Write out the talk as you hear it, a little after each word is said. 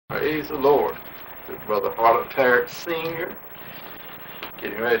Praise the Lord. This is Brother Harlan Tarrant Sr.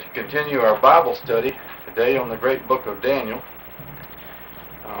 getting ready to continue our Bible study today on the great book of Daniel.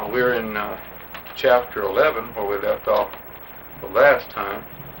 We're in chapter 11 where we left off the last time,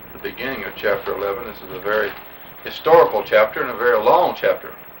 the beginning of chapter 11. This is a very historical chapter and a very long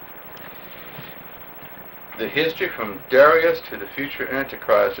chapter. The history from Darius to the future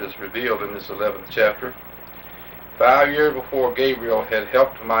Antichrist is revealed in this 11th chapter. 5 years before Gabriel had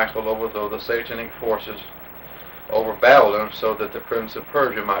helped Michael overthrow the satanic forces over Babylon so that the prince of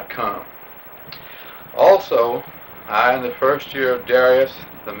Persia might come. Also, I in the first year of Darius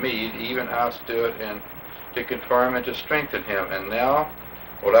the Mede, even I stood to confirm and to strengthen him. And now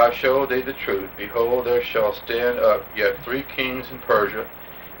will I show thee the truth. Behold, there shall stand up yet 3 kings in Persia,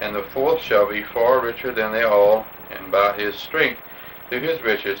 and the 4th shall be far richer than they all, and by his strength through his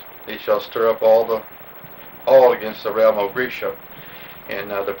riches he shall stir up all against the realm of Grecia. In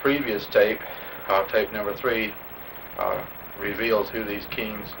the previous tape, tape number 3, reveals who these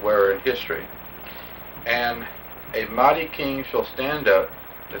kings were in history. And a mighty king shall stand up,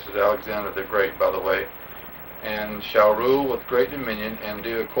 this is Alexander the Great, by the way, and shall rule with great dominion and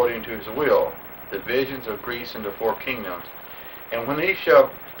do according to his will the divisions of Greece into 4 kingdoms. And when he shall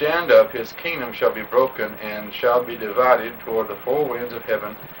stand up, his kingdom shall be broken and shall be divided toward the 4 winds of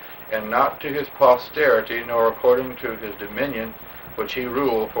heaven, and not to his posterity, nor according to his dominion which he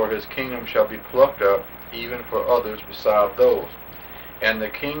ruled, for his kingdom shall be plucked up, even for others beside those. And the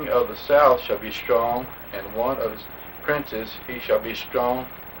king of the south shall be strong, and one of his princes he shall be strong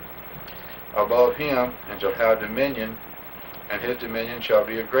above him, and shall have dominion, and his dominion shall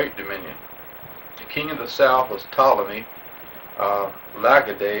be a great dominion. The king of the south was Ptolemy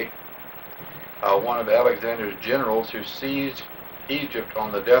Lagade, one of Alexander's generals who seized Egypt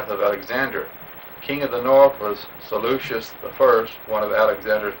on the death of Alexander. King of the north was Seleucus I, one of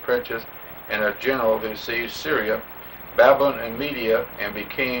Alexander's princes, and a general who seized Syria, Babylon, and Media, and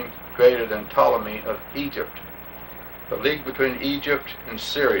became greater than Ptolemy of Egypt. The league between Egypt and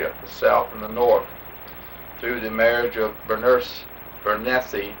Syria, the south and the north, through the marriage of Berenice,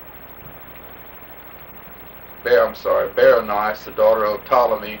 Berenice, the daughter of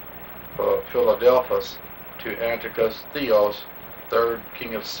Ptolemy Philadelphus, to Antiochus Theos, 3rd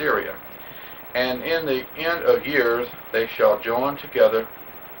king of Syria. And in the end of years they shall join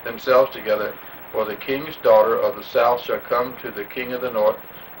themselves together, for the king's daughter of the south shall come to the king of the north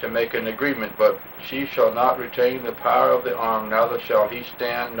to make an agreement, but she shall not retain the power of the arm, neither shall he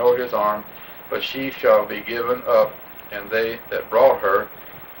stand nor his arm, but she shall be given up, and they that brought her,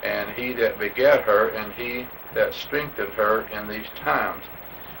 and he that begat her, and he that strengthened her in these times.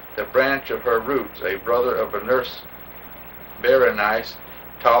 The branch of her roots, a brother of Berenice,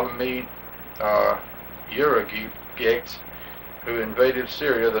 Ptolemy Euergetes, who invaded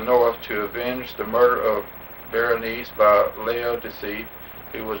Syria, the north, to avenge the murder of Berenice by Laodice,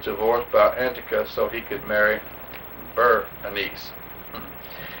 who was divorced by Antiochus so he could marry Berenice.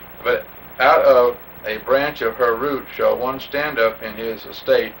 But out of a branch of her root shall one stand up in his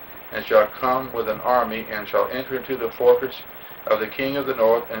estate, and shall come with an army, and shall enter into the fortress of the king of the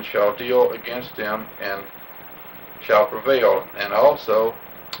north, and shall deal against them, and shall prevail, and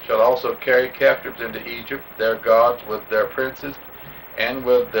shall also carry captives into Egypt their gods with their princes, and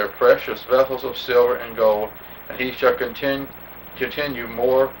with their precious vessels of silver and gold, and he shall continue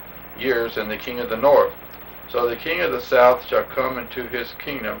more years than the king of the north. So the king of the south shall come into his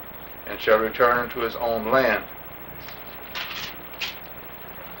kingdom, and shall return to his own land.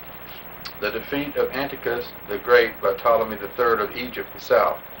 The defeat of Antiochus the Great by Ptolemy III of Egypt the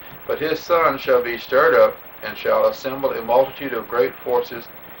south. But his son shall be stirred up, and shall assemble a multitude of great forces,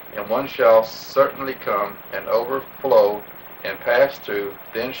 and one shall certainly come, and overflow, and pass through.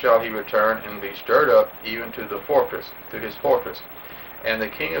 Then shall he return, and be stirred up even to his fortress. And the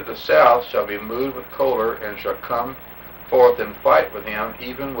king of the south shall be moved with choler, and shall come forth and fight with him,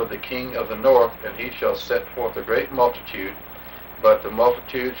 even with the king of the north, and he shall set forth a great multitude, but the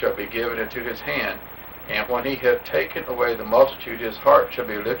multitude shall be given into his hand. And when he hath taken away the multitude, his heart shall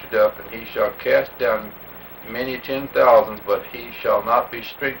be lifted up, and he shall cast down many 10,000s, but he shall not be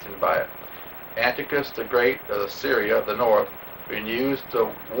strengthened by it. Antiochus the Great of Syria, the north, renews the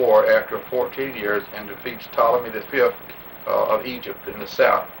war after 14 years, and defeats Ptolemy V of Egypt in the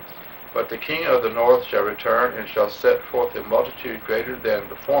south. But the king of the north shall return, and shall set forth a multitude greater than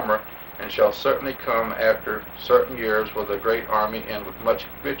the former, and shall certainly come after certain years with a great army and with much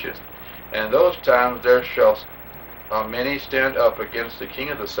riches. And in those times there shall many stand up against the king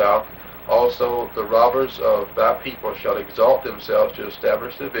of the south. Also the robbers of thy people shall exalt themselves to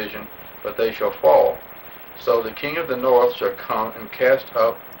establish the vision, but they shall fall. So the king of the north shall come and cast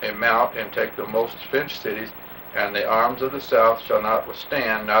up a mount and take the most fenced cities, and the arms of the south shall not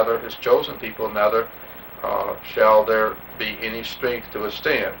withstand, neither his chosen people, neither shall there be any strength to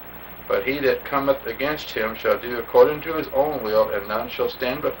withstand. But he that cometh against him shall do according to his own will, and none shall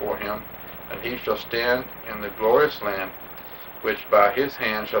stand before him, and he shall stand in the glorious land, which by his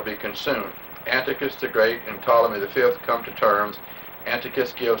hand shall be consumed. Antiochus the Great and Ptolemy the Fifth come to terms.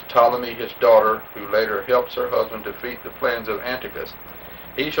 Antiochus gives Ptolemy his daughter, who later helps her husband defeat the plans of Antiochus.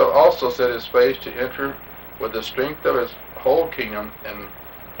 He shall also set his face to enter with the strength of his whole kingdom, and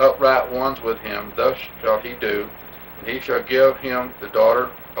upright ones with him. Thus shall he do, and he shall give him the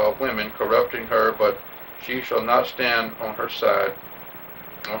daughter of women, corrupting her, but she shall not stand on her side,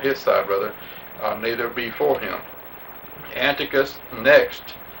 on his side rather, neither be for him. Antiochus next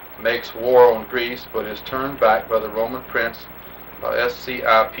makes war on Greece, but is turned back by the Roman prince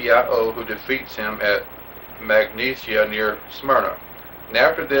Scipio, who defeats him at Magnesia near Smyrna. And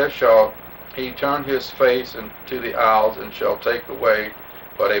after this shall he turn his face into the isles, and shall take away,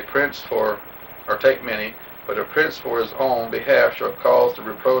 but a prince for, or take many, but a prince for his own behalf shall cause the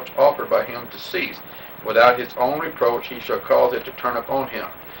reproach offered by him to cease. Without his own reproach he shall cause it to turn upon him.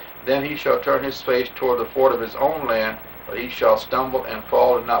 Then he shall turn his face toward the fort of his own land, but he shall stumble and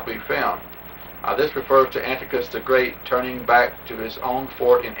fall and not be found. This refers to Antiochus the Great turning back to his own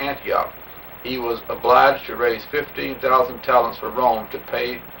fort in Antioch. He was obliged to raise 15,000 talents for Rome to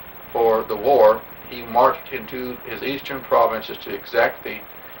pay for the war. He marched into his eastern provinces to exact the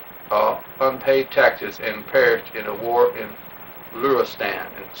unpaid taxes and perished in a war in Luristan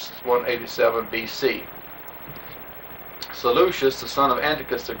in 187 BC. Seleucus, the son of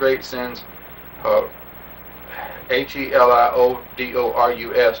Antiochus the Great, sends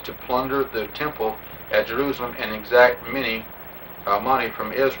Heliodorus to plunder the temple at Jerusalem and exact money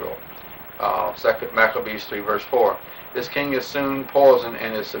from Israel. 2 Maccabees 3 verse 4. This king is soon poisoned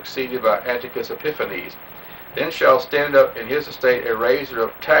and is succeeded by Antiochus Epiphanes. Then shall stand up in his estate a raiser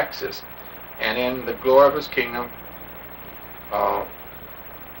of taxes, and in the glory of his kingdom,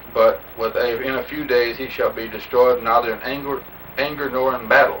 but in a few days he shall be destroyed, neither in anger nor in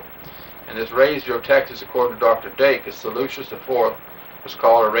battle. And this raiser of taxes, according to Dr. Dake, Seleucus IV, was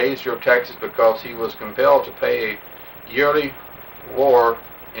called a raiser of taxes because he was compelled to pay a yearly war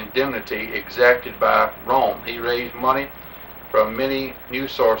indemnity exacted by Rome. He raised money from many new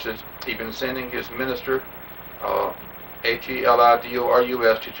sources, even sending his minister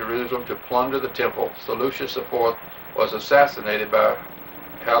Heliodorus to Jerusalem to plunder the temple. Seleucus IV was assassinated by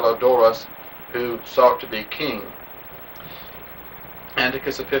Heliodorus, who sought to be king.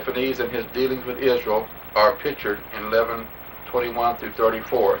 Antiochus Epiphanes and his dealings with Israel are pictured in 11:21 through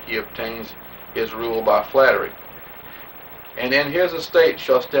 34. He obtains his rule by flattery. And in his estate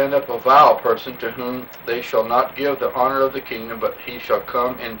shall stand up a vile person, to whom they shall not give the honor of the kingdom, but he shall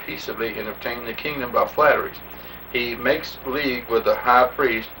come in peaceably and obtain the kingdom by flatteries. He makes league with the high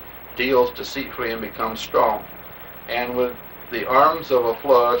priest, deals deceitfully, and becomes strong. And with the arms of a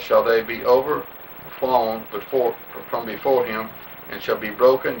flood shall they be overflown from before him, and shall be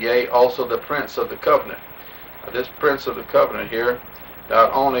broken, yea, also the prince of the covenant. This prince of the covenant here,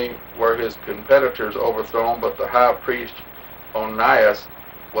 not only were his competitors overthrown, but the high priest Onias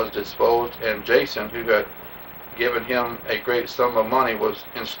was disposed, and Jason, who had given him a great sum of money, was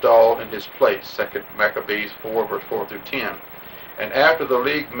installed in his place. 2 Maccabees 4 verse 4 through 10. And after the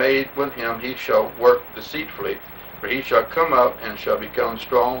league made with him, he shall work deceitfully, for he shall come up and shall become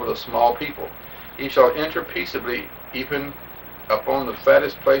strong with a small people. He shall enter peaceably even upon the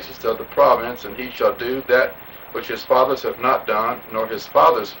fattest places of the province, and he shall do that which his fathers have not done, nor his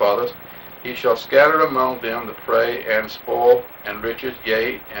fathers' fathers. He shall scatter among them the prey and spoil and riches,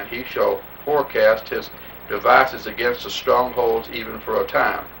 yea, and he shall forecast his devices against the strongholds even for a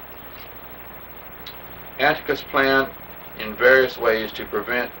time. Antiochus planned in various ways to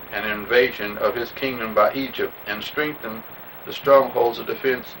prevent an invasion of his kingdom by Egypt, and strengthen the strongholds of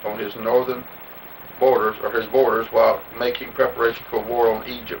defense on his northern borders, or his borders, while making preparation for war on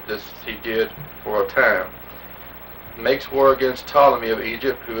Egypt. This he did for a time. Makes war against Ptolemy of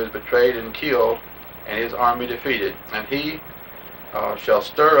Egypt, who is betrayed and killed, and his army defeated. And he shall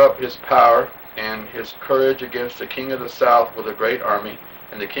stir up his power and his courage against the king of the south with a great army.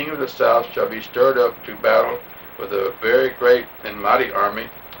 And the king of the south shall be stirred up to battle with a very great and mighty army,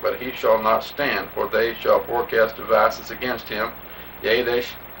 but he shall not stand, for they shall forecast devices against him. Yea,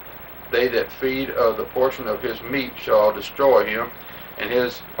 they that feed of the portion of his meat shall destroy him, and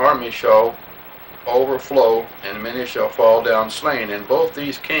his army shall overflow, and many shall fall down slain. And both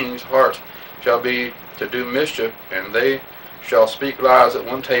these kings' hearts shall be to do mischief, and they shall speak lies at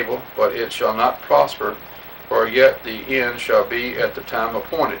one table, but it shall not prosper for yet the end shall be at the time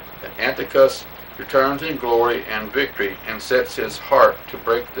appointed. And Antiochus returns in glory and victory, and sets his heart to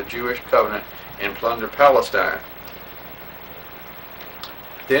break the Jewish covenant and plunder Palestine.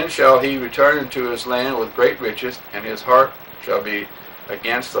 Then shall he return into his land with great riches, and his heart shall be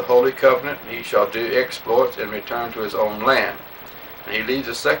against the holy covenant. He shall do exploits and return to his own land. And he leads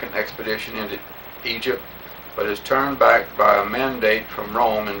a second expedition into Egypt, but is turned back by a mandate from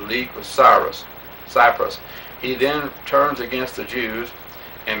Rome in league with Cyprus. He then turns against the Jews,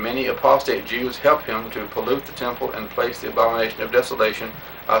 and many apostate Jews help him to pollute the temple and place the abomination of desolation,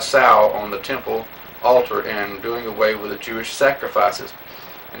 a sow, on the temple altar, and doing away with the Jewish sacrifices.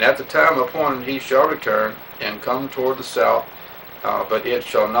 And at the time appointed he shall return and come toward the south, but it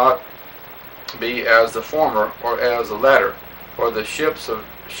shall not be as the former or as the latter. For the ships of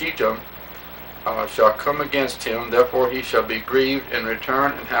Shittim shall come against him, therefore he shall be grieved and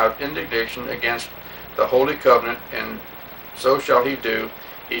return and have indignation against the holy covenant, and so shall he do.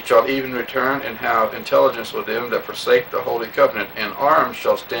 He shall even return and have intelligence with them that forsake the holy covenant, and arms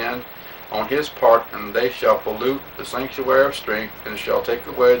shall stand on his part, and they shall pollute the sanctuary of strength, and shall take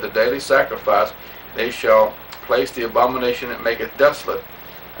away the daily sacrifice. They shall place the abomination that maketh desolate.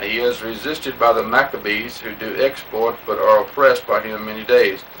 And he is resisted by the Maccabees, who do exploits, but are oppressed by him many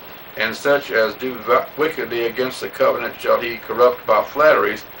days. And such as do wickedly against the covenant shall he corrupt by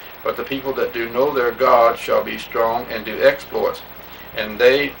flatteries, but the people that do know their God shall be strong and do exploits. And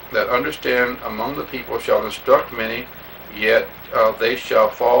they that understand among the people shall instruct many, yet they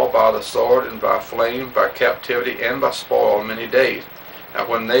shall fall by the sword and by flame, by captivity, and by spoil many days. Now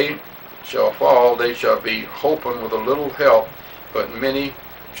when they shall fall, they shall be holpen with a little help, but many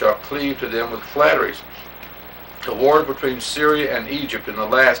shall cleave to them with flatteries. The war between Syria and Egypt in the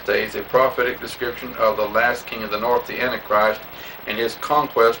last days, a prophetic description of the last king of the north, the Antichrist, and his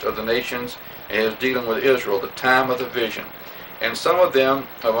conquest of the nations, and his dealing with Israel, the time of the vision. And some of them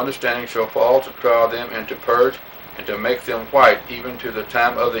of understanding shall fall to try them and to purge, and to make them white, even to the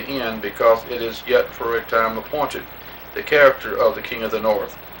time of the end, because it is yet for a time appointed. The character of the king of the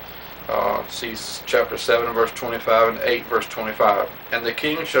north. See chapter 7, verse 25, and 8, verse 25. And the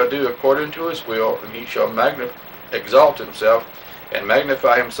king shall do according to his will, and he shall exalt himself, and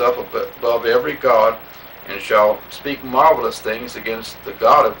magnify himself above every god, and shall speak marvelous things against the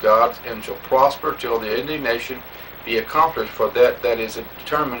God of gods, and shall prosper till the indignation be accomplished, for that is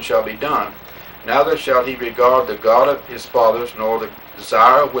determined shall be done. Neither shall he regard the God of his fathers, nor the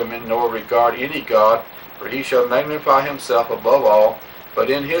desire of women, nor regard any god, for he shall magnify himself above all. But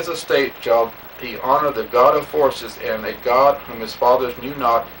in his estate shall he honor the God of forces, and a God whom his fathers knew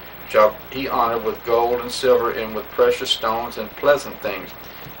not shall he honor with gold and silver, and with precious stones and pleasant things.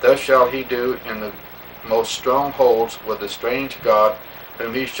 Thus shall he do in the most strongholds with a strange God,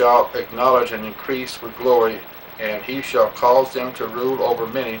 whom he shall acknowledge and increase with glory, and he shall cause them to rule over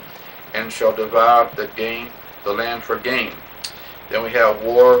many, and shall divide the land for gain. Then we have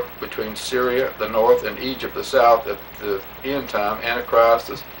war between Syria, the north, and Egypt, the south, at the end time. Antichrist,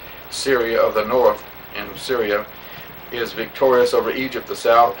 the Syria of the north, and Syria is victorious over Egypt, the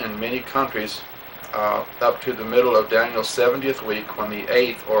south, and many countries up to the middle of Daniel's 70th week, when the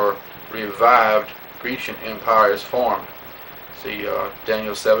 8th or revived Grecian Empire is formed. See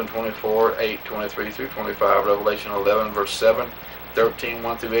Daniel 7:24, 8:23 through 25, Revelation 11, verse 7, 13,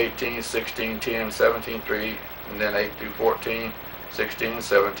 1 through 18, 16, 10, 17, 3, and then 8 through 14, 16,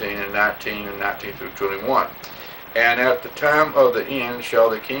 17, and 19 through 21. And at the time of the end shall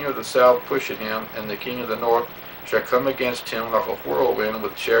the king of the south push at him, and the king of the north shall come against him like a whirlwind,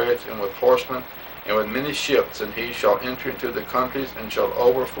 with chariots and with horsemen, and with many ships, and he shall enter into the countries, and shall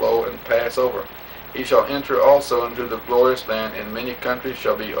overflow and pass over. He shall enter also into the glorious land, and many countries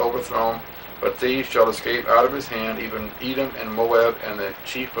shall be overthrown, but these shall escape out of his hand, even Edom and Moab, and the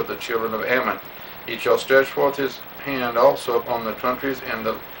chief of the children of Ammon. He shall stretch forth his hand also upon the countries, and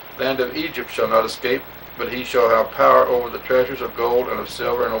the land of Egypt shall not escape, but he shall have power over the treasures of gold and of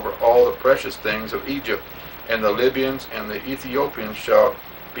silver, and over all the precious things of Egypt. And the Libyans and the Ethiopians shall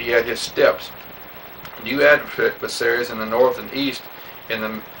be at his steps. New adversaries in the north and east, in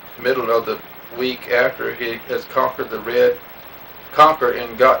the middle of the week after he has conquered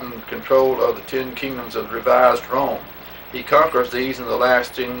and gotten control of the 10 kingdoms of revised Rome. He conquers these in the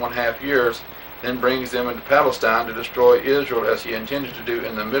last 10½ years, then brings them into Palestine to destroy Israel, as he intended to do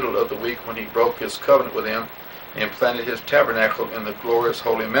in the middle of the week, when he broke his covenant with them and planted his tabernacle in the glorious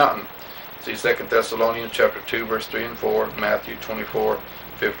holy mountain. See 2 Thessalonians chapter 2, verse 3 and 4, Matthew 24,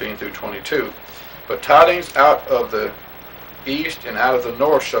 15 through 22. But tidings out of the east and out of the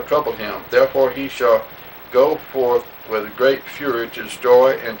north shall trouble him. Therefore he shall go forth with great fury to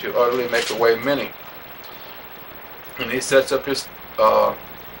destroy and to utterly make away many. and he sets up his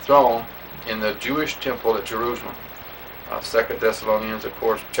throne in the Jewish temple at Jerusalem. 2 Thessalonians, of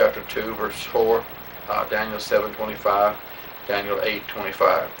course, chapter 2, verse 4, Daniel 7:25, Daniel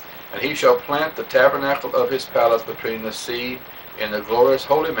 8:25. And he shall plant the tabernacle of his palace between the sea and the glorious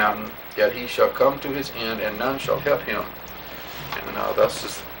holy mountain, yet he shall come to his end, and none shall help him. And that's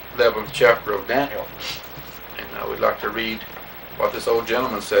the 11th chapter of Daniel. And we'd like to read what this old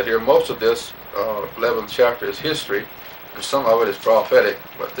gentleman said here. Most of this 11th chapter is history, and some of it is prophetic,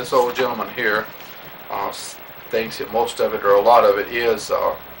 but this old gentleman here thinks that most of it, or a lot of it, is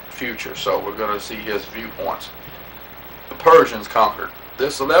future. So we're going to see his viewpoints. The Persians conquered.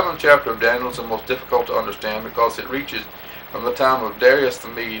 This 11th chapter of Daniel is the most difficult to understand because it reaches from the time of Darius the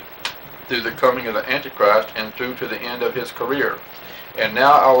Mede through the coming of the Antichrist and through to the end of his career. And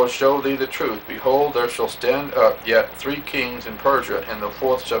now I will show thee the truth. Behold, there shall stand up yet 3 kings in Persia, and the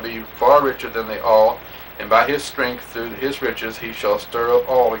 4th shall be far richer than they all, and by his strength through his riches he shall stir up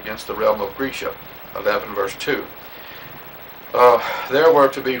all against the realm of Grecia. 11 verse 2. There were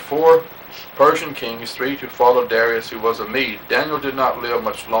to be 4 Persian kings, 3 to follow Darius, who was a Mede. Daniel did not live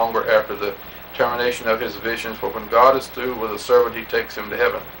much longer after the termination of his visions, for when God is through with a servant, he takes him to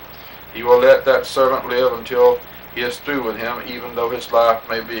heaven. He will let that servant live until he is through with him, even though his life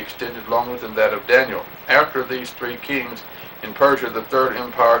may be extended longer than that of Daniel. After these 3 kings in Persia, the 3rd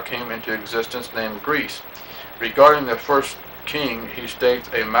empire came into existence, named Greece. Regarding the first king, he states,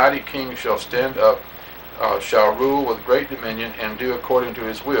 a mighty king shall stand up, shall rule with great dominion, and do according to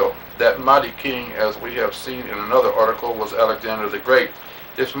his will. That mighty king, as we have seen in another article, was Alexander the Great.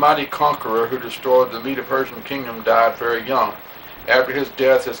 This mighty conqueror who destroyed the Medo-Persian kingdom died very young. After his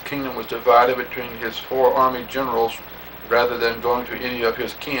death, his kingdom was divided between his 4 army generals rather than going to any of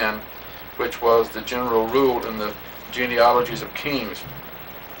his kin, which was the general rule in the genealogies of kings.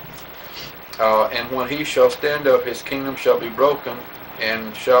 And when he shall stand up, his kingdom shall be broken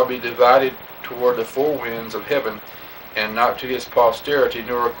and shall be divided toward the 4 winds of heaven, and not to his posterity,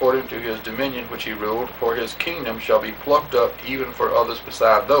 nor according to his dominion which he ruled, for his kingdom shall be plucked up even for others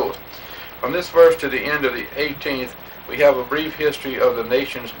beside those. From this verse to the end of the 18th, we have a brief history of the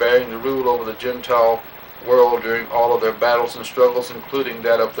nations bearing the rule over the Gentile world during all of their battles and struggles, including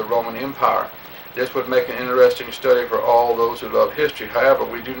that of the Roman Empire. This would make an interesting study for all those who love history. However,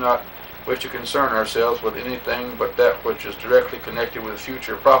 we do not wish to concern ourselves with anything but that which is directly connected with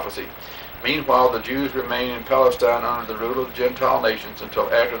future prophecy. Meanwhile, the Jews remained in Palestine under the rule of the Gentile nations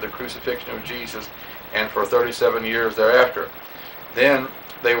until after the crucifixion of Jesus, and for 37 years thereafter. Then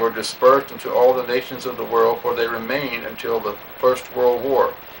they were dispersed into all the nations of the world, where they remained until the First World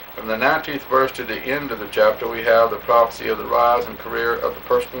War. From the 19th verse to the end of the chapter, we have the prophecy of the rise and career of the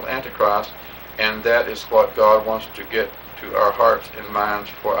personal Antichrist, and that is what God wants to get to our hearts and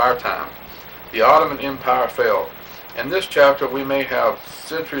minds for our time. The Ottoman Empire fell. In this chapter, we may have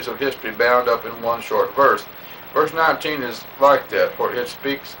centuries of history bound up in one short verse. Verse 19 is like that, for it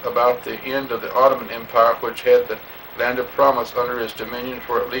speaks about the end of the Ottoman Empire, which had the land of promise under its dominion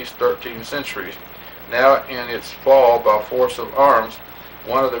for at least 13 centuries. Now, in its fall by force of arms,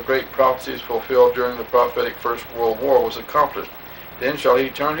 one of the great prophecies fulfilled during the prophetic First World War was accomplished. Then shall he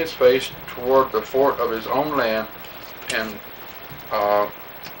turn his face toward the fort of his own land, and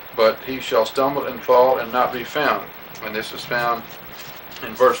but he shall stumble and fall and not be found. And this is found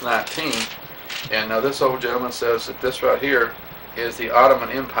in verse 19. And now this old gentleman says that this right here is the Ottoman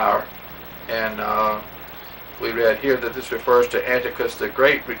Empire. And we read here that this refers to Antiochus the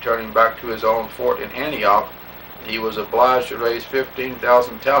Great returning back to his own fort in Antioch. He was obliged to raise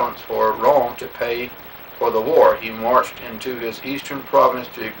 15,000 talents for Rome to pay for the war. He marched into his eastern province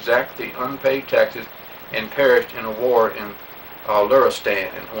to exact the unpaid taxes and perished in a war in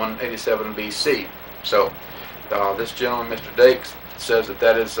Luristan in 187 BC. So this gentleman, Mr. Dakes, says that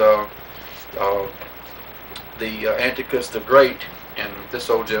that is the Antiochus the Great, and this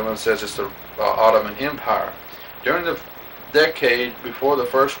old gentleman says it's the Ottoman Empire. During the decade before the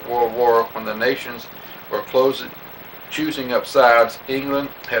First World War, when the nations were choosing up sides, England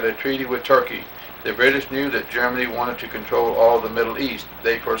had a treaty with Turkey. The British knew that Germany wanted to control all of the Middle East.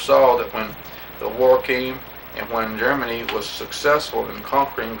 They foresaw that when the war came and when Germany was successful in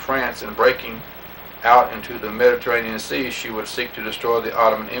conquering France and breaking out into the Mediterranean Sea, she would seek to destroy the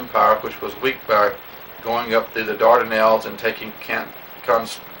Ottoman Empire, which was weak by going up through the Dardanelles and taking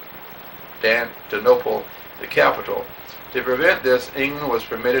Constantinople, the capital. To prevent this, England was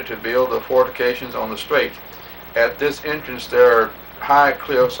permitted to build the fortifications on the straits. At this entrance there are high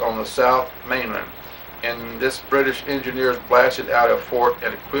cliffs on the south mainland, and this British engineers blasted out a fort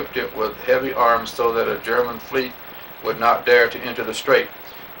and equipped it with heavy arms so that a German fleet would not dare to enter the strait.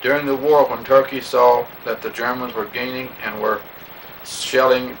 During the war, when Turkey saw that the Germans were gaining and were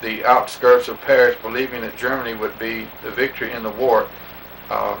shelling the outskirts of Paris, believing that Germany would be the victory in the war,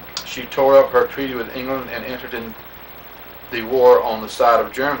 she tore up her treaty with England and entered in the war on the side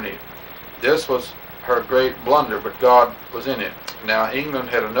of Germany. This was her great blunder, but God was in it. Now England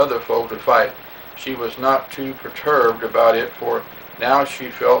had another foe to fight. She was not too perturbed about it, for now she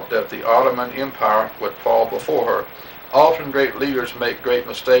felt that the Ottoman Empire would fall before her. Often great leaders make great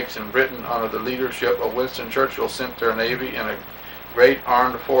mistakes. In Britain, under the leadership of Winston Churchill, sent their navy and a great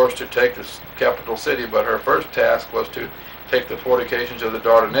armed force to take the capital city, but her first task was to take the fortifications of the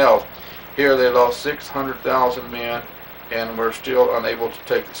Dardanelles. Here they lost 600,000 men and were still unable to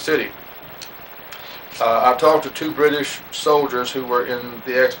take the city. I talked to 2 British soldiers who were in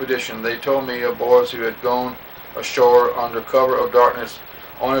the expedition. They told me of boys who had gone ashore under cover of darkness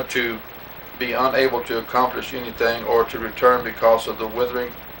only to be unable to accomplish anything or to return because of the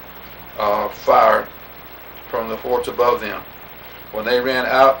withering fire from the forts above them. When they ran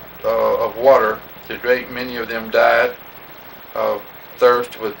out of water to drink, many of them died of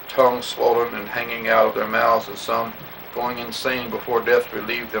thirst, with tongues swollen and hanging out of their mouths, and some going insane before death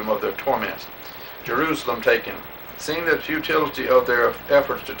relieved them of their torments. Jerusalem taken. Seeing the futility of their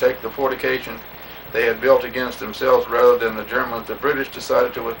efforts to take the fortification they had built against themselves rather than the Germans, the British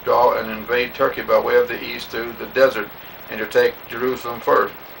decided to withdraw and invade Turkey by way of the east through the desert and to take Jerusalem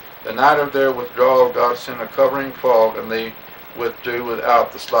first. The night of their withdrawal, God sent a covering fog, and they withdrew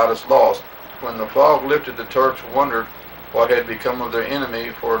without the slightest loss. When the fog lifted, the Turks wondered what had become of their enemy,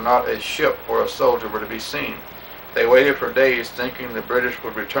 for not a ship or a soldier were to be seen. They waited for days, thinking the British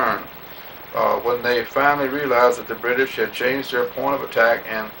would return. When they finally realized that the British had changed their point of attack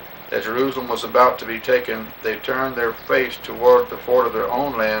and that Jerusalem was about to be taken, they turned their face toward the fort of their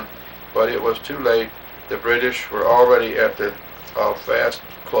own land, but it was too late. The British were already at the fast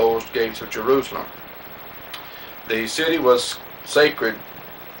closed gates of Jerusalem. The city was sacred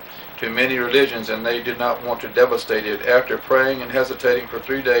to many religions, and they did not want to devastate it. After praying and hesitating for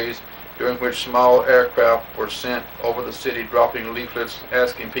 3 days, during which small aircraft were sent over the city, dropping leaflets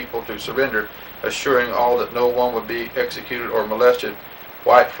asking people to surrender, assuring all that no one would be executed or molested,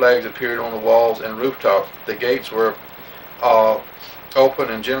 white flags appeared on the walls and rooftops. The gates were open,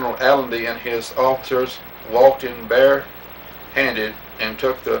 and General Allenby and his officers walked in bare-handed and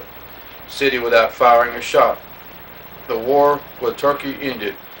took the city without firing a shot. The war with Turkey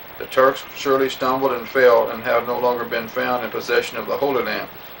ended. The Turks surely stumbled and fell and have no longer been found in possession of the Holy Land.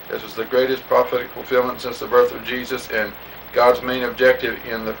 This was the greatest prophetic fulfillment since the birth of Jesus, and God's main objective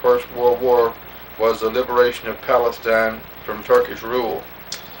in the First World War was the liberation of Palestine from Turkish rule.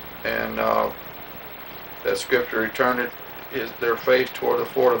 And that scripture returned their face toward the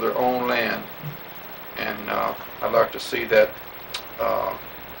fort of their own land. And I'd like to see that.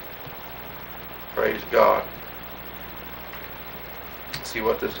 Praise God. See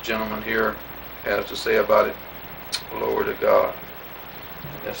what this gentleman here has to say about it. Glory to God.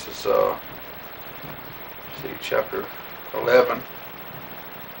 This is chapter 11.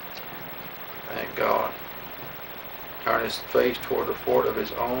 Thank God. Turn his face toward the fort of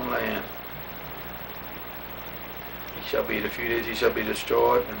his own land. He shall be in a few days. He shall be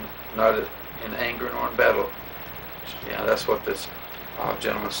destroyed, and not in anger nor in battle. Yeah, that's what this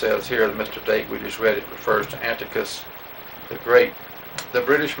gentleman says here. Mr. Dake, we just read it, refers to Antiochus the Great. The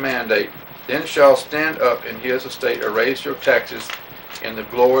British mandate. Then shall stand up in his estate a raiser of taxes in the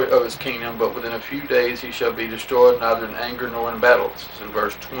glory of his kingdom, but within a few days he shall be destroyed, neither in anger nor in battle. This is in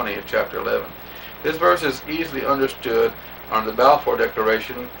verse 20 of chapter 11. This verse is easily understood under the Balfour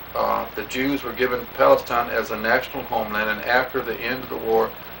Declaration. The Jews were given Palestine as a national homeland, and after the end of the war,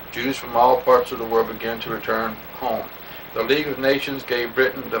 Jews from all parts of the world began to return home. The League of Nations gave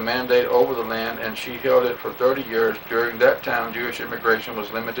Britain the mandate over the land, and she held it for 30 years. During that time, Jewish immigration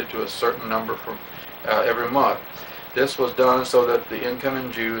was limited to a certain number from every month. This was done so that the incoming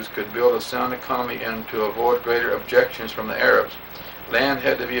Jews could build a sound economy and to avoid greater objections from the Arabs. Land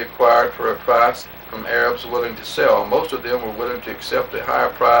had to be acquired for a price from Arabs willing to sell. Most of them were willing to accept a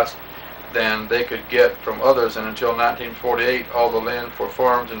higher price than they could get from others, and until 1948, all the land for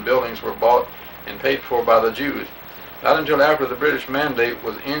farms and buildings were bought and paid for by the Jews. Not until after the British mandate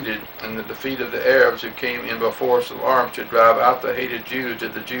was ended and the defeat of the Arabs, who came in by force of arms to drive out the hated Jews,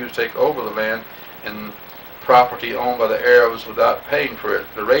 did the Jews take over the land and property owned by the Arabs without paying for it.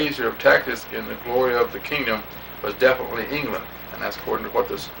 The raiser of taxes in the glory of the kingdom was definitely England, and that's according to what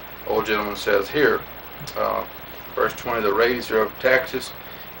this old gentleman says here. Verse 20, the raiser of taxes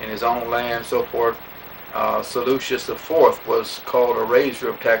in his own land, so forth. Seleucus IV was called a raiser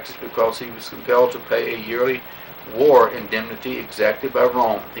of taxes because he was compelled to pay a yearly war indemnity exacted by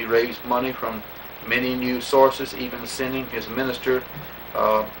Rome. He raised money from many new sources, even sending his minister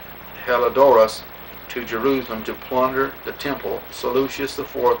Heliodorus to Jerusalem to plunder the temple. Seleucus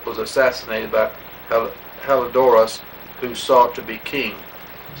IV was assassinated by Heliodorus, who sought to be king.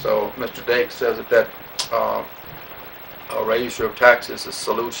 So Mr. Dake says that raiser of taxes is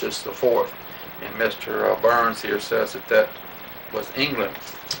Seleucus IV, and Mr. Burns here says that was England.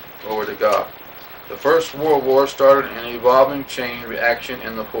 Glory to God. The First World War started an evolving chain reaction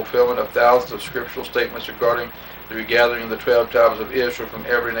in the fulfillment of thousands of scriptural statements regarding the regathering of the 12 tribes of Israel from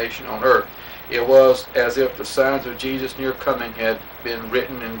every nation on earth. It was as if the signs of Jesus' near coming had been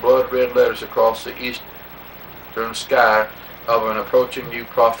written in blood-red letters across the eastern sky of an approaching new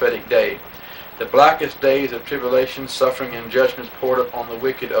prophetic day. The blackest days of tribulation, suffering, and judgments poured upon the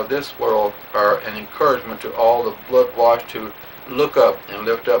wicked of this world are an encouragement to all the blood-washed to look up and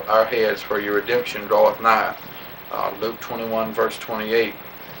lift up our heads, for your redemption draweth nigh. Luke 21, verse 28.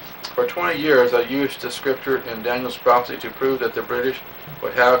 For 20 years I used the scripture in Daniel's prophecy to prove that the British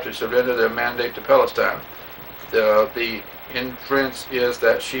would have to surrender their mandate to Palestine. The inference is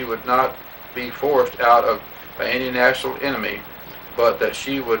that she would not be forced out of by any national enemy, but that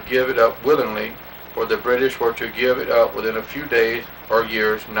she would give it up willingly, for the British were to give it up within a few days or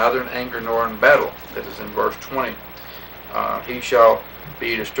years, neither in anger nor in battle. This is in verse 20. He shall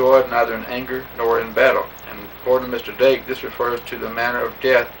be destroyed neither in anger nor in battle. And according to Mr. Dake, this refers to the manner of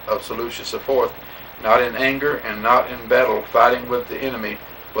death of Seleucus IV, not in anger and not in battle, fighting with the enemy,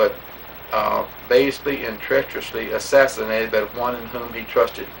 but basely and treacherously assassinated by one in whom he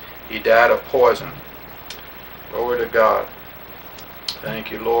trusted. He died of poison. Glory to God.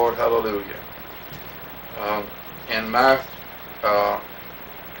 Thank you, Lord. Hallelujah. And my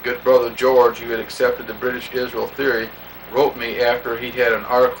good brother George, who had accepted the British Israel theory, wrote me after he had an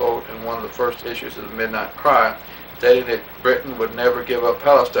article in one of the first issues of the Midnight Cry stating that Britain would never give up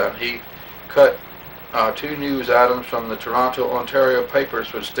Palestine. He cut two news items from the Toronto, Ontario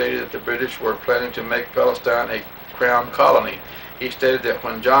papers which stated that the British were planning to make Palestine a crown colony. He stated that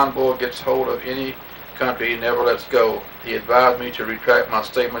when John Bull gets hold of any country, he never lets go. He advised me to retract my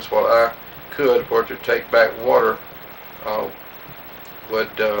statements while I could, for to take back water would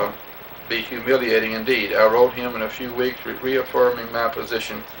be humiliating indeed. I wrote him in a few weeks reaffirming my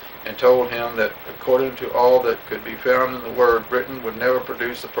position and told him that according to all that could be found in the Word, Britain would never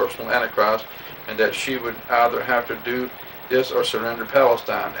produce a personal Antichrist, and that she would either have to do this or surrender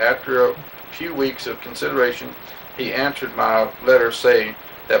Palestine. After a few weeks of consideration, he answered my letter saying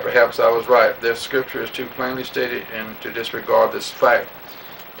that perhaps I was right. This scripture is too plainly stated and to disregard this fact.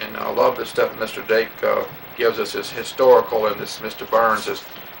 And I love this stuff Mr. Dake gives us as historical, and this Mr. Burns is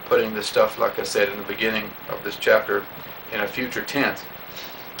putting this stuff, like I said in the beginning of this chapter, in a future tense.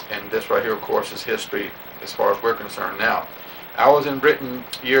 And this right here, of course, is history as far as we're concerned now. I was in Britain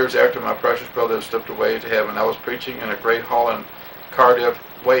years after my precious brother slipped away to heaven. I was preaching in a great hall in Cardiff,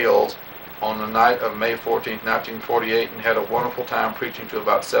 Wales, on the night of May 14, 1948, and had a wonderful time preaching to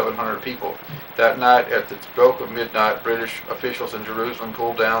about 700 people. That night, at the stroke of midnight, British officials in Jerusalem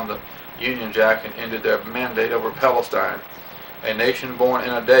pulled down the Union Jack and ended their mandate over Palestine, a nation born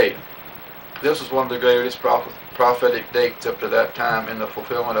in a day. This was one of the greatest prophetic dates up to that time in the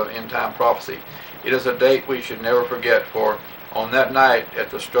fulfillment of end-time prophecy. It is a date we should never forget, for on that night,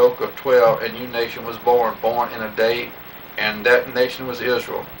 at the stroke of 12, a new nation was born in a day, and that nation was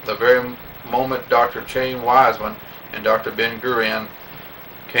Israel. The very moment Dr. Chaim Weizmann and Dr. Ben-Gurion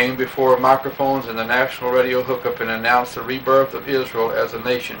came before microphones in the national radio hookup and announced the rebirth of Israel as a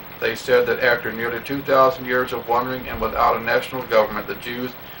nation. They said that after nearly 2,000 years of wandering and without a national government, the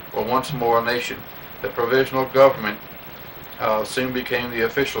Jews were once more a nation. The provisional government soon became the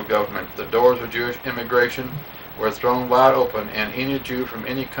official government. The doors of Jewish immigration were thrown wide open, and any Jew from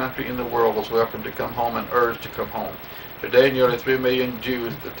any country in the world was welcome to come home and urged to come home. Today, nearly 3 million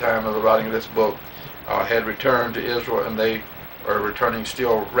Jews at the time of the writing of this book had returned to Israel, and they are returning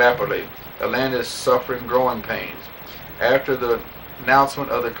still rapidly. The land is suffering growing pains. After the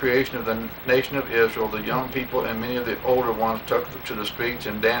announcement of the creation of the nation of Israel, the young people and many of the older ones took to the streets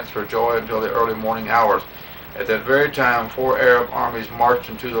and danced for joy until the early morning hours. At that very time, 4 Arab armies marched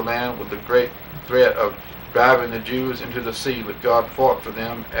into the land with the great threat of driving the Jews into the sea, but God fought for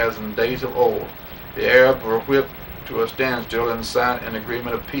them as in days of old. The Arabs were whipped to a standstill and signed an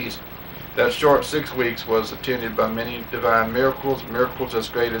agreement of peace. That short 6 weeks was attended by many divine miracles as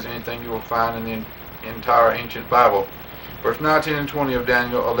great as anything you will find in the entire ancient Bible. Verse 19 and 20 of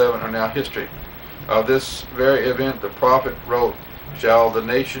Daniel 11 are now history. Of this very event the prophet wrote, Shall the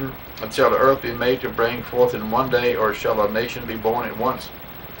earth be made to bring forth in one day, or shall a nation be born at once?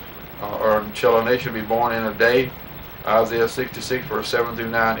 or shall a nation be born in a day? Isaiah 66 verse 7 through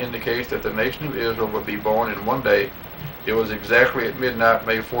 9 indicates that the nation of Israel would be born in one day. It was exactly at midnight,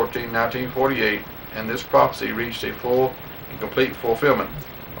 May 14, 1948, and this prophecy reached a full and complete fulfillment.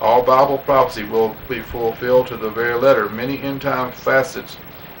 All Bible prophecy will be fulfilled to the very letter. Many end-time facets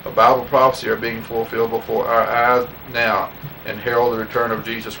of Bible prophecy are being fulfilled before our eyes now and herald the return of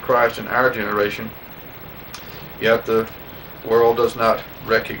Jesus Christ in our generation. Yet the world does not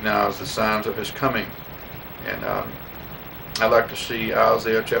recognize the signs of his coming. And I'd like to see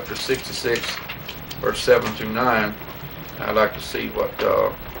Isaiah chapter 66, verse 7 through 9. I'd like to see what,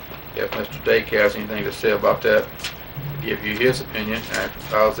 if Mr. Dake has anything to say about that, give you his opinion at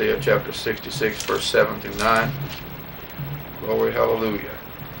Isaiah chapter 66, verse 7 through 9. Glory, hallelujah.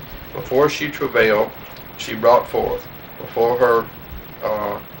 Before she travailed, she brought forth. Before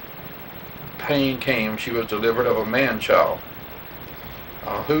her pain came, she was delivered of a man-child.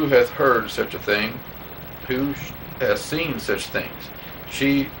 Who hath heard such a thing? Who has seen such things?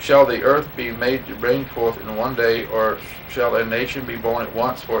 Shall the earth be made to bring forth in one day, or shall a nation be born at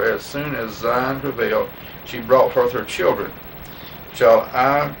once? For as soon as Zion travailed, she brought forth her children. Shall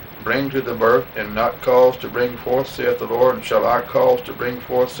I bring to the birth, and not cause to bring forth, saith the Lord? And shall I cause to bring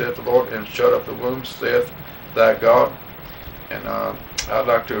forth, saith the Lord, and shut up the womb, saith thy God? And I'd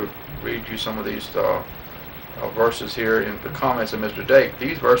like to read you some of these verses here in the comments of Mr. Dake.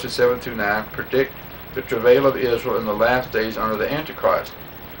 These verses 7 through 9 predict the travail of Israel in the last days under the Antichrist.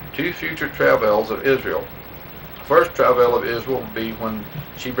 Two future travails of Israel. The first travail of Israel will be when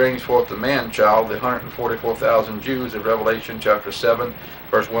she brings forth the man-child, the 144,000 Jews of Revelation chapter 7,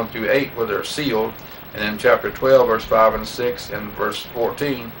 verse 1 through 8, where they're sealed, and then chapter 12, verse 5 and 6, and verse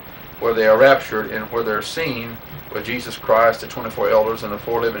 14, where they are raptured, and where they're seen with Jesus Christ, the 24 elders, and the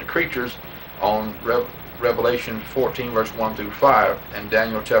 4 living creatures on Revelation 14, verse 1 through 5, and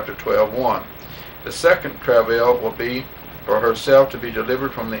Daniel chapter 12, 1. The second travail will be for herself to be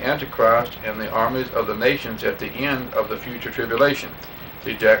delivered from the Antichrist and the armies of the nations at the end of the future tribulation.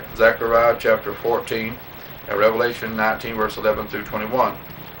 See Zechariah chapter 14 and Revelation 19, verse 11 through 21.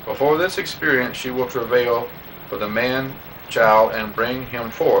 Before this experience, she will travail for the man-child and bring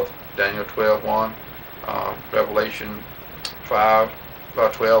him forth. Daniel 12, 1, Revelation 12,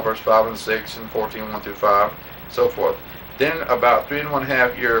 verse 5 and 6, and 14, 1 through 5, so forth. Then about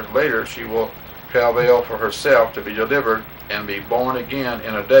 3.5 years later, she will travail for herself to be delivered and be born again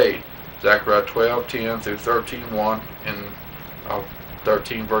in a day. Zechariah 12, 10 through 13, 1, and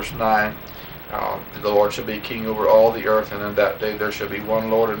 13, verse 9. The Lord shall be king over all the earth, and in that day there shall be one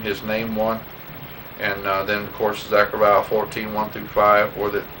Lord, and his name one. And then, of course, Zechariah 14, 1 through 5, or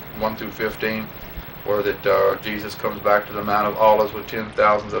that 1 through 15, where that Jesus comes back to the Mount of Olives with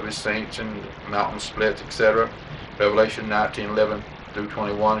 10,000s of his saints, and mountain splits, etc. Revelation 19, 11 through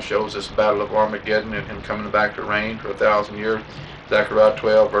 21 shows this battle of Armageddon and him coming back to reign for 1,000 years. Zechariah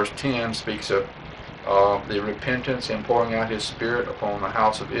 12, verse 10 speaks of the repentance and pouring out his Spirit upon the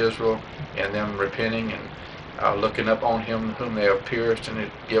house of Israel, and them repenting and looking up on him whom they have pierced, and it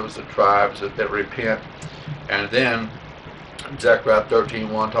gives the tribes that repent. And then Zechariah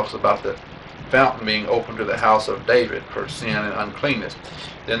 13:1 talks about the fountain being opened to the house of David for sin and uncleanness.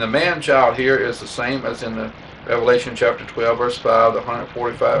 Then the man-child here is the same as in the Revelation chapter 12, verse 5, the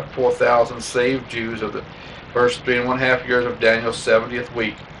 144,000 saved Jews of the first 3.5 years of Daniel's 70th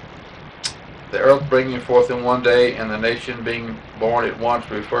week. The earth bringing forth in one day and the nation being born at once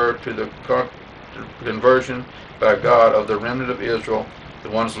refer to the conversion by God of the remnant of Israel, the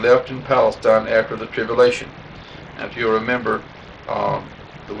ones left in Palestine after the tribulation. And if you'll remember,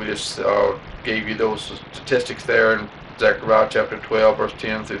 we just gave you those statistics there in Zechariah chapter 12, verse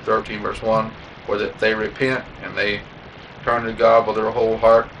 10 through 13, verse 1, where that they repent and they turn to God with their whole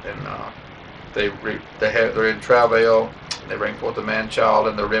heart, and they're in travail. They bring forth the man-child,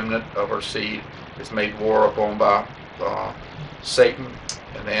 and the remnant of her seed is made war upon by Satan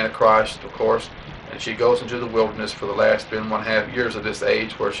and the Antichrist, of course. And she goes into the wilderness for the last 3.5 years of this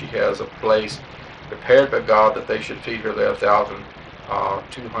age, where she has a place prepared by God that they should feed her there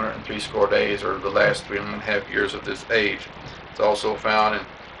 1,260 days, or the last 3.5 years of this age. It's also found in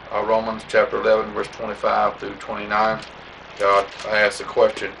Romans chapter 11, verse 25 through 29. God asks the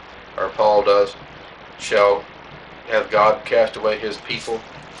question, or Paul does, hath God cast away his people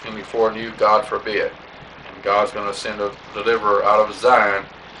whom he foreknew? God forbid. And God's going to send a deliverer out of Zion,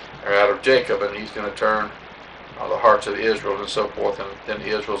 or out of Jacob, and he's going to turn the hearts of Israel and so forth, and then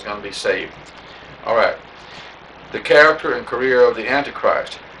Israel's going to be saved. All right. The character and career of the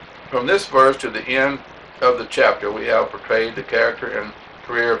Antichrist. From this verse to the end of the chapter, we have portrayed the character and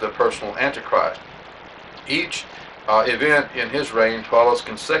career of the personal Antichrist. Each event in his reign follows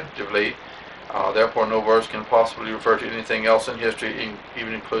consecutively. Therefore, no verse can possibly refer to anything else in history,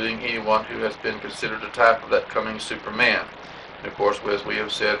 even including anyone who has been considered a type of that coming Superman. And of course, as we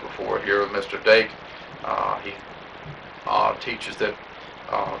have said before here with Mr. Dake, he teaches that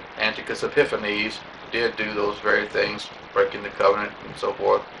Antiochus Epiphanes did do those very things, breaking the covenant and so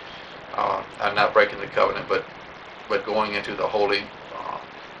forth. Not breaking the covenant, but going into the holy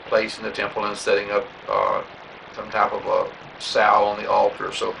place in the temple and setting up some type of a sow on the altar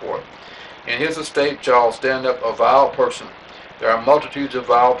or so forth. In his estate shall stand up a vile person. There are multitudes of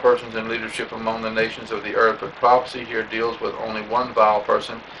vile persons in leadership among the nations of the earth, but prophecy here deals with only one vile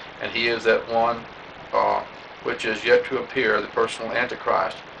person, and he is that one which is yet to appear, the personal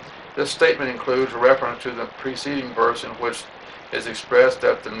Antichrist. This statement includes a reference to the preceding verse in which is expressed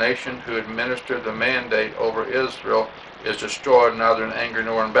that the nation who administered the mandate over Israel is destroyed neither in anger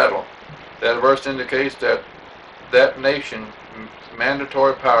nor in battle. That verse indicates that that nation's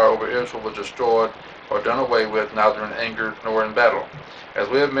mandatory power over Israel was destroyed or done away with neither in anger nor in battle. As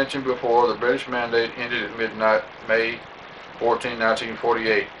we have mentioned before, the British mandate ended at midnight, May 14,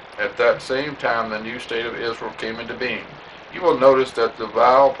 1948. At that same time, the new state of Israel came into being. You will notice that the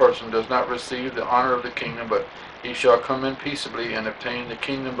vile person does not receive the honor of the kingdom, but he shall come in peaceably and obtain the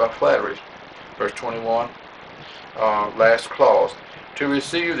kingdom by flatteries. Verse 21, last clause. To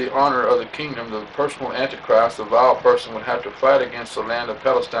receive the honor of the kingdom, the personal Antichrist, the vile person, would have to fight against the land of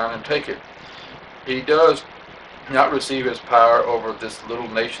Palestine and take it. He does not receive his power over this little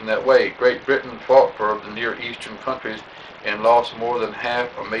nation that way. Great Britain fought for the Near Eastern countries and lost more than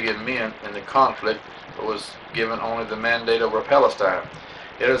 500,000 men in the conflict, but was given only the mandate over Palestine.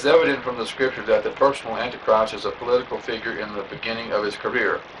 It is evident from the scripture that the personal Antichrist is a political figure in the beginning of his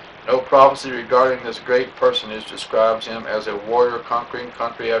career. No prophecy regarding this great personage describes him as a warrior conquering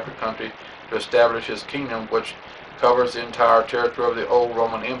country after country to establish his kingdom, which covers the entire territory of the old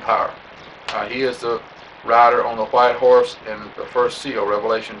Roman Empire. He is the rider on the white horse in the first seal,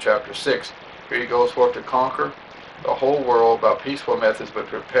 Revelation chapter 6. Here he goes forth to conquer the whole world by peaceful methods, but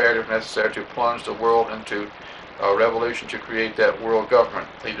prepared, if necessary, to plunge the world into revolution to create that world government.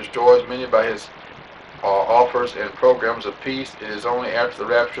 He destroys many by his offers and programs of peace. It is only after the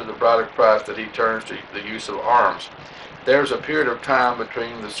rapture of the bride of Christ that he turns to the use of arms. There is a period of time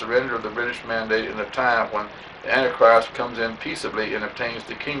between the surrender of the British mandate and the time when the Antichrist comes in peaceably and obtains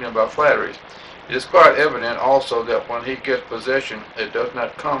the kingdom by flatteries. It is quite evident also that when he gets possession, it does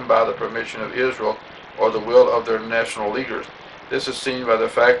not come by the permission of Israel or the will of their national leaders. This is seen by the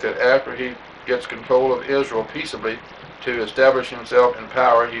fact that after he gets control of Israel peaceably to establish himself in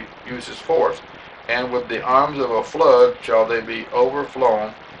power, he uses force. And with the arms of a flood shall they be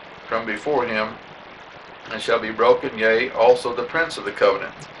overflown from before him, and shall be broken, yea, also the prince of the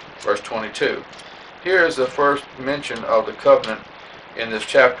covenant. Verse 22. Here is the first mention of the covenant in this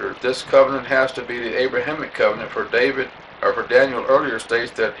chapter. This covenant has to be the Abrahamic covenant, for Daniel earlier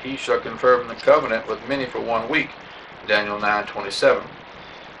states that he shall confirm the covenant with many for 1 week. Daniel 9:27.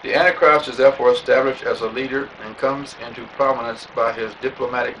 The Antichrist is therefore established as a leader and comes into prominence by his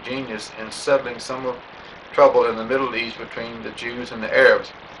diplomatic genius in settling some of the trouble in the Middle East between the Jews and the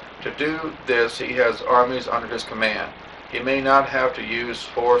Arabs. To do this, he has armies under his command. He may not have to use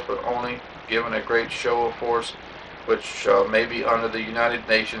force, but only given a great show of force, which may be under the United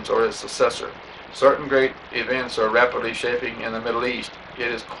Nations or its successor. Certain great events are rapidly shaping in the Middle East. It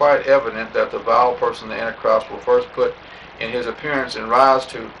is quite evident that the vile person, the Antichrist, will first put in his appearance and rise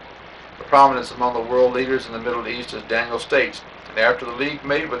to prominence among the world leaders in the Middle East, as Daniel states. And after the league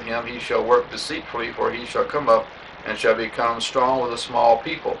made with him, he shall work deceitfully, for he shall come up and shall become strong with a small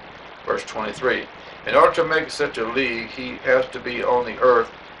people. Verse 23. In order to make such a league, he has to be on the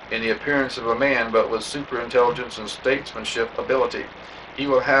earth in the appearance of a man, but with superintelligence and statesmanship ability. He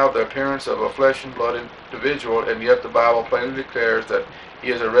will have the appearance of a flesh and blood individual, and yet the Bible plainly declares that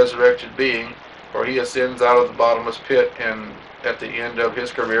he is a resurrected being, for he ascends out of the bottomless pit, and at the end of his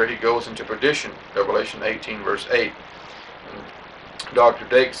career he goes into perdition. Revelation 18 verse 8. And Dr.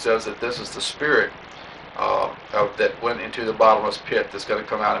 Dake says that this is the spirit that went into the bottomless pit that's going to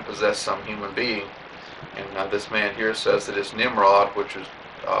come out and possess some human being. And this man here says that it's Nimrod, which was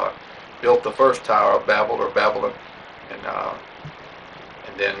built the first tower of Babel, or Babylon,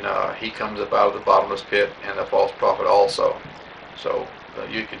 and then he comes up out of the bottomless pit, and the false prophet also. So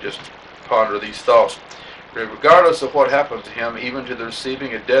you can just ponder these thoughts. Regardless of what happens to him, even to the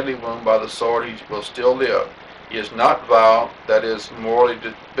receiving a deadly wound by the sword, he will still live. He is not vile, that is, morally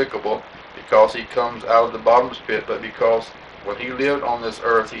despicable, because he comes out of the bottomless pit, but because when he lived on this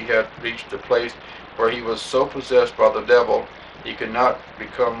earth, he had reached a place where he was so possessed by the devil, he could not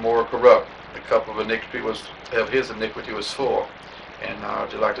become more corrupt. the cup of his iniquity was full. And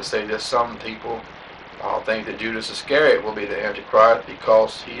I'd like to say this: some people think that Judas Iscariot will be the Antichrist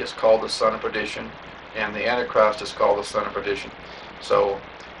because he is called the son of perdition, and the Antichrist is called the son of perdition. So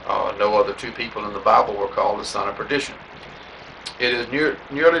no other two people in the Bible were called the son of perdition. It is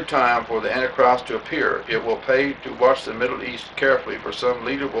nearly time for the Antichrist to appear. It will pay to watch the Middle East carefully, for some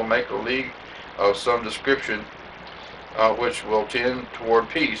leader will make a league of some description which will tend toward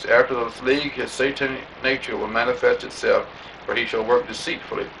peace. After this league, his satanic nature will manifest itself, for he shall work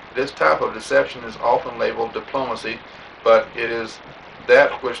deceitfully. This type of deception is often labeled diplomacy, but it is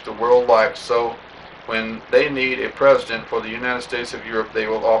that which the world likes. So when they need a president for the United States of Europe, they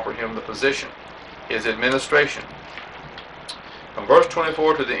will offer him the position. His administration. From verse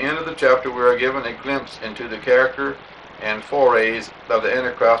 24 to the end of the chapter, we are given a glimpse into the character and forays of the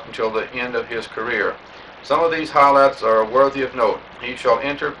Antichrist until the end of his career. Some of these highlights are worthy of note. He shall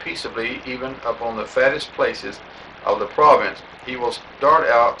enter peaceably even upon the fattest places of the province. He will start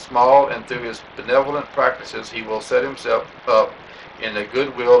out small, and through his benevolent practices he will set himself up in the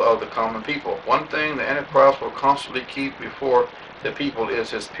goodwill of the common people. One thing the Antichrist will constantly keep before the people is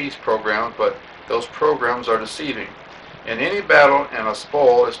his peace programs, but those programs are deceiving. In any battle and a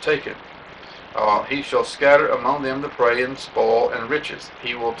spoil is taken, he shall scatter among them the prey and spoil and riches.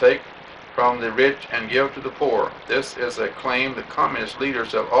 He will take from the rich and give to the poor. This is a claim the communist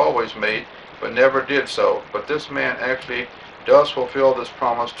leaders have always made, but never did so. But this man actually does fulfill this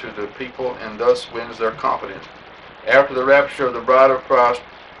promise to the people and thus wins their confidence. After the rapture of the bride of Christ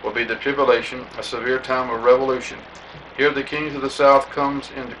will be the tribulation, a severe time of revolution. Here the kings of the south comes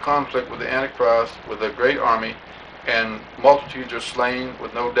into conflict with the Antichrist with a great army, and multitudes are slain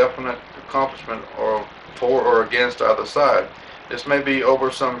with no definite accomplishment or for or against either side. This may be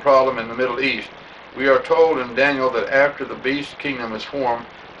over some problem in the Middle East. We are told in Daniel that after the beast kingdom is formed,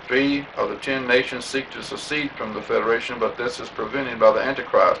 3 of the 10 nations seek to secede from the federation, but this is prevented by the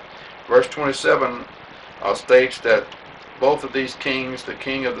Antichrist. Verse 27 states that both of these kings, the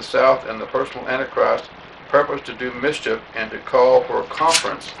king of the south and the personal Antichrist, purpose to do mischief and to call for a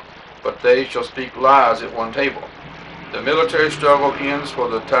conference, but they shall speak lies at one table. The military struggle ends for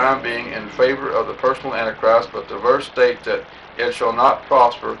the time being in favor of the personal Antichrist, but the verse states that it shall not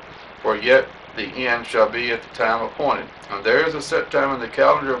prosper, for yet the end shall be at the time appointed. And there is a set time in the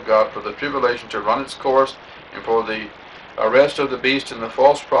calendar of God for the tribulation to run its course, and for the arrest of the beast and the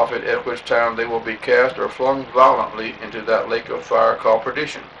false prophet, at which time they will be cast or flung violently into that lake of fire called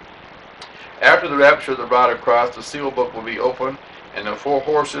perdition. After the rapture of the bride of Christ, the seal book will be opened, and the 4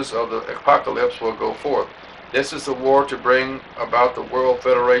 horses of the apocalypse will go forth. This is the war to bring about the world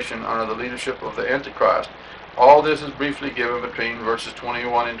federation under the leadership of the Antichrist. All this is briefly given between verses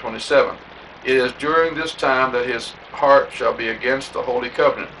 21 and 27. It is during this time that his heart shall be against the Holy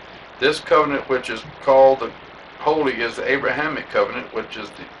Covenant. This covenant, which is called the Holy, is the Abrahamic covenant, which is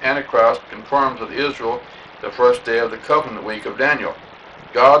the Antichrist confirms with Israel the first day of the covenant week of Daniel.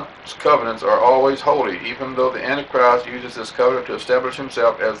 God's covenants are always holy. Even though the Antichrist uses this covenant to establish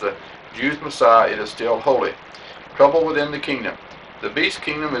himself as the Jews' Messiah, it is still holy. Trouble within the kingdom. The beast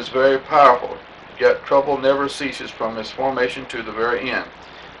kingdom is very powerful, yet trouble never ceases from its formation to the very end.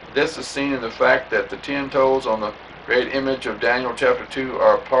 This is seen in the fact that the 10 toes on the great image of Daniel chapter 2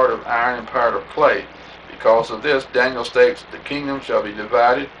 are part of iron and part of clay. Because of this, Daniel states, the kingdom shall be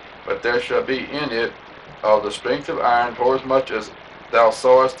divided, but there shall be in it of the strength of iron, forasmuch as thou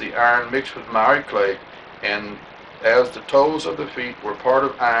sawest the iron mixed with miry clay, and as the toes of the feet were part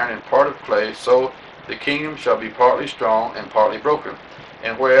of iron and part of clay, so the kingdom shall be partly strong and partly broken.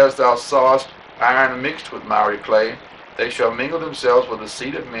 And whereas thou sawest iron mixed with miry clay, they shall mingle themselves with the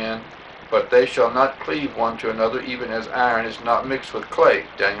seed of men, but they shall not cleave one to another, even as iron is not mixed with clay.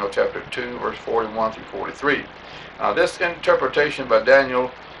 Daniel chapter 2, verse 41 through 43. Now this interpretation by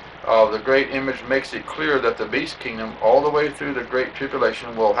Daniel of the great image makes it clear that the beast kingdom, all the way through the great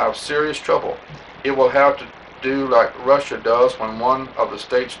tribulation, will have serious trouble. It will have to do like Russia does when one of the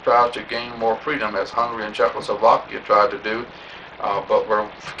states tries to gain more freedom, as Hungary and Czechoslovakia tried to do, but were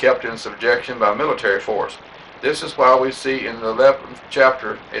kept in subjection by military force. This is why we see in the 11th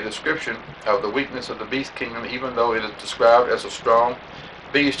chapter a description of the weakness of the beast kingdom, even though it is described as a strong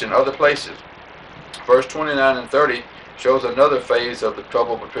beast in other places. Verse 29 and 30 shows another phase of the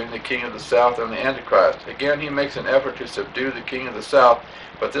trouble between the king of the south and the Antichrist. Again, he makes an effort to subdue the king of the south,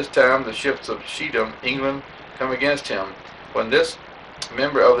 but this time the ships of Shedom, England, come against him. When this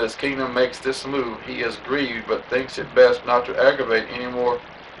member of this kingdom makes this move, he is grieved, but thinks it best not to aggravate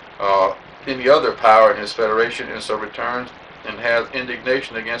any other power in his federation, and so returns and has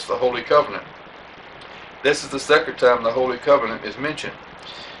indignation against the Holy Covenant. This is the second time the Holy Covenant is mentioned.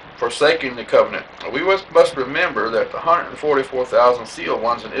 forsaking the covenant. We must remember that the 144,000 sealed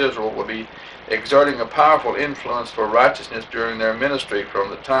ones in Israel will be exerting a powerful influence for righteousness during their ministry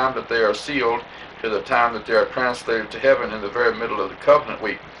from the time that they are sealed to the time that they are translated to heaven in the very middle of the covenant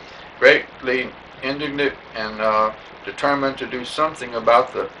week. Greatly indignant and determined to do something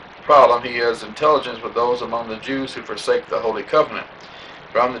about the problem, he has intelligence with those among the Jews who forsake the Holy Covenant.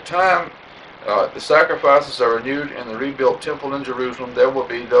 From the time the sacrifices are renewed in the rebuilt temple in Jerusalem, there will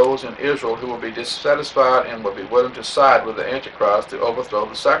be those in Israel who will be dissatisfied and will be willing to side with the Antichrist to overthrow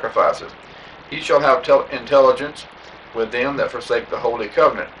the sacrifices. He shall have intelligence with them that forsake the Holy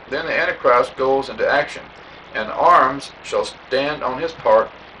Covenant. Then the Antichrist goes into action, and arms shall stand on his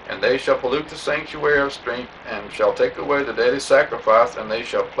part, and they shall pollute the sanctuary of strength, and shall take away the daily sacrifice, and they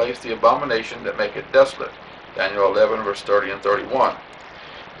shall place the abomination that maketh desolate. Daniel 11, verse 30 and 31.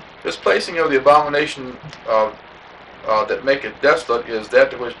 This placing of the abomination that maketh desolate is that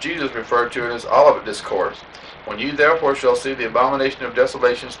to which Jesus referred to in his Olivet Discourse. When ye therefore shall see the abomination of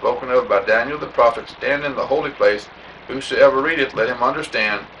desolation spoken of by Daniel the prophet stand in the holy place, whosoever readeth, let him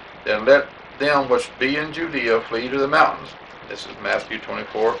understand. Then let them which be in Judea flee to the mountains. This is Matthew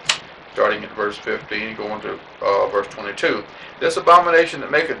 24, starting at verse 15, going to verse 22. This abomination that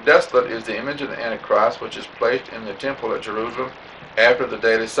maketh desolate is the image of the Antichrist, which is placed in the temple at Jerusalem after the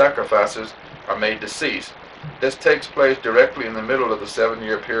daily sacrifices are made to cease. This takes place directly in the middle of the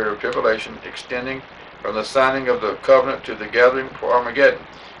 7-year period of tribulation, extending from the signing of the covenant to the gathering for Armageddon.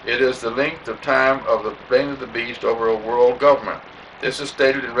 It is the length of time of the reign of the beast over a world government. This is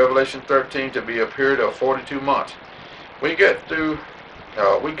stated in Revelation 13 to be a period of 42 months. We get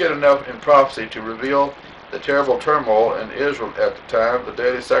enough in prophecy to reveal the terrible turmoil in Israel at the time the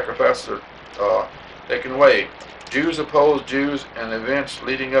daily sacrifices are taken away. Jews oppose Jews in events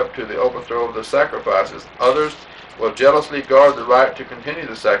leading up to the overthrow of the sacrifices. Others will jealously guard the right to continue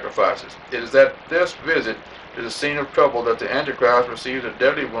the sacrifices. It is at this visit to the scene of trouble that the Antichrist receives a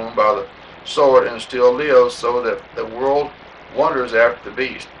deadly wound by the sword and still lives, so that the world wonders after the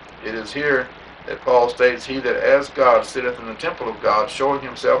beast. It is here that Paul states, "He that as God sitteth in the temple of God, showing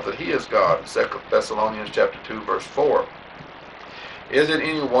himself that he is God." 2 Thessalonians chapter 2, verse 4. Is it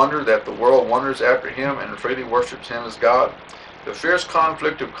any wonder that the world wonders after him and freely worships him as God? The fierce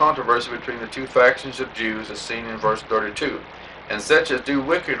conflict of controversy between the two factions of Jews is seen in verse 32. "And such as do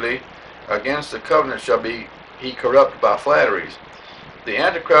wickedly against the covenant shall be he corrupt by flatteries." The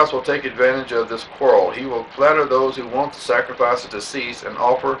Antichrist will take advantage of this quarrel. He will flatter those who want the sacrifices to cease and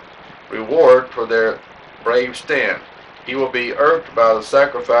offer reward for their brave stand. He will be irked by the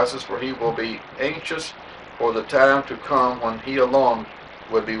sacrifices, for he will be anxious for the time to come when he alone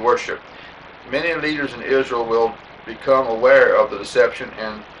would be worshipped. Many leaders in Israel will become aware of the deception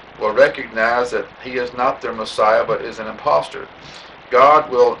and will recognize that he is not their Messiah but is an impostor. God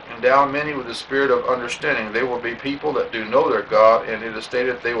will endow many with the spirit of understanding. They will be people that do know their God, and it is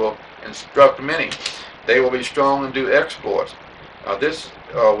stated they will instruct many. They will be strong and do exploits. This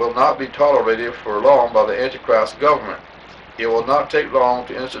will not be tolerated for long by the Antichrist government. It will not take long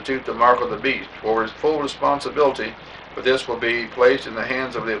to institute the mark of the beast, for his full responsibility for this will be placed in the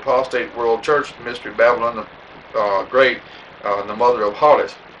hands of the apostate world church, Mystery Babylon the Great, the mother of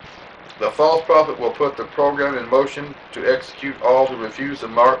harlots. The false prophet will put the program in motion to execute all who refuse the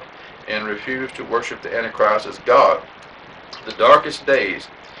mark and refuse to worship the Antichrist as God. The darkest days.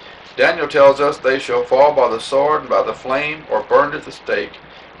 Daniel tells us they shall fall by the sword and by the flame, or burned at the stake,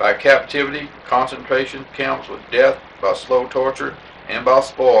 by captivity, concentration camps with death, by slow torture, and by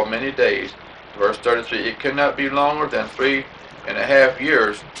spoil many days. Verse 33, it cannot be longer than 3.5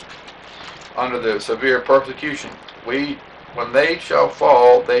 years under the severe persecution. When they shall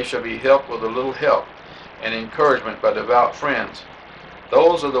fall, they shall be helped with a little help and encouragement by devout friends.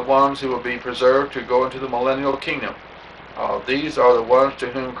 Those are the ones who will be preserved to go into the millennial kingdom. These are the ones to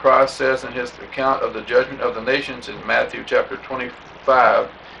whom Christ says in his account of the judgment of the nations in Matthew chapter 25,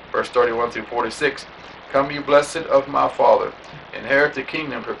 verse 31 through 46, "Come, you blessed of my Father, inherit the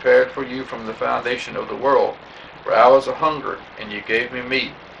kingdom prepared for you from the foundation of the world. For I was a hunger, and you gave me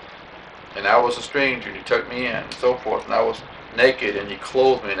meat. And I was a stranger, and you took me in," and so forth. "And I was naked, and you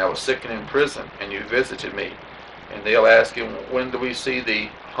clothed me, and I was sick and in prison, and you visited me." And they'll ask him, "When do we see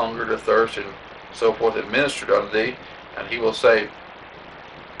thee hungered or thirst, and so forth, administered unto thee?" And he will say,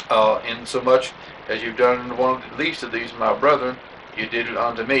 "Insomuch as you've done unto one of the least of these my brethren, you did it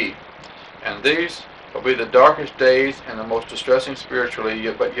unto me." And these will be the darkest days and the most distressing spiritually,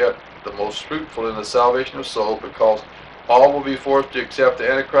 but yet the most fruitful in the salvation of soul, because all will be forced to accept the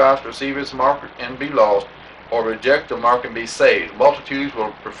Antichrist, receive his mark, and be lost, or reject the mark and be saved. Multitudes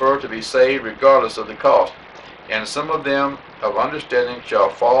will prefer to be saved regardless of the cost. And some of them of understanding shall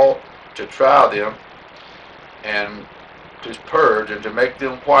fall to try them, and to purge, and to make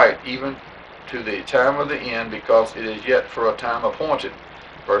them white, even to the time of the end, because it is yet for a time appointed.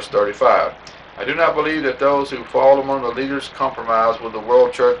 Verse 35. I do not believe that those who fall among the leaders compromise with the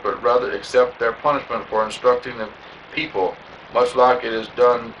world church, but rather accept their punishment for instructing the people, much like it is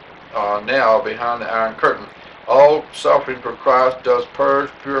done now behind the iron curtain. All suffering for Christ does purge,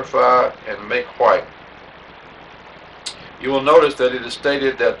 purify, and make white. You will notice that it is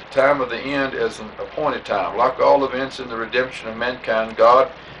stated that the time of the end is an appointed time. Like all events in the redemption of mankind,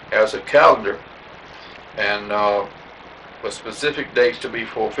 God has a calendar and with specific dates to be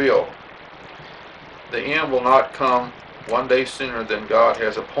fulfilled. The end will not come one day sooner than God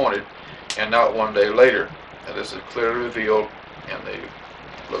has appointed, and not one day later. And this is clearly revealed in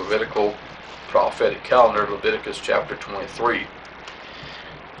the Levitical prophetic calendar, Leviticus chapter 23.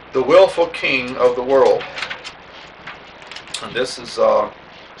 The willful king of the world. And this is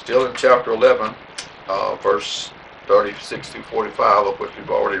still in chapter 11, verse 36 through 45, of which we've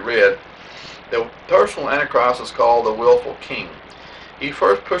already read. The personal Antichrist is called the willful king. He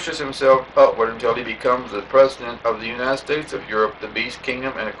first pushes himself upward until he becomes the president of the United States of Europe, the beast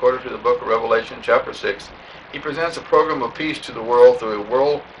kingdom, and according to the book of Revelation chapter 6, he presents a program of peace to the world through a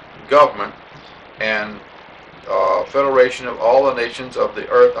world government and federation of all the nations of the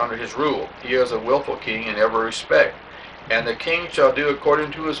earth under his rule. He is a willful king in every respect. And the king shall do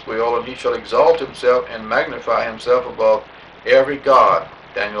according to his will, and he shall exalt himself and magnify himself above every god.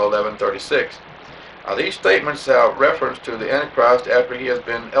 Daniel 11:36. Now these statements have reference to the Antichrist after he has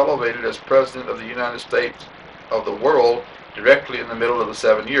been elevated as President of the United States of the world directly in the middle of the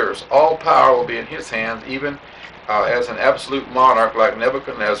 7 years. All power will be in his hands, even as an absolute monarch like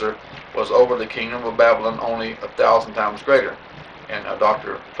Nebuchadnezzar was over the kingdom of Babylon, only 1,000 times greater. And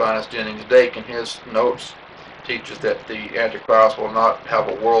Dr. Finus Jennings Dake in his notes teaches that the Antichrist will not have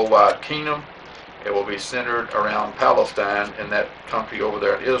a worldwide kingdom. It will be centered around Palestine and that country over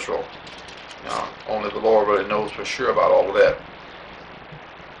there in Israel. Only the Lord really knows for sure about all of that.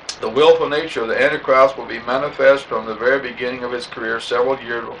 The willful nature of the Antichrist will be manifest from the very beginning of his career, several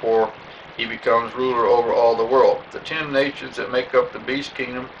years before he becomes ruler over all the world. The 10 nations that make up the beast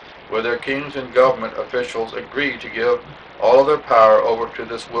kingdom, with their kings and government officials, agree to give all of their power over to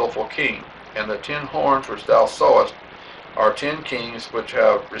this willful king. And the 10 horns which thou sawest are 10 kings which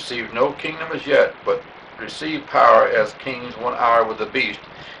have received no kingdom as yet, but receive power as kings 1 hour with the beast.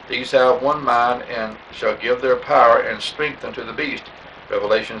 These have one mind, and shall give their power and strength unto the beast.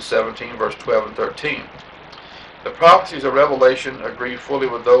 Revelation 17, verse 12 and 13. The prophecies of Revelation agree fully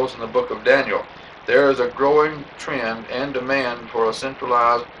with those in the book of Daniel. There is a growing trend and demand for a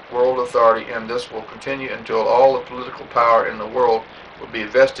centralized world authority, and this will continue until all the political power in the world will be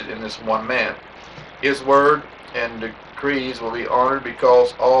vested in this one man. His word and decrees will be honored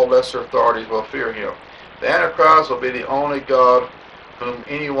because all lesser authorities will fear him. The Antichrist will be the only God whom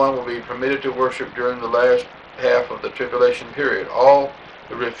anyone will be permitted to worship during the last half of the tribulation period. All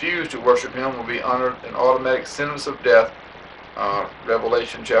who refuse to worship him will be under an automatic sentence of death.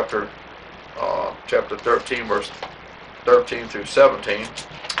 Revelation chapter 13, verse 13 through 17,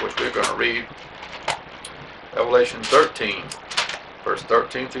 which we're going to read. Revelation 13, verse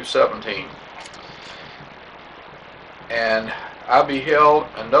 13 through 17. And I beheld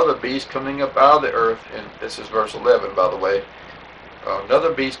another beast coming up out of the earth, and this is verse 11, by the way.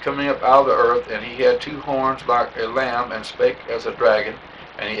 Another beast coming up out of the earth, and he had 2 horns like a lamb, and spake as a dragon.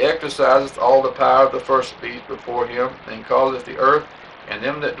 And he exerciseth all the power of the first beast before him, and causeth the earth and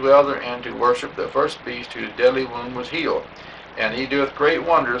them that dwell therein to worship the first beast, whose deadly wound was healed. And he doeth great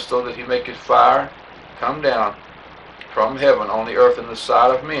wonders, so that he maketh fire come down from heaven on the earth in the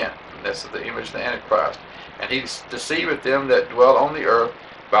sight of men. And this is the image of the Antichrist. And he deceiveth them that dwell on the earth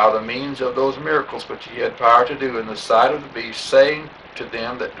by the means of those miracles which he had power to do in the sight of the beast, saying to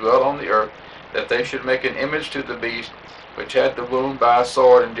them that dwell on the earth, that they should make an image to the beast, which had the wound by a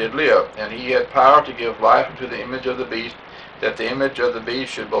sword, and did live. And he had power to give life unto the image of the beast, that the image of the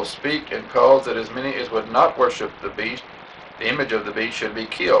beast should both speak, and cause that as many as would not worship the beast, the image of the beast, should be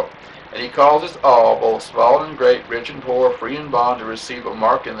killed. And he causeth all, both small and great, rich and poor, free and bond, to receive a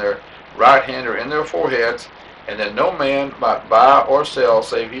mark in their right hand or in their foreheads, and that no man might buy or sell,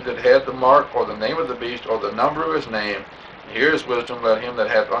 save he that had the mark, or the name of the beast, or the number of his name. And here is wisdom. Let him that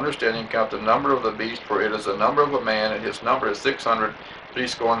hath understanding count the number of the beast, for it is the number of a man, and his number is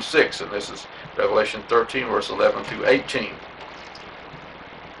 666. And this is Revelation 13, verse 11 through 18.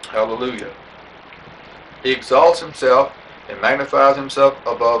 Hallelujah. He exalts himself and magnifies himself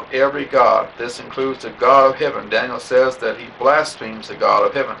above every god. This includes the God of heaven. Daniel says that he blasphemes the God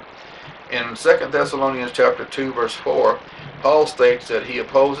of heaven. In 2 Thessalonians chapter 2, verse 4, Paul states that he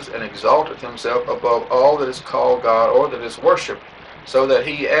opposes and exalteth himself above all that is called God or that is worshipped, so that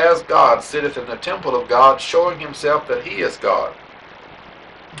he as God sitteth in the temple of God, showing himself that he is God.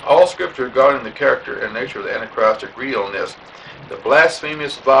 All scripture regarding the character and nature of the Antichrist agree on this. The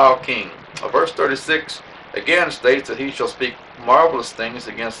blasphemous, vile king. Verse 36 again states that he shall speak marvelous things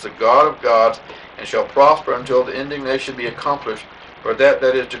against the God of gods, and shall prosper until the indignation be accomplished, for that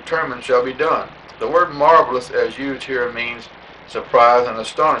is determined shall be done. The word marvelous as used here means surprise and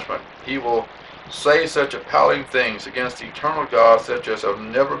astonishment. He will say such appalling things against the eternal God, such as have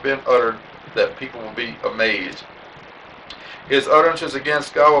never been uttered, that people will be amazed. His utterances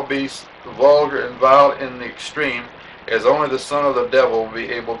against God will be vulgar and vile in the extreme, as only the son of the devil will be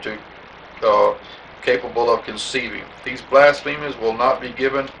able to capable of conceiving. These blasphemies will not be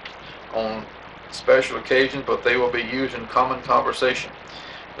given on special occasions, but they will be used in common conversation.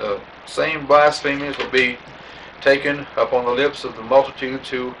 The same blasphemies will be taken up on the lips of the multitudes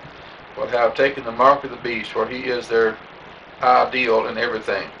who will have taken the mark of the beast, for he is their ideal in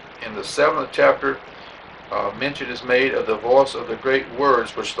everything. In the 7th chapter, mention is made of the voice of the great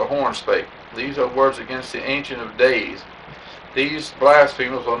words which the horn spake. These are words against the Ancient of Days. These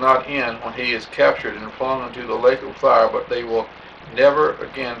blasphemies will not end when he is captured and flung into the lake of fire, but they will never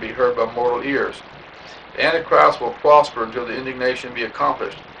again be heard by mortal ears. The Antichrist will prosper until the indignation be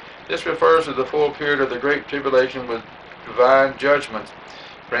accomplished. This refers to the full period of the Great Tribulation, with divine judgments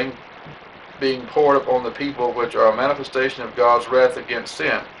being poured upon the people, which are a manifestation of God's wrath against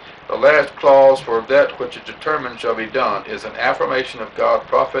sin. The last clause, for that which is determined shall be done, is an affirmation of God's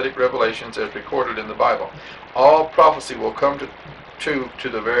prophetic revelations as recorded in the Bible. All prophecy will come to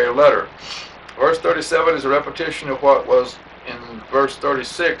the very letter. Verse 37 is a repetition of what was in verse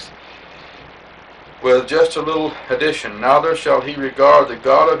 36, with just a little addition. Neither shall he regard the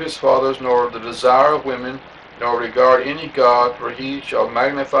God of his fathers, nor the desire of women, nor regard any God, for he shall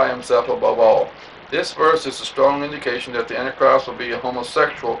magnify himself above all. This verse is a strong indication that the Antichrist will be a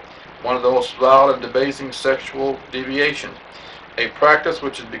homosexual, one of the most vile and debasing sexual deviations, a practice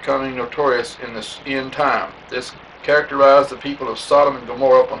which is becoming notorious in this end time. This characterized the people of Sodom and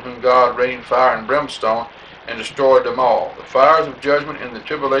Gomorrah, upon whom God rained fire and brimstone and destroyed them all. The fires of judgment in the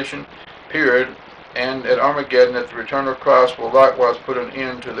tribulation period and at Armageddon at the return of Christ will likewise put an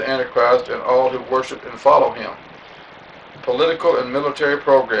end to the Antichrist and all who worship and follow him. Political and military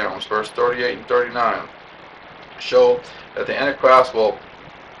programs, verse 38 and 39, show that the Antichrist will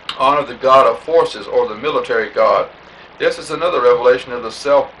honor the God of forces, or the military God. This is another revelation of the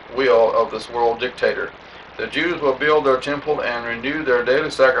self-will of this world dictator. The Jews will build their temple and renew their daily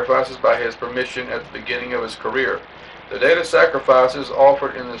sacrifices by his permission at the beginning of his career. The daily sacrifices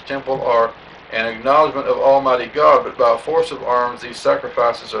offered in this temple are an acknowledgement of Almighty God, but by force of arms these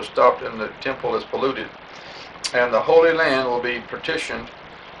sacrifices are stopped and the temple is polluted. And the Holy Land will be partitioned,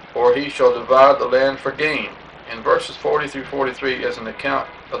 for he shall divide the land for gain. In verses 40 through 43 is an account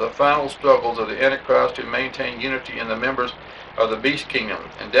of the final struggles of the Antichrist to maintain unity in the members of the beast kingdom.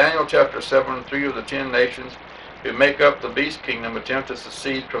 In Daniel chapter 7, 3 of the 10 nations who make up the beast kingdom attempt to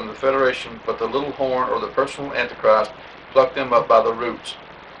secede from the federation, but the little horn, or the personal Antichrist, pluck them up by the roots.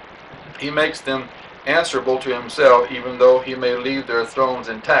 He makes them answerable to himself, even though he may leave their thrones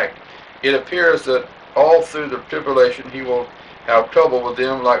intact. It appears that all through the tribulation he will have trouble with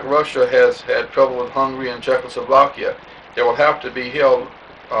them, like Russia has had trouble with Hungary and Czechoslovakia. They will have to be held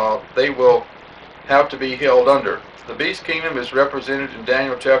under. The beast kingdom is represented in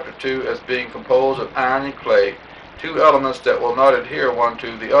Daniel chapter 2 as being composed of iron and clay, two elements that will not adhere one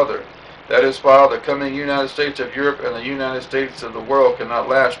to the other. That is why the coming United States of Europe and the United States of the world cannot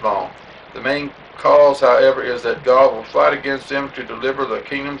last long. The main cause, however, is that God will fight against them to deliver the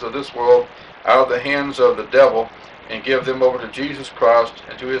kingdoms of this world out of the hands of the devil, and give them over to Jesus Christ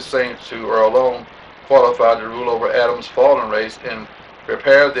and to his saints, who are alone qualified to rule over Adam's fallen race, and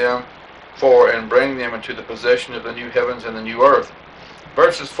prepare them for and bring them into the possession of the new heavens and the new earth.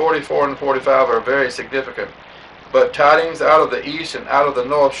 Verses 44 and 45 are very significant. But tidings out of the east and out of the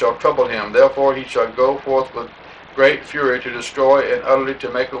north shall trouble him. Therefore he shall go forth with great fury to destroy and utterly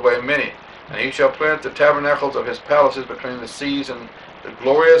to make away many. And he shall plant the tabernacles of his palaces between the seas and the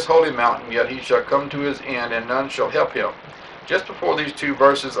glorious holy mountain, yet he shall come to his end, and none shall help him. Just before these two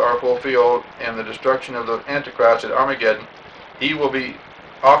verses are fulfilled and the destruction of the Antichrist at Armageddon, he will be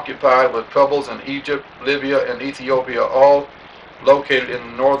occupied with troubles in Egypt, Libya, and Ethiopia, all located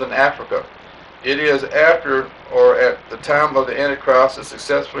in northern Africa. It is after, or at the time of the Antichrist is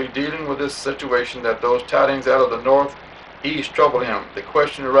successfully dealing with this situation, that those tidings out of the northeast trouble him. The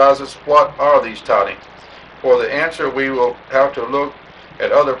question arises, what are these tidings? For the answer, we will have to look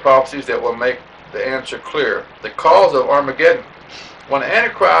at other prophecies that will make the answer clear. The cause of Armageddon. When the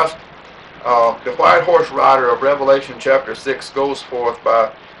Antichrist, the white horse rider of Revelation chapter 6, goes forth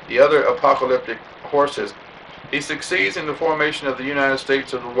by the other apocalyptic horses, he succeeds in the formation of the United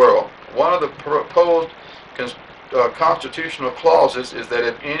States of the world. One of the proposed constitutional clauses is that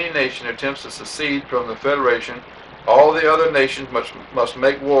if any nation attempts to secede from the Federation, all the other nations must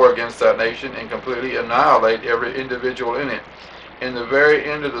make war against that nation and completely annihilate every individual in it. In the very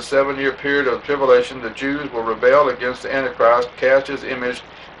end of the 7-year period of tribulation, the Jews will rebel against the Antichrist, cast his image,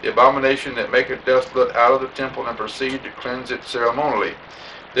 the abomination that maketh desolate, out of the temple, and proceed to cleanse it ceremonially.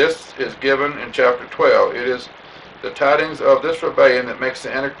 This is given in chapter 12. It is the tidings of this rebellion that makes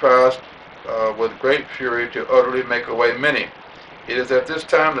the Antichrist with great fury to utterly make away many. It is at this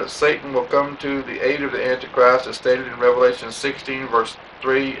time that Satan will come to the aid of the Antichrist, as stated in Revelation 16, verse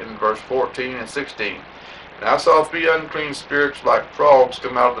 3 and verse 14 and 16. And I saw 3 unclean spirits like frogs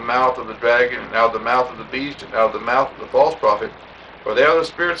come out of the mouth of the dragon, and out of the mouth of the beast, and out of the mouth of the false prophet. For they are the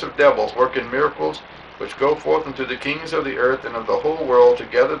spirits of devils, working miracles, which go forth unto the kings of the earth and of the whole world, to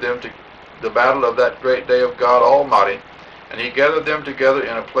gather them to the battle of that great day of God Almighty. And he gathered them together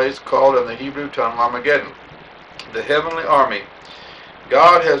in a place called in the Hebrew tongue Armageddon, the heavenly army.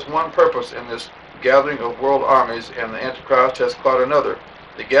 God has one purpose in this gathering of world armies, and the Antichrist has quite another.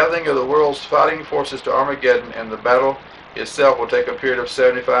 The gathering of the world's fighting forces to Armageddon and the battle itself will take a period of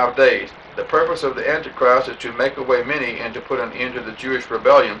 75 days. The purpose of the Antichrist is to make away many and to put an end to the Jewish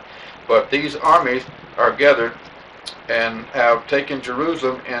rebellion, but these armies are gathered and have taken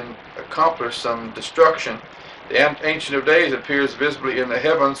Jerusalem and accomplished some destruction. The Ancient of Days appears visibly in the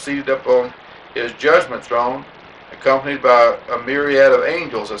heavens, seated upon his judgment throne, accompanied by a myriad of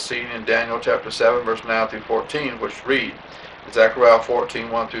angels, as seen in Daniel chapter 7, verse 9 through 14, which read, Zechariah 14,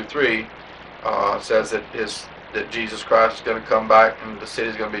 1 through 3, says that Jesus Christ is going to come back, and the city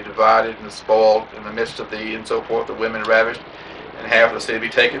is going to be divided and spoiled in the midst of thee, and so forth, the women ravished, and half of the city be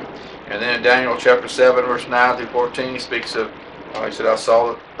taken. And then in Daniel chapter 7, verse 9 through 14, he speaks of, he said,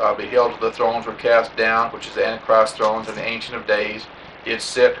 I beheld the thrones were cast down, which is the Antichrist thrones, and the Ancient of Days. He had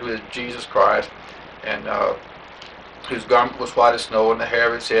set, who is Jesus Christ, and whose garment was white as snow, and the hair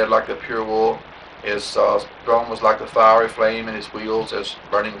of his head like the pure wool. His throne was like the fiery flame, and his wheels as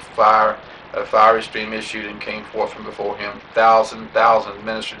burning fire. A fiery stream issued and came forth from before him. 1,000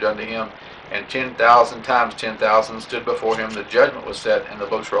 ministered unto him, and 10,000 times 10,000 stood before him. The judgment was set, and the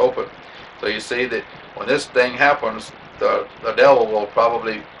books were opened. So you see that when this thing happens, the devil will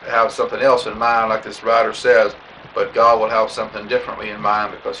probably have something else in mind, like this writer says, but God will have something differently in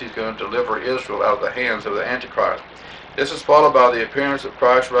mind, because he's going to deliver Israel out of the hands of the Antichrist. This is followed by the appearance of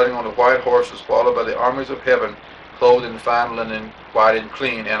Christ riding on the white horses, followed by the armies of heaven, clothed in fine linen, white and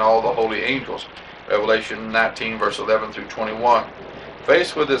clean, and all the holy angels. Revelation 19, verse 11 through 21.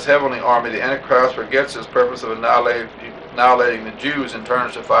 Faced with this heavenly army, the Antichrist forgets his purpose of annihilating the Jews and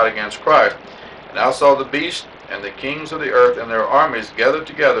turns to fight against Christ. And I saw the beast and the kings of the earth and their armies gathered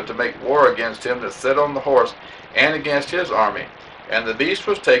together to make war against him that sat on the horse and against his army. And the beast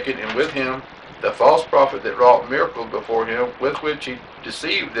was taken, and with him the false prophet that wrought miracles before him, with which he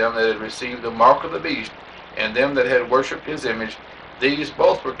deceived them that had received the mark of the beast, and them that had worshipped his image. These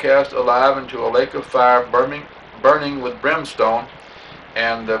both were cast alive into a lake of fire, burning with brimstone,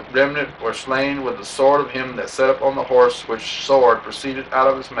 and the remnant were slain with the sword of him that sat upon the horse, which sword proceeded out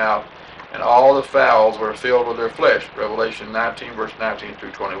of his mouth, and all the fowls were filled with their flesh. Revelation 19, verse 19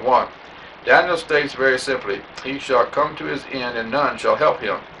 through 21. Daniel states very simply, he shall come to his end, and none shall help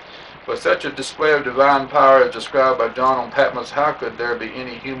him. With such a display of divine power as described by John on Patmos, how could there be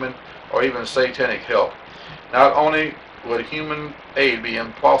any human or even satanic help? Not only would human aid be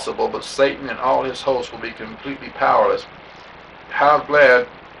impossible, but Satan and all his hosts will be completely powerless. How glad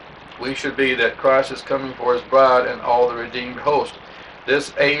we should be that Christ is coming for his bride and all the redeemed host.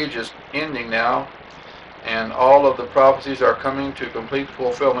 This age is ending now, and all of the prophecies are coming to complete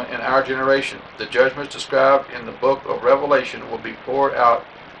fulfillment in our generation. The judgments described in the book of Revelation will be poured out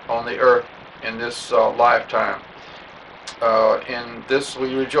on the earth in this lifetime. In this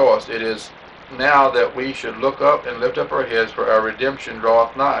we rejoice. It is now that we should look up and lift up our heads, for our redemption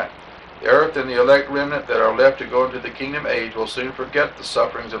draweth nigh. The earth and the elect remnant that are left to go into the kingdom age will soon forget the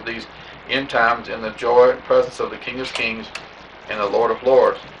sufferings of these end times in the joy and presence of the King of Kings and the Lord of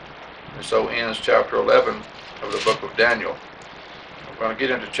Lords. And so ends chapter 11 of the book of Daniel. We're going to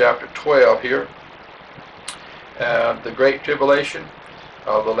get into chapter 12 here. The Great Tribulation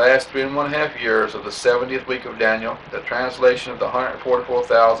of the last 3.5 years of the 70th week of Daniel, the translation of the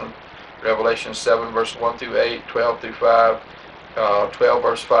 144,000, Revelation 7 verse 1 through 8, 12 through 5, 12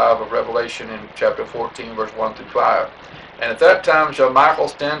 verse 5 of Revelation, in chapter 14 verse 1 through 5. And at that time shall Michael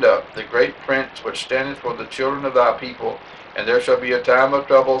stand up, the great prince, which standeth for the children of thy people, and there shall be a time of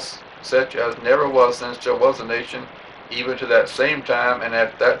trouble such as never was since there was a nation, even to that same time, and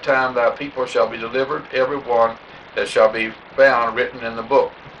at that time thy people shall be delivered, every one that shall be found written in the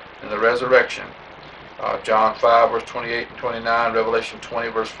book, in the resurrection. John 5, verse 28 and 29, Revelation 20,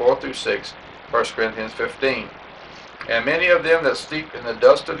 verse 4 through 6, 1 Corinthians 15. And many of them that sleep in the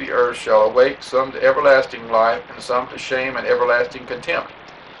dust of the earth shall awake, some to everlasting life, and some to shame and everlasting contempt.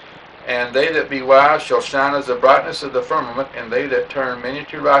 And they that be wise shall shine as the brightness of the firmament, and they that turn many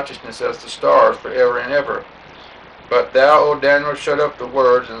to righteousness as the stars forever and ever. But thou, O Daniel, shut up the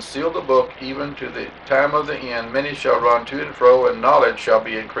words, and seal the book, even to the time of the end. Many shall run to and fro, and knowledge shall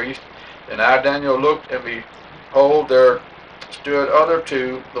be increased. And I, Daniel, looked, and behold, there stood other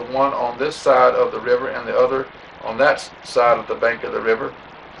two, the one on this side of the river, and the other on that side of the bank of the river.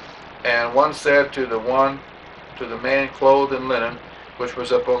 And one said to the man clothed in linen, which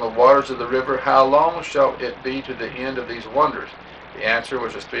was upon the waters of the river, How long shall it be to the end of these wonders? The answer,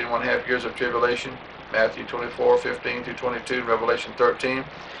 which is 3.5 years of tribulation, Matthew 24, 15 through 22, Revelation 13.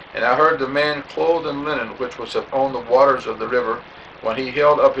 And I heard the man clothed in linen, which was upon the waters of the river, when he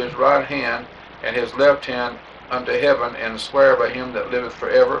held up his right hand and his left hand unto heaven, and swear by him that liveth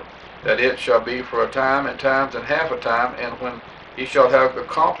forever, that it shall be for a time, and times, and half a time, and when he shall have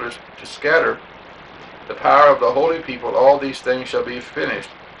accomplished to scatter the power of the holy people, all these things shall be finished.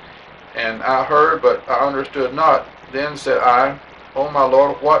 And I heard, but I understood not. Then said I, O my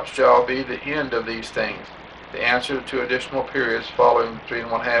Lord, what shall be the end of these things? The answer, 2 additional periods following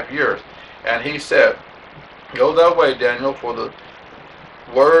 3.5 years. And he said, Go thy way, Daniel, for the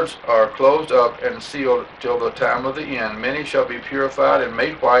words are closed up and sealed till the time of the end. Many shall be purified and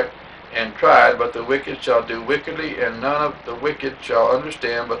made white and tried, but the wicked shall do wickedly, and none of the wicked shall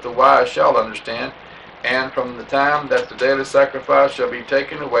understand, but the wise shall understand. And from the time that the daily sacrifice shall be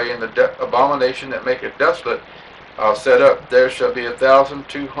taken away, and the abomination that maketh desolate set up, there shall be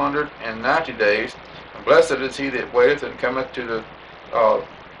 1,290 days. And blessed is he that waiteth and cometh to the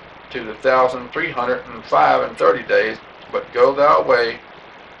 1,305 days. But go thou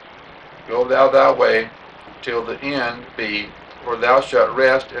thy way till the end be, for thou shalt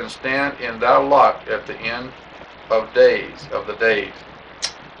rest and stand in thy lot at the end of the days.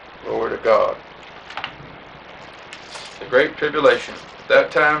 Glory to God. The great tribulation. At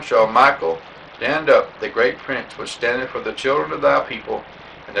that time shall Michael stand up, the great prince, which standeth for the children of thy people,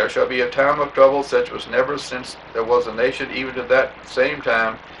 and there shall be a time of trouble such was never since there was a nation, even to that same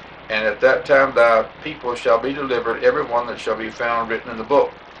time. And at that time thy people shall be delivered, every one that shall be found written in the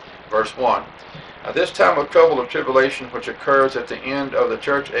book. Verse 1. Now this time of trouble or tribulation, which occurs at the end of the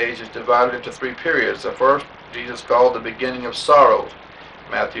church age, is divided into 3 periods. The first, Jesus called the beginning of sorrows.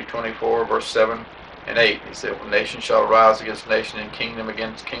 Matthew 24, verse 7 and 8. He said, When nation shall rise against nation, and kingdom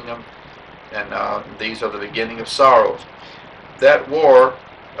against kingdom, and these are the beginning of sorrows. That war,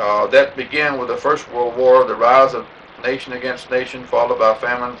 that began with the First World War, the rise of nation against nation, followed by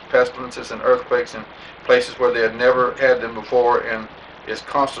famines, pestilences, and earthquakes in places where they had never had them before, and is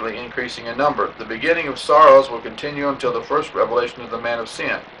constantly increasing in number. The beginning of sorrows will continue until the first revelation of the man of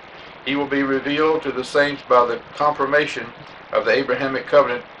sin. He will be revealed to the saints by the confirmation of the Abrahamic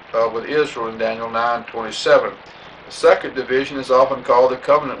covenant with Israel in Daniel 9:27. The second division is often called the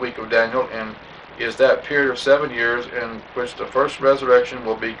covenant week of Daniel, and is that period of 7 years in which the first resurrection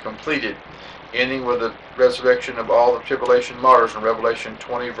will be completed, ending with the resurrection of all the tribulation martyrs in Revelation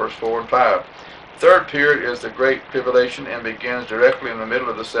 20, verse 4 and 5. Third period is the Great Tribulation, and begins directly in the middle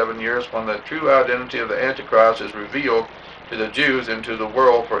of the 7 years, when the true identity of the Antichrist is revealed to the Jews and to the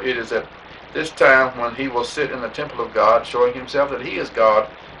world, for it is at this time when he will sit in the temple of God, showing himself that he is God,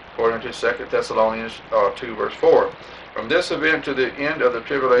 according to 2 Thessalonians 2, verse 4. From this event to the end of the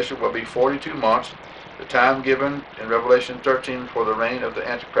tribulation will be 42 months, the time given in Revelation 13 for the reign of the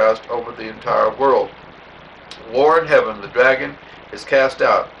Antichrist over the entire world. War in heaven, the dragon is cast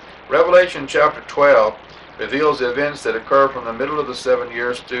out. Revelation chapter 12 reveals the events that occur from the middle of the 7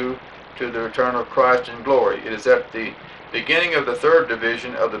 years through to the return of Christ in glory. It is at the beginning of the third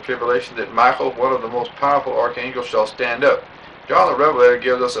division of the tribulation that Michael, one of the most powerful archangels, shall stand up. John the Revelator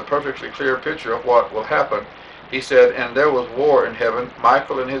gives us a perfectly clear picture of what will happen. He said, And there was war in heaven.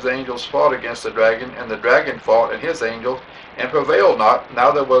 Michael and his angels fought against the dragon, and the dragon fought and his angels, and prevailed not.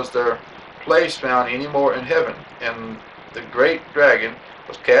 Neither was their place found any more in heaven. And the great dragon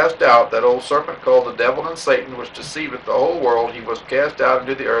was cast out, that old serpent called the devil and Satan, which deceiveth the whole world. He was cast out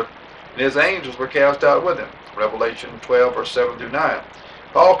into the earth, and his angels were cast out with him. Revelation 12, verse 7 through 9.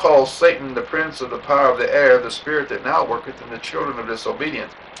 Paul calls Satan the prince of the power of the air, the spirit that now worketh in the children of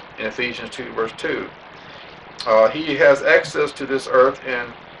disobedience, in Ephesians 2, verse 2. He has access to this earth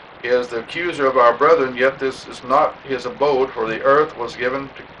and is the accuser of our brethren, yet this is not his abode, for the earth was given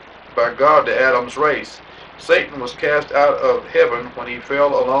by God to Adam's race. Satan was cast out of heaven when he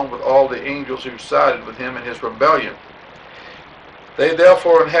fell along with all the angels who sided with him in his rebellion. They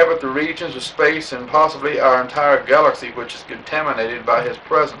therefore inhabit the regions of space and possibly our entire galaxy, which is contaminated by his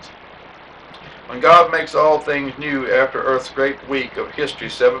presence. When God makes all things new after Earth's great week of history,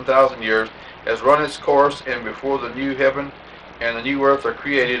 7,000 years, has run its course, and before the new heaven and the new earth are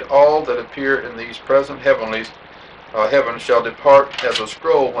created, all that appear in these present heavens shall depart as a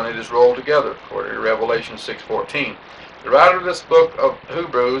scroll when it is rolled together, according to Revelation 6:14. The writer of this book of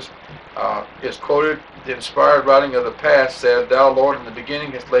Hebrews is quoted, the inspired writing of the past said, Thou, Lord, in the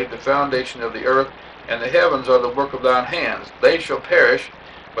beginning hast laid the foundation of the earth, and the heavens are the work of thine hands. They shall perish,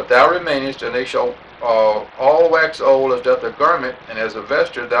 but thou remainest, and they shall all wax old as doth a garment, and as a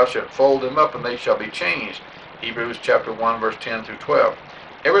vesture thou shalt fold them up, and they shall be changed. Hebrews chapter 1, verse 10 through 12.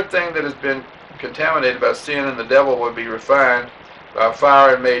 Everything that has been contaminated by sin and the devil will be refined by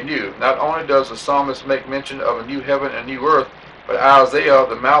fire and made new. Not only does the psalmist make mention of a new heaven and new earth, but Isaiah,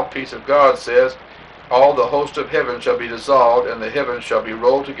 the mouthpiece of God, says, All the host of heaven shall be dissolved, and the heavens shall be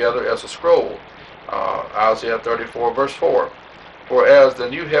rolled together as a scroll. Isaiah 34, verse 4. For as the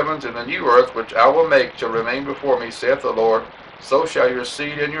new heavens and the new earth which I will make shall remain before me, saith the Lord, so shall your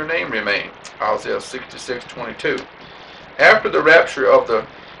seed and your name remain. Isaiah 66:22. After the rapture of the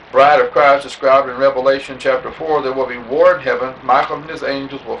bride of Christ described in Revelation chapter 4, there will be war in heaven. Michael and his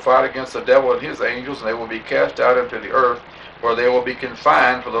angels will fight against the devil and his angels, and they will be cast out into the earth, where they will be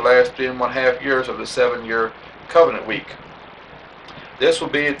confined for the last 3.5 years of the 7-year covenant week. This will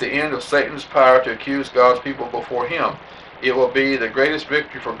be at the end of Satan's power to accuse God's people before him. It will be the greatest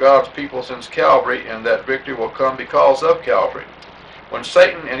victory for God's people since Calvary, and that victory will come because of Calvary. When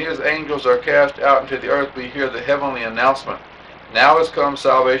Satan and his angels are cast out into the earth, we hear the heavenly announcement. Now has come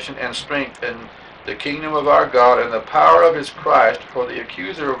salvation and strength in the kingdom of our God and the power of his Christ, for the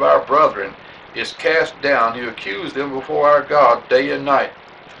accuser of our brethren is cast down, who accused them before our God day and night.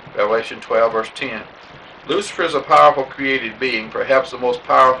 Revelation 12, verse 10. Lucifer is a powerful created being, perhaps the most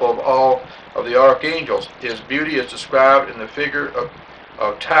powerful of all of the archangels. His beauty is described in the figure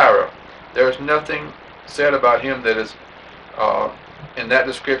of Tyre. There is nothing said about him that is in that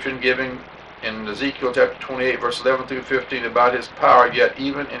description given in Ezekiel chapter 28, verse 11 through 15, about his power, yet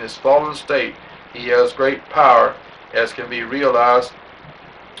even in his fallen state, he has great power, as can be realized,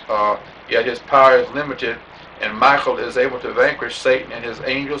 yet his power is limited, and Michael is able to vanquish Satan and his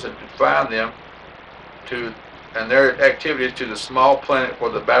angels and confine them and their activities to the small planet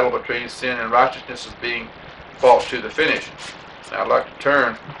where the battle between sin and righteousness is being fought to the finish. Now I'd like to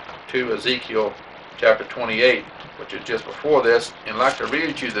turn to Ezekiel chapter 28, which is just before this, and I'd like to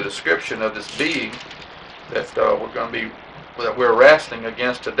read you the description of this being that we're wrestling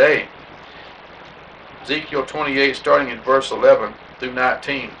against today. Ezekiel 28, starting in verse 11 through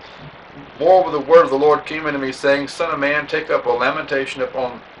 19. Moreover, the word of the Lord came unto me, saying, Son of man, take up a lamentation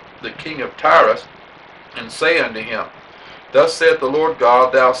upon the king of Tyrus, and say unto him, Thus saith the Lord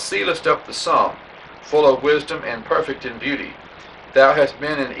God, Thou sealest up the sum, full of wisdom and perfect in beauty. Thou hast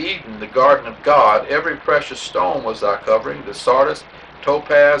been in Eden, the garden of God. Every precious stone was thy covering, the sardius,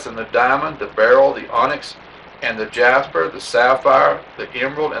 topaz, and the diamond, the beryl, the onyx, and the jasper, the sapphire, the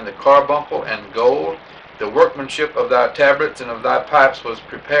emerald, and the carbuncle, and gold. The workmanship of thy tabrets and of thy pipes was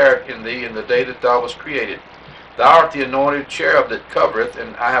prepared in thee in the day that thou wast created. Thou art the anointed cherub that covereth,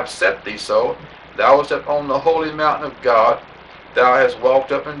 and I have set thee so. Thou wast upon the holy mountain of God. Thou hast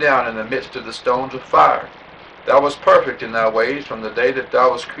walked up and down in the midst of the stones of fire. Thou wast perfect in thy ways from the day that thou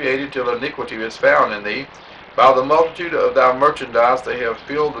wast created till iniquity was found in thee. By the multitude of thy merchandise they have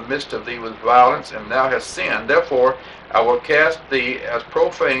filled the midst of thee with violence, and thou hast sinned. Therefore I will cast thee as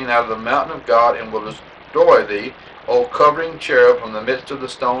profane out of the mountain of God, and will destroy thee, O covering cherub, from the midst of the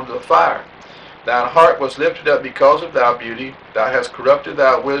stones of fire. Thine heart was lifted up because of thy beauty. Thou hast corrupted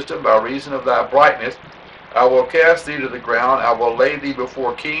thy wisdom by reason of thy brightness. I will cast thee to the ground. I will lay thee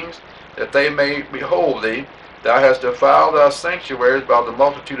before kings, that they may behold thee. Thou hast defiled thy sanctuaries by the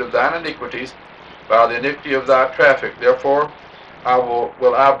multitude of thine iniquities, by the iniquity of thy traffic. Therefore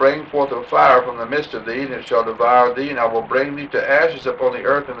will I bring forth a fire from the midst of thee, and it shall devour thee, and I will bring thee to ashes upon the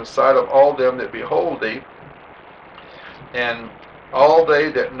earth in the sight of all them that behold thee. And all they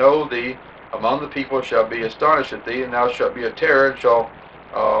that know thee among the people shall be astonished at thee, and thou shalt be a terror,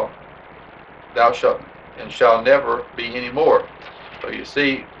 and shall never be any more. So you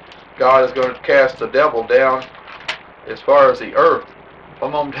see, God is going to cast the devil down as far as the earth,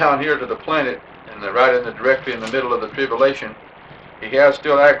 from on down here to the planet, and directly in the middle of the tribulation. He has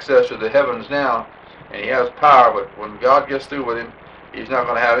still access to the heavens now, and he has power, but when God gets through with him, he's not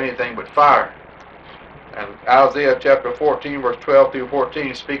going to have anything but fire. And Isaiah chapter 14, verse 12 through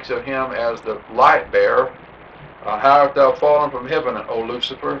 14 speaks of him as the light bearer. How art thou fallen from heaven, O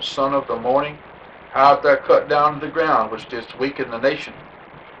Lucifer, son of the morning? How art thou cut down to the ground, which didst weaken the nation?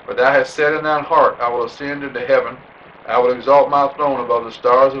 For thou hast said in thine heart, I will ascend into heaven. I will exalt my throne above the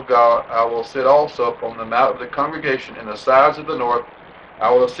stars of God. I will sit also upon the mount of the congregation in the sides of the north.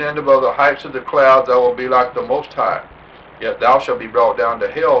 I will ascend above the heights of the clouds. I will be like the Most High. Yet thou shalt be brought down to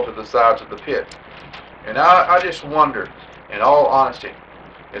hell, to the sides of the pit. And I just wonder, in all honesty,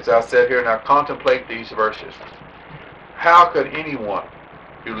 as I sit here and I contemplate these verses, how could anyone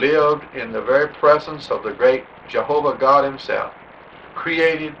who lived in the very presence of the great Jehovah God himself,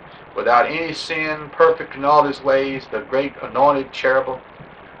 created without any sin, perfect in all his ways, the great anointed cherubim,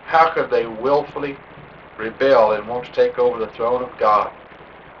 how could they willfully rebel and want to take over the throne of God?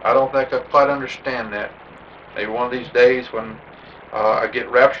 I don't think I quite understand that. Maybe one of these days when I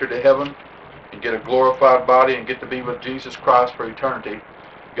get raptured to heaven and get a glorified body and get to be with Jesus Christ for eternity,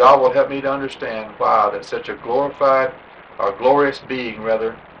 God will help me to understand why that such a glorified, or glorious being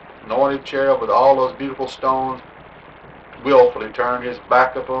rather, anointed cherub with all those beautiful stones, willfully turned his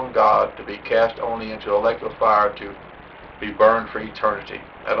back upon God to be cast only into a lake of fire to be burned for eternity.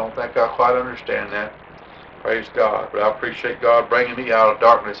 I don't think I quite understand that. Praise God. But I appreciate God bringing me out of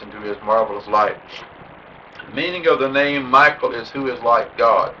darkness into his marvelous light. The meaning of the name Michael is who is like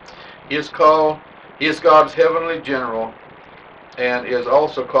God. He is God's heavenly general, and is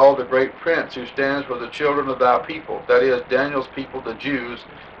also called the great prince who stands for the children of thy people, that is, Daniel's people, the Jews,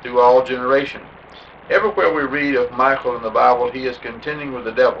 through all generations. Everywhere we read of Michael in the Bible, he is contending with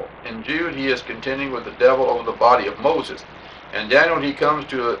the devil. In Jude, he is contending with the devil over the body of Moses. In Daniel, he comes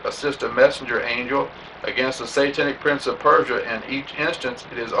to assist a messenger angel against the satanic prince of Persia. In each instance,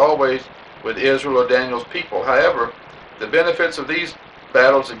 it is always with Israel or Daniel's people. However, the benefits of these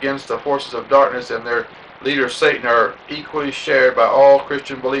battles against the forces of darkness and their leader Satan are equally shared by all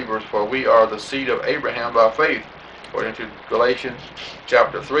Christian believers, for we are the seed of Abraham by faith, according to Galatians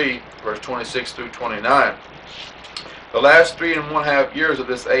chapter 3, verse 26 through 29. The last 3.5 years of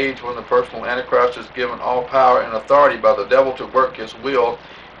this age, when the personal Antichrist is given all power and authority by the devil to work his will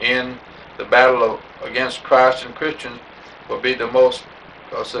in the battle against Christ and Christians, will be the most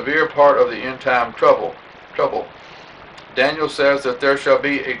severe part of the end-time trouble. Daniel says that there shall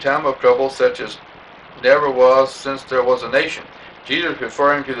be a time of trouble such as never was since there was a nation. Jesus,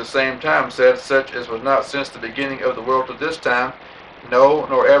 referring to the same time, said, such as was not since the beginning of the world to this time, no,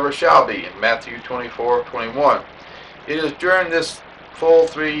 nor ever shall be, in Matthew 24:21. It is during this full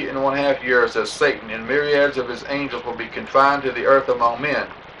 3.5 years that Satan and myriads of his angels will be confined to the earth among men.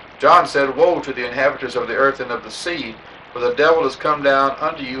 John said, woe to the inhabitants of the earth and of the sea, for the devil is come down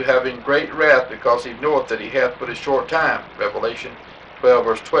unto you, having great wrath, because he knoweth that he hath but a short time. Revelation 12,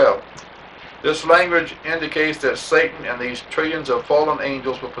 verse 12. This language indicates that Satan and these trillions of fallen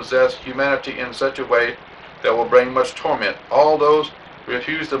angels will possess humanity in such a way that will bring much torment. All those who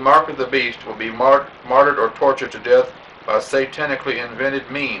refuse the mark of the beast will be martyred or tortured to death by satanically invented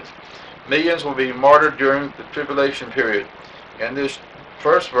means. Millions will be martyred during the tribulation period. In this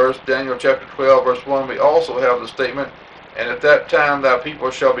first verse, Daniel chapter 12, verse 1, we also have the statement, and at that time thy people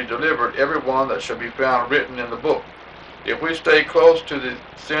shall be delivered, every one that shall be found written in the book. If we stay close to the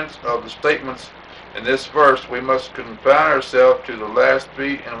sense of the statements in this verse, we must confine ourselves to the last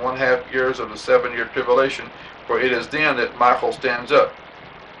 3.5 years of the 7-year tribulation, for it is then that Michael stands up.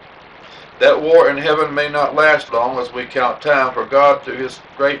 That war in heaven may not last long as we count time, for God through his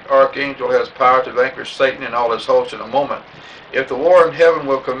great archangel has power to vanquish Satan and all his hosts in a moment. If the war in heaven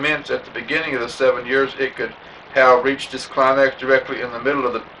will commence at the beginning of the 7 years, it could have reached its climax directly in the middle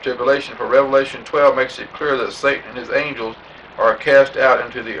of the tribulation, for Revelation 12 makes it clear that Satan and his angels are cast out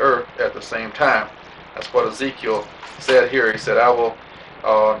into the earth at the same time. That's what Ezekiel said here. He said, I will,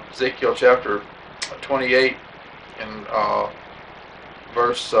 Ezekiel chapter 28 in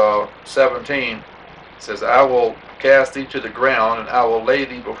verse 17, says, I will cast thee to the ground, and I will lay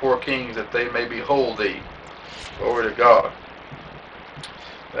thee before kings, that they may behold thee. Glory to God.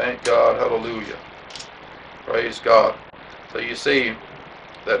 Thank God. Hallelujah. Praise God. So you see,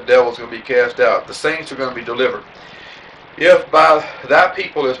 that devil's going to be cast out. The saints are going to be delivered. If by that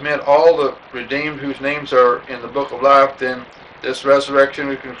people is meant all the redeemed whose names are in the book of life, then this resurrection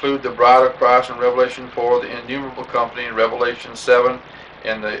will conclude the bride of Christ in Revelation 4, the innumerable company in Revelation 7,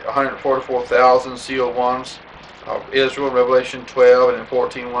 and the 144,000 sealed ones of Israel in Revelation 12, and in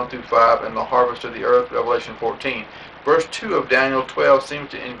 14, 1 through 5, and the harvest of the earth, Revelation 14. Verse 2 of Daniel 12 seems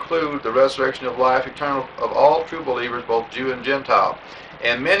to include the resurrection of life eternal of all true believers, both Jew and Gentile.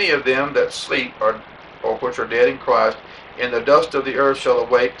 And many of them that sleep are or which are dead in Christ, in the dust of the earth shall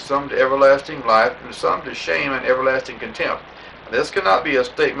awake, some to everlasting life, and some to shame and everlasting contempt. This cannot be a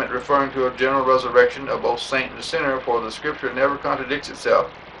statement referring to a general resurrection of both saint and sinner, for the Scripture never contradicts itself.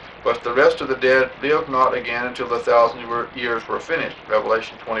 But the rest of the dead live not again until the 1,000 years were finished.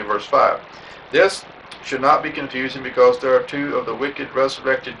 Revelation 20, verse 5. This should not be confusing, because there are two of the wicked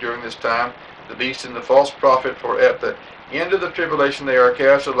resurrected during this time, the beast and the false prophet, for at the end of the tribulation they are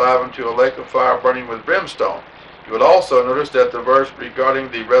cast alive into a lake of fire burning with brimstone. You will also notice that the verse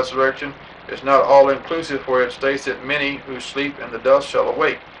regarding the resurrection is not all-inclusive, for it states that many who sleep in the dust shall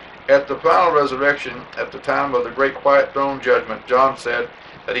awake. At the final resurrection, at the time of the great quiet throne judgment, John said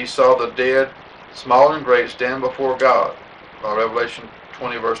that he saw the dead, small and great, stand before God. Revelation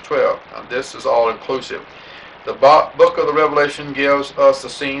 20, verse 12. Now, this is all-inclusive. The book of the Revelation gives us the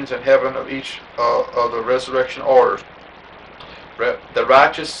scenes in heaven of each of the resurrection orders. The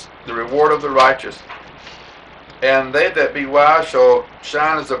righteous, the reward of the righteous. And they that be wise shall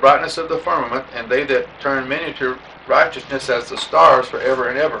shine as the brightness of the firmament, and they that turn many to righteousness as the stars forever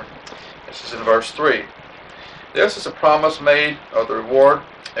and ever. This is in verse 3. This is a promise made of the reward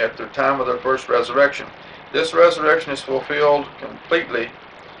at the time of the first resurrection. This resurrection is fulfilled completely,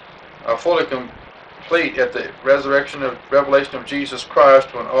 fully complete at the resurrection of revelation of Jesus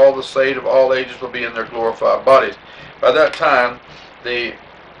Christ, when all the saved of all ages will be in their glorified bodies. By that time, the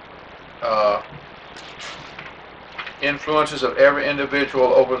influences of every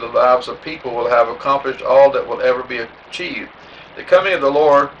individual over the lives of people will have accomplished all that will ever be achieved. The coming of the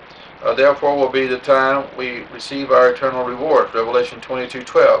Lord, therefore, will be the time we receive our eternal rewards. Revelation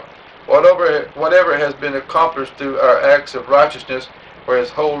 22:12. Whatever has been accomplished through our acts of righteousness for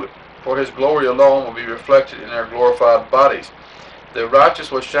His glory alone will be reflected in our glorified bodies. The righteous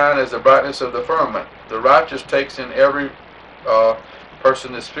will shine as the brightness of the firmament. The righteous takes in every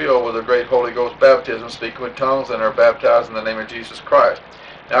person is filled with a great Holy Ghost baptism, speaking with tongues, and are baptized in the name of Jesus Christ.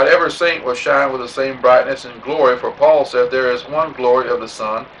 Now, every saint will shine with the same brightness and glory, for Paul said, there is one glory of the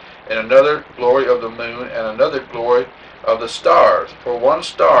sun, and another glory of the moon, and another glory of the stars. For one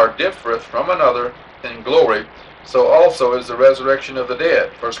star differeth from another in glory, so also is the resurrection of the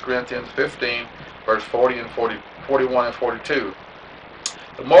dead. 1 Corinthians 15, verse 40 and 41 and 42.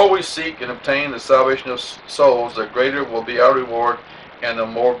 The more we seek and obtain the salvation of souls, the greater will be our reward, and the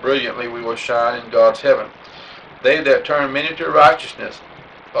more brilliantly we will shine in God's heaven. They that turn many to righteousness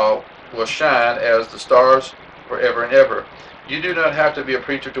will shine as the stars forever and ever. You do not have to be a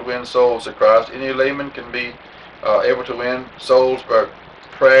preacher to win souls to Christ. Any layman can be able to win souls by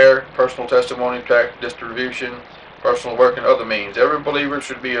prayer, personal testimony, tract distribution, personal work, and other means. Every believer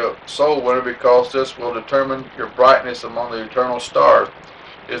should be a soul winner, because this will determine your brightness among the eternal stars,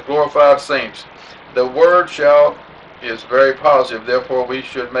 His glorified saints. The word shall is very positive, therefore we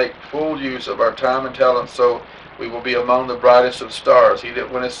should make full use of our time and talent, so we will be among the brightest of stars. He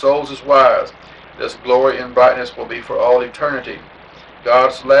that winneth souls is wise. This glory and brightness will be for all eternity.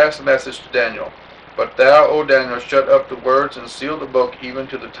 God's last message to Daniel. But thou, O Daniel, shut up the words and seal the book, even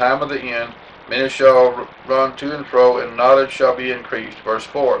to the time of the end. Many shall run to and fro, and knowledge shall be increased. Verse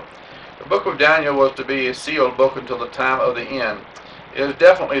 4. The book of Daniel was to be a sealed book until the time of the end. It is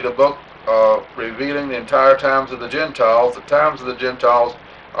definitely the book revealing the entire times of the Gentiles. The times of the Gentiles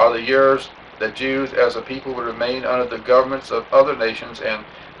are the years that Jews as a people would remain under the governments of other nations, and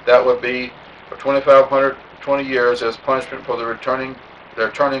that would be for 2,520 years as punishment for their turning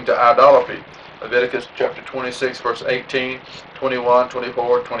to idolatry. Leviticus chapter 26, verse 18, 21,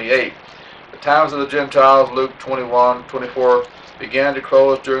 24, 28. The times of the Gentiles, Luke 21, 24, began to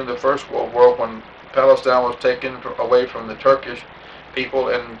close during the First World War, when Palestine was taken away from the Turkish people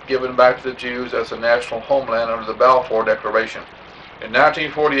and given back to the Jews as a national homeland under the Balfour Declaration. In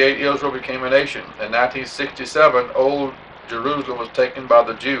 1948, Israel became a nation. In 1967, Old Jerusalem was taken by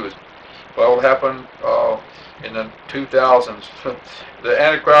the Jews. What will happen in the 2000s? The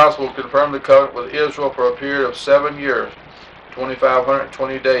Antichrist will confirm the covenant with Israel for a period of 7 years,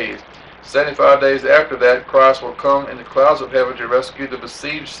 2,520 days. 75 days after that, Christ will come in the clouds of heaven to rescue the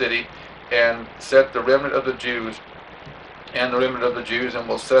besieged city and set the remnant of the Jews and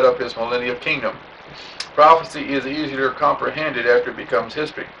will set up his millennial kingdom. Prophecy is easier comprehended after it becomes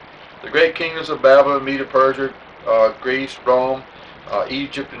history. The great kingdoms of Babylon, Media, Persia, Greece, Rome,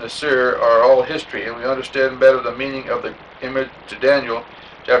 Egypt, and Assyria are all history, and we understand better the meaning of the image to Daniel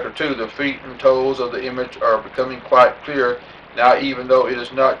chapter 2. The feet and toes of the image are becoming quite clear now, even though it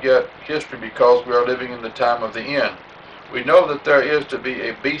is not yet history, because we are living in the time of the end. We know that there is to be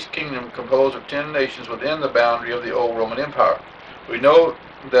a beast kingdom composed of 10 nations within the boundary of the old Roman Empire. We know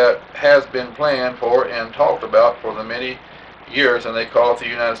that has been planned for and talked about for the many years, and they call it the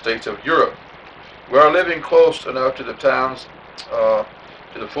United States of Europe. We are living close enough to the times, to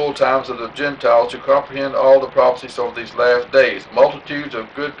the full times of the Gentiles to comprehend all the prophecies of these last days. Multitudes of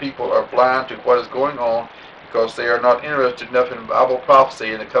good people are blind to what is going on because they are not interested enough in Bible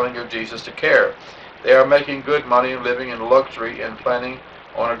prophecy and the coming of Jesus to care. They are making good money and living in luxury and planning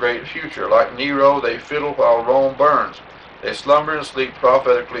on a great future. Like Nero, they fiddle while Rome burns. They slumber and sleep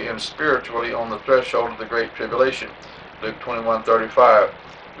prophetically and spiritually on the threshold of the great tribulation. Luke 21:35.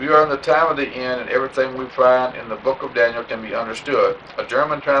 We are in the time of the end, and everything we find in the book of Daniel can be understood. A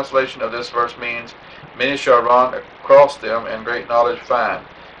German translation of this verse means, many shall run across them, and great knowledge find.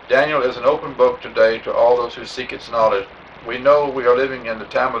 Daniel is an open book today to all those who seek its knowledge. We know we are living in the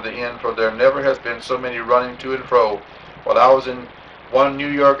time of the end, for there never has been so many running to and fro. While I was in one New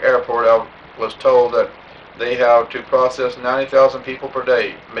York airport, I was told that they have to process 90,000 people per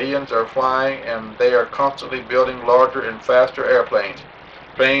day. Millions are flying, and they are constantly building larger and faster airplanes.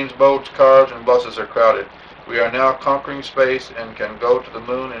 Trains, boats, cars, and buses are crowded. We are now conquering space and can go to the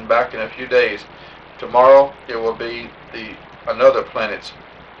moon and back in a few days. Tomorrow it will be another planet's,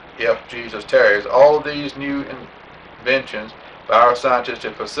 if Jesus tarries. All of these new inventions by our scientists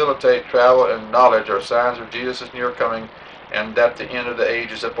to facilitate travel and knowledge are signs of Jesus' near coming and that the end of the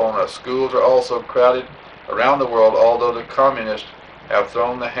age is upon us. Schools are also crowded around the world, although the communists have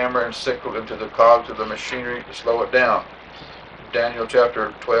thrown the hammer and sickle into the cogs of the machinery to slow it down. Daniel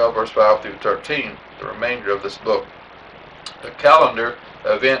chapter 12, verse 5 through 13, the remainder of this book. The calendar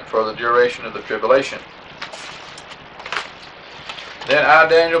event for the duration of the tribulation. Then I,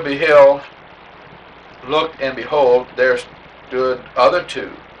 Daniel, looked, and behold, there stood other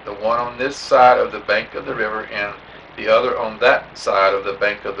two, the one on this side of the bank of the river, and the other on that side of the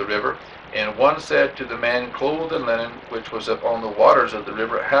bank of the river. And one said to the man clothed in linen, which was upon the waters of the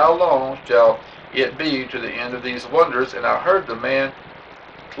river, How long shall it be to the end of these wonders? And I heard the man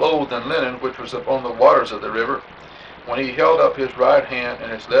clothed in linen, which was upon the waters of the river, when he held up his right hand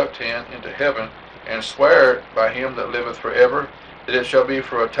and his left hand into heaven, and sware by him that liveth forever, that it shall be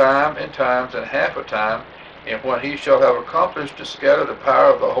for a time, and times, and half a time, and when he shall have accomplished to scatter the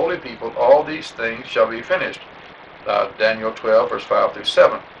power of the holy people, all these things shall be finished. Daniel 12, verse 5 through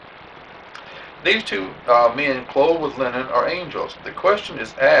 7. These two men clothed with linen are angels. The question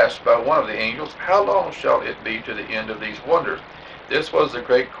is asked by one of the angels, How long shall it be to the end of these wonders? This was the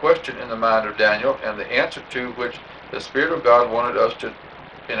great question in the mind of Daniel, and the answer to which the Spirit of God wanted us to,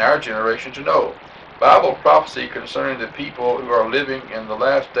 in our generation, to know. Bible prophecy concerning the people who are living in the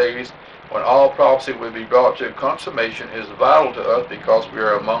last days, when all prophecy will be brought to consummation, is vital to us because we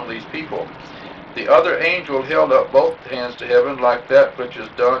are among these people. The other angel held up both hands to heaven, like that which is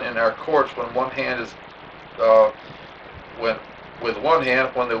done in our courts when one hand is with one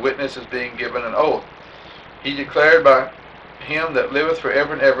hand when the witness is being given an oath. He declared by him that liveth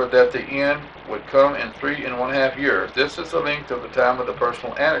forever and ever that the end would come in 3.5 years. This is the length of the time of the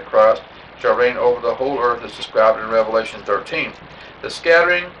personal Antichrist shall reign over the whole earth, as described in Revelation 13. The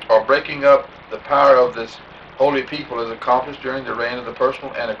scattering or breaking up the power of this holy people is accomplished during the reign of the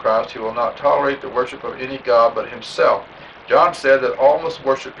personal Antichrist, who will not tolerate the worship of any god but himself. John said that all must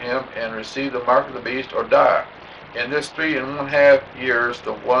worship him and receive the mark of the beast or die. In this 3.5 years,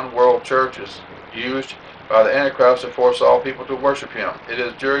 the one world church is used by the Antichrist to force all people to worship him. It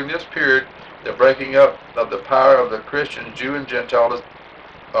is during this period the breaking up of the power of the Christian, Jew, and Gentile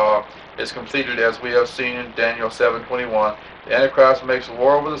is completed, as we have seen in Daniel 7:21. The Antichrist makes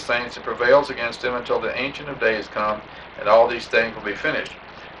war over the saints and prevails against them until the Ancient of Days come, and all these things will be finished.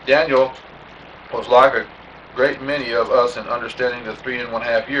 Daniel was like a great many of us in understanding the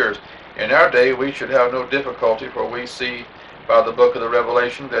 3.5 years. In our day, we should have no difficulty, for we see by the book of the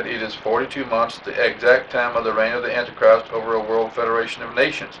Revelation that it is 42 months, the exact time of the reign of the Antichrist over a world federation of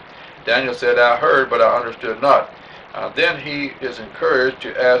nations. Daniel said, I heard, but I understood not. Then he is encouraged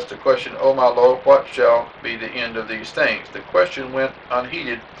to ask the question, O my Lord, what shall be the end of these things? The question went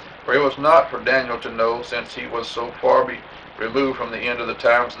unheeded, for it was not for Daniel to know, since he was so far removed from the end of the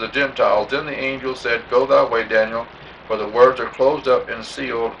times of the Gentiles. Then the angel said, Go thy way, Daniel, for the words are closed up and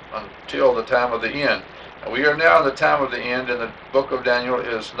sealed until the time of the end. And we are now in the time of the end, and the book of Daniel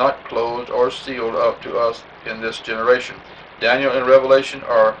is not closed or sealed up to us in this generation. Daniel and Revelation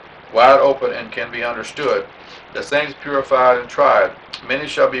are wide open and can be understood. The saints purified and tried. Many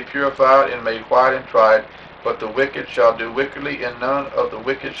shall be purified and made white and tried, but the wicked shall do wickedly, and none of the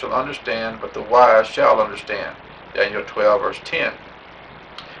wicked shall understand, but the wise shall understand. Daniel 12, verse 10.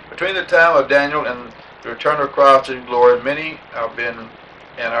 Between the time of Daniel and the return of Christ in glory, many have been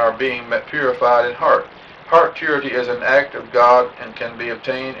and are being purified in heart. Heart purity is an act of God and can be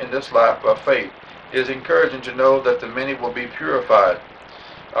obtained in this life by faith. It is encouraging to know that the many will be purified.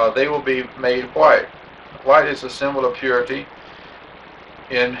 they will be made white. White is a symbol of purity,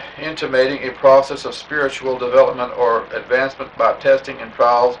 in intimating a process of spiritual development or advancement by testing and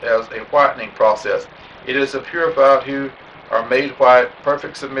trials as a whitening process. It is the purified who are made white.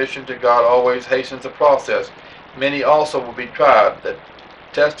 Perfect submission to God always hastens the process. Many also will be tried. The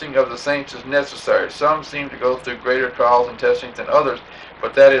testing of the saints is necessary. Some seem to go through greater trials and testings than others,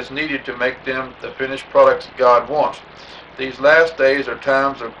 but that is needed to make them the finished products God wants. These last days are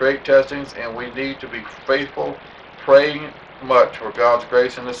times of great testings, and we need to be faithful, praying much for God's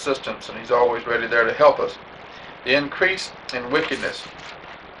grace and assistance, and He's always ready there to help us. The increase in wickedness.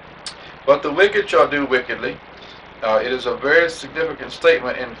 But the wicked shall do wickedly. It is a very significant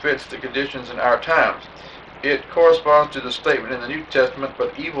statement and fits the conditions in our times. It corresponds to the statement in the New Testament,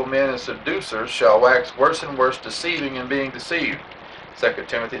 but evil men and seducers shall wax worse and worse, deceiving and being deceived. 2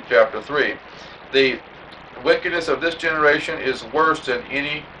 Timothy chapter 3. The wickedness of this generation is worse than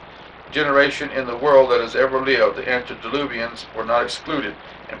any generation in the world that has ever lived. The antediluvians were not excluded.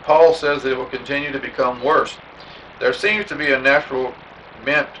 And Paul says that it will continue to become worse. There seems to be a natural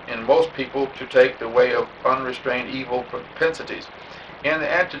bent in most people to take the way of unrestrained evil propensities. In the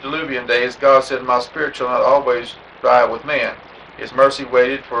antediluvian days, God said, "My spirit shall not always strive with man." His mercy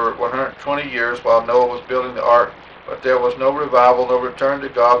waited for 120 years while Noah was building the ark, but there was no revival, no return to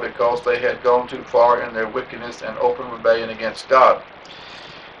God, because they had gone too far in their wickedness and open rebellion against God.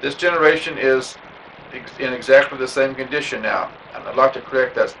 This generation is in exactly the same condition now. And I'd like to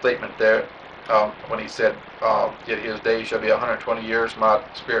correct that statement there when he said, "Yet his days shall be 120 years. My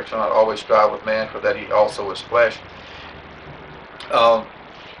spirit shall not always strive with man, for that he also is flesh."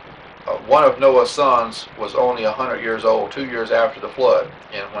 One of Noah's sons was only 100 years old, 2 years after the flood.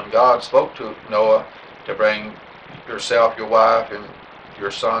 And when God spoke to Noah to bring yourself, your wife, and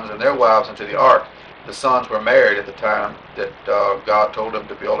your sons and their wives into the ark, the sons were married at the time that God told them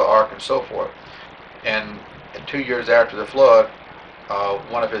to build an ark and so forth. And 2 years after the flood,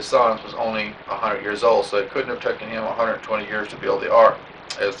 one of his sons was only 100 years old, so it couldn't have taken him 120 years to build the ark,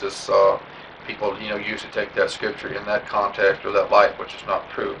 as this people used to take that scripture in that context or that light, which is not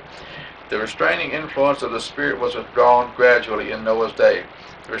true. The restraining influence of the Spirit was withdrawn gradually in Noah's day.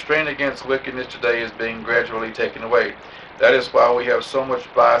 The restraint against wickedness today is being gradually taken away. That is why we have so much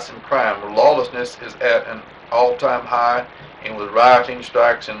vice and crime. Lawlessness is at an all-time high, and with rioting,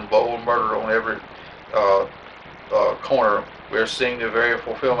 strikes, and bold murder on every corner, we are seeing the very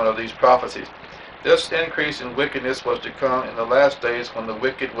fulfillment of these prophecies. This increase in wickedness was to come in the last days, when the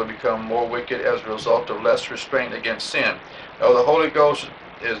wicked would become more wicked as a result of less restraint against sin. Now, the Holy Ghost,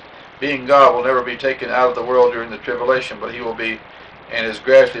 is being God, will never be taken out of the world during the tribulation, but He will be and is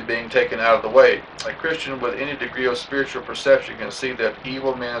gradually being taken out of the way. A Christian with any degree of spiritual perception can see that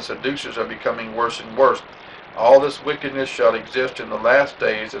evil men and seducers are becoming worse and worse. All this wickedness shall exist in the last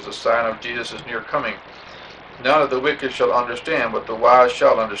days as a sign of Jesus' near coming. None of the wicked shall understand, but the wise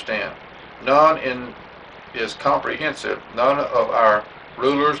shall understand. None is comprehensive. None of our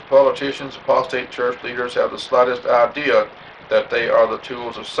rulers, politicians, apostate church leaders have the slightest idea that they are the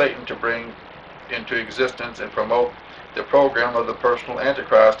tools of Satan to bring into existence and promote the program of the personal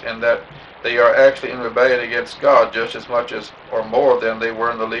Antichrist, and that they are actually in rebellion against God just as much as or more than they were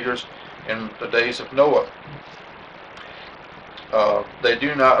in the leaders in the days of Noah. They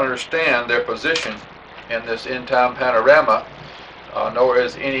do not understand their position in this end-time panorama, nor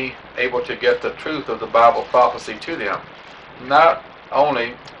is any able to get the truth of the Bible prophecy to them. Not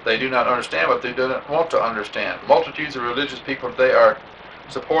only they do not understand, but they do not want to understand. Multitudes of religious people today are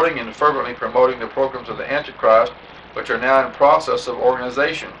supporting and fervently promoting the programs of the Antichrist, which are now in process of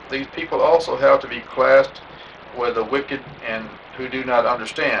organization. These people also have to be classed with the wicked and who do not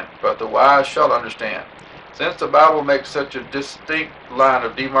understand, but the wise shall understand. Since the Bible makes such a distinct line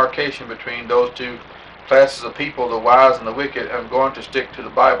of demarcation between those two classes of people, the wise and the wicked, I'm going to stick to the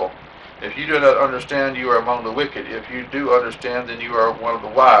Bible. If you do not understand, you are among the wicked. If you do understand, then you are one of the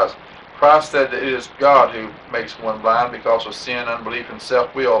wise. Christ said that it is God who makes one blind because of sin, unbelief, and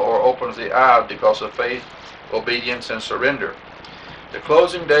self-will, or opens the eye because of faith, obedience, and surrender. The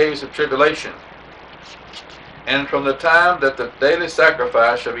closing days of tribulation. And from the time that the daily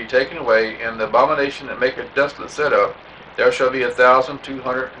sacrifice shall be taken away, and the abomination that maketh desolate set up, there shall be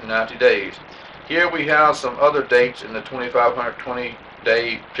 1,290 days. Here we have some other dates in the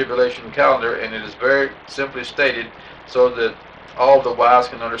 2,520-day tribulation calendar, and it is very simply stated so that all the wise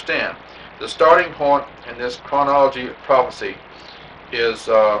can understand. The starting point in this chronology of prophecy is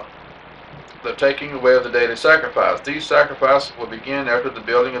the taking away of the daily sacrifice. These sacrifices will begin after the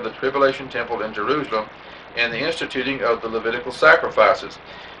building of the tribulation temple in Jerusalem and the instituting of the Levitical sacrifices.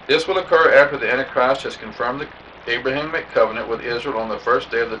 This will occur after the Antichrist has confirmed Abrahamic covenant with Israel on the first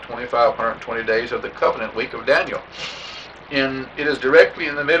day of the 2,520 days of the covenant week of Daniel. It is directly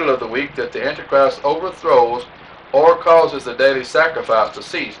in the middle of the week that the Antichrist overthrows or causes the daily sacrifice to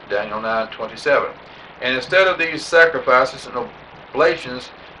cease, Daniel 9:27. And instead of these sacrifices and oblations,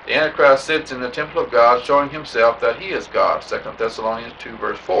 the Antichrist sits in the temple of God, showing himself that he is God, 2 Thessalonians 2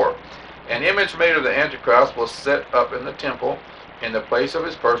 verse 4. An image made of the Antichrist was set up in the temple in the place of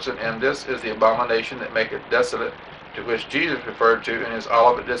his person, and this is the abomination that maketh desolate, to which Jesus referred to in his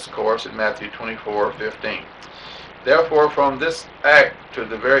Olivet Discourse in Matthew 24:15. Therefore, from this act to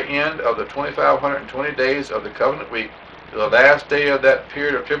the very end of the 2,520 days of the covenant week, to the last day of that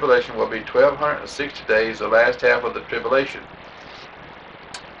period of tribulation will be 1,260 days, the last half of the tribulation.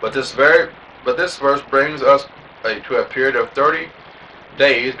 But this verse brings us to a period of 30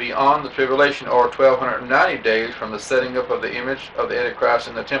 days beyond the tribulation, or 1,290 days from the setting up of the image of the Antichrist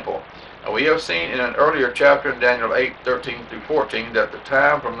in the temple. And we have seen in an earlier chapter in Daniel 8:13 through 14 that the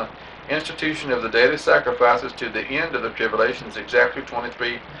time from the institution of the daily sacrifices to the end of the tribulation is exactly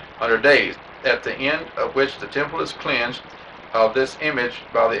 2,300 days, at the end of which the temple is cleansed of this image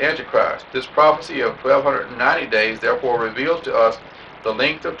by the Antichrist. This prophecy of 1,290 days therefore reveals to us the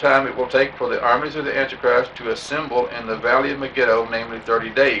length of time it will take for the armies of the Antichrist to assemble in the valley of Megiddo, namely 30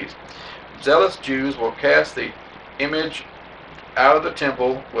 days. Zealous Jews will cast the image out of the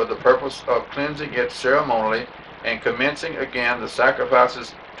temple with the purpose of cleansing it ceremonially and commencing again the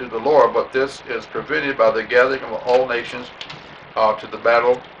sacrifices to the Lord, but this is prevented by the gathering of all nations to the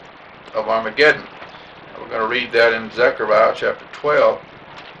battle of Armageddon. We're going to read that in Zechariah chapter 12,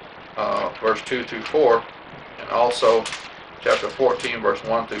 verse 2 through 4, and also chapter 14, verse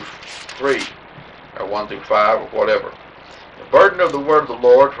 1 through 3, or 1 through 5, or whatever. The burden of the word of the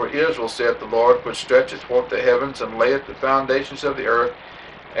Lord for Israel, saith the Lord, which stretcheth forth the heavens, and layeth the foundations of the earth,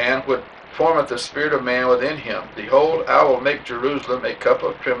 and which formeth the spirit of man within him. Behold, I will make Jerusalem a cup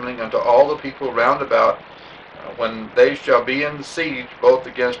of trembling unto all the people round about, when they shall be in siege both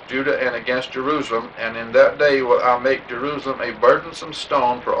against Judah and against Jerusalem. And in that day will I make Jerusalem a burdensome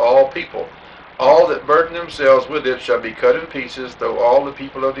stone for all people. All that burden themselves with it shall be cut in pieces, though all the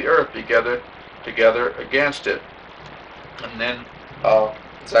people of the earth be gathered together against it. And then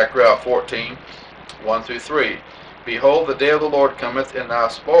Zechariah 14, 1 through 3. Behold, the day of the Lord cometh, and thy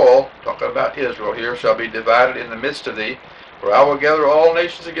spoil, talking about Israel here, shall be divided in the midst of thee. For I will gather all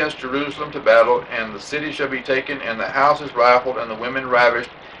nations against Jerusalem to battle, and the city shall be taken, and the houses rifled, and the women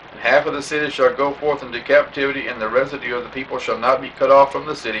ravished. And half of the city shall go forth into captivity, and the residue of the people shall not be cut off from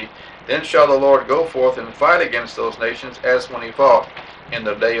the city. Then shall the Lord go forth and fight against those nations, as when he fought in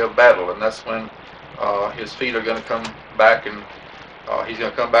the day of battle. And that's when his feet are going to come back, and he's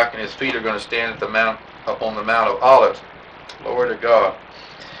going to come back, and his feet are going to stand at the mount, upon the Mount of Olives. Glory to God.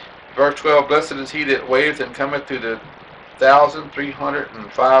 Verse 12, blessed is he that waiteth and cometh to the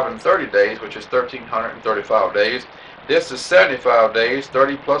 1,305 and 30 days, which is 1,335 days. This is 75 days,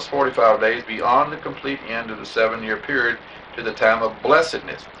 30 plus 45 days, beyond the complete end of the 7-year period to the time of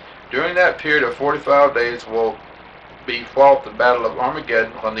blessedness. During that period of 45 days will be fought the battle of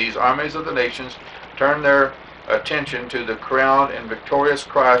Armageddon, when these armies of the nations turn their attention to the crowned and victorious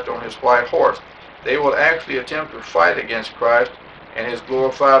Christ on his white horse. They will actually attempt to fight against Christ and his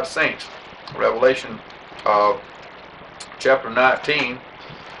glorified saints. Revelation chapter 19,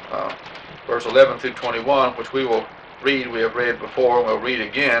 verse 11 through 21, which we will read, we have read before, and we'll read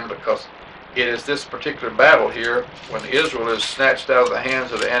again, because it is this particular battle here, when Israel is snatched out of the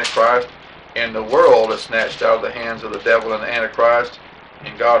hands of the Antichrist, and the world is snatched out of the hands of the devil and the Antichrist,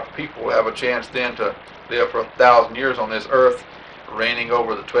 and God's people will have a chance then to live for 1,000 years on this earth, reigning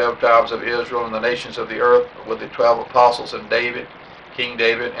over the 12 tribes of Israel and the nations of the earth, with the 12 apostles and David, King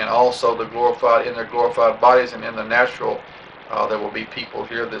David, and also the glorified, in their glorified bodies, and in the natural, there will be people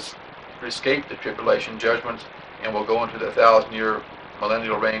here that escape the tribulation judgments and will go into the 1,000-year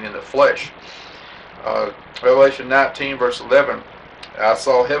millennial reign in the flesh. Revelation 19, verse 11, I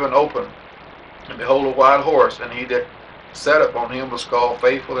saw heaven open, and behold a white horse, and he that sat upon him was called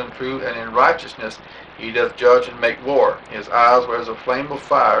Faithful and True, and in righteousness he doth judge and make war. His eyes were as a flame of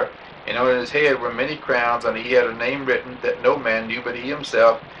fire, and on his head were many crowns, and he had a name written that no man knew but he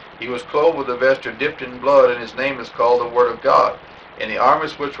himself. He was clothed with a vesture dipped in blood, and his name is called the Word of God. And the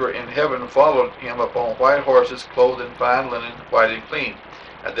armies which were in heaven followed him upon white horses, clothed in fine linen, white and clean.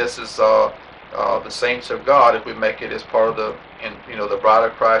 And this is the saints of God, if we make it as part of the bride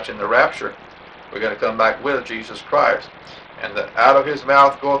of Christ in the rapture. We're going to come back with Jesus Christ. And out of his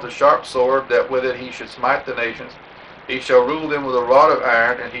mouth goeth a sharp sword, that with it he should smite the nations. He shall rule them with a rod of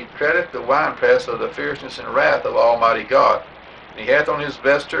iron, and he treadeth the winepress of the fierceness and wrath of Almighty God. And he hath on his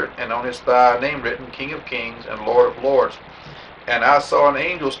vesture and on his thigh a name written, King of Kings and Lord of Lords. And I saw an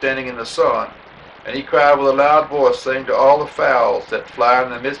angel standing in the sun, and he cried with a loud voice, saying to all the fowls that fly in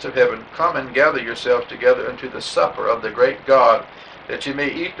the midst of heaven, Come and gather yourselves together unto the supper of the great God, that ye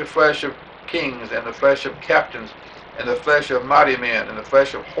may eat the flesh of kings, and the flesh of captains, and the flesh of mighty men, and the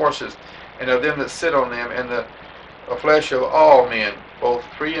flesh of horses, and of them that sit on them, and the flesh of all men, both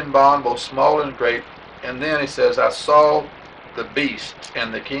free and bond, both small and great. And then he says, I saw the beasts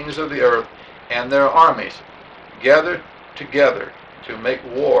and the kings of the earth and their armies gathered together to make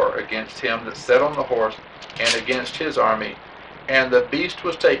war against him that sat on the horse and against his army. And the beast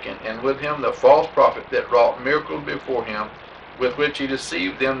was taken, and with him the false prophet that wrought miracles before him, with which he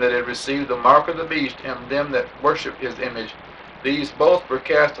deceived them that had received the mark of the beast and them that worshipped his image. These both were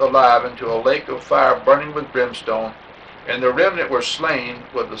cast alive into a lake of fire burning with brimstone. And the remnant were slain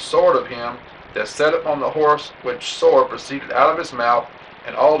with the sword of him that sat upon the horse, which sword proceeded out of his mouth,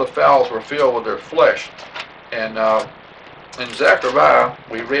 and all the fowls were filled with their flesh. And in Zechariah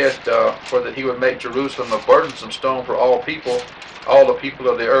we read for that he would make Jerusalem a burdensome stone for all the people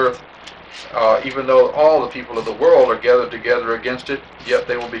of the earth. Even though all the people of the world are gathered together against it, yet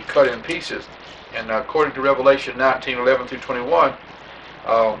they will be cut in pieces. And according to Revelation 19:11 through 21,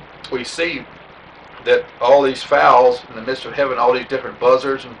 we see that all these fowls in the midst of heaven, all these different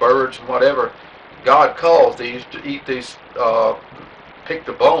buzzards and birds and whatever, God calls these to eat these, pick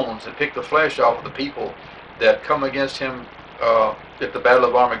the bones and pick the flesh off of the people that come against him at the Battle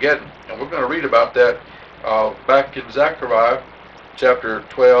of Armageddon. And we're going to read about that back in Zechariah chapter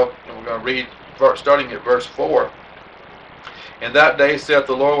 12, and we're going to read starting at verse 4. In that day, saith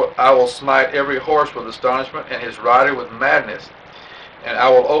the Lord, I will smite every horse with astonishment, and his rider with madness. And I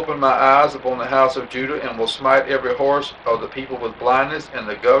will open my eyes upon the house of Judah, and will smite every horse of the people with blindness. And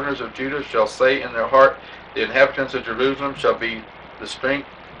the governors of Judah shall say in their heart, The inhabitants of Jerusalem shall be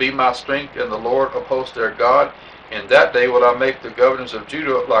my strength, and the Lord of hosts their God. In that day will I make the governors of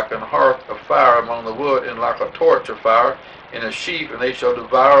Judah like an hearth of fire among the wood, and like a torch of fire in a sheaf, and they shall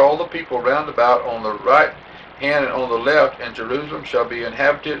devour all the people round about on the right hand and on the left. And Jerusalem shall be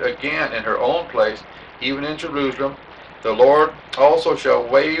inhabited again in her own place, even in Jerusalem. The Lord also shall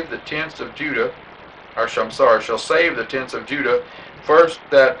wave the tents of Judah, shall save the tents of Judah, first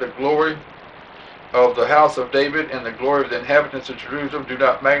that the glory of the house of David and the glory of the inhabitants of Jerusalem do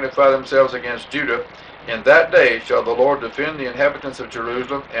not magnify themselves against Judah. In that day shall the Lord defend the inhabitants of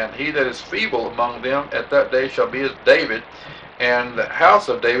Jerusalem, and he that is feeble among them at that day shall be as David, and the house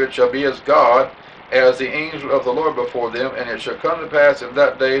of David shall be as God, as the angel of the Lord before them. And it shall come to pass in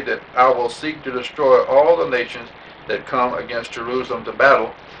that day that I will seek to destroy all the nations that come against Jerusalem to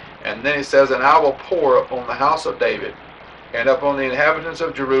battle. And then he says, And I will pour upon the house of David and upon the inhabitants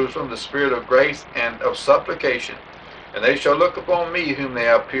of Jerusalem the spirit of grace and of supplication. And they shall look upon me whom they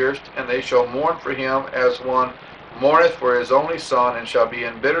have pierced, and they shall mourn for him as one mourneth for his only son, and shall be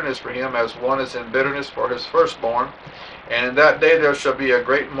in bitterness for him as one is in bitterness for his firstborn. And in that day there shall be a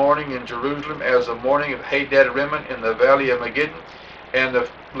great mourning in Jerusalem, as the mourning of Hadad Rimmon in the valley of Megiddon. And the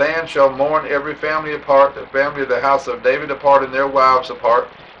land shall mourn every family apart, the family of the house of David apart, and their wives apart,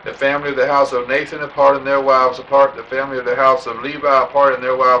 the family of the house of Nathan apart, and their wives apart, the family of the house of Levi apart, and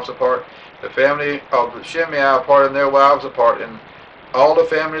their wives apart, the family of the Shimei apart, and their wives apart, and all the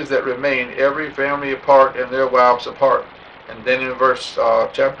families that remain, every family apart, and their wives apart. And then in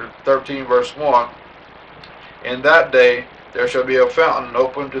chapter 13, verse 1, In that day there shall be a fountain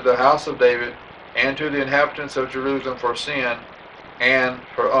open to the house of David, and to the inhabitants of Jerusalem for sin and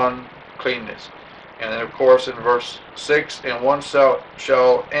for uncleanness. And then of course in verse 6, And one shall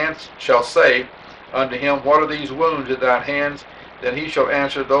say unto him, What are these wounds in thine hands? Then he shall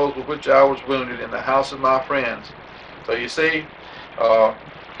answer, Those with which I was wounded in the house of my friends. So you see,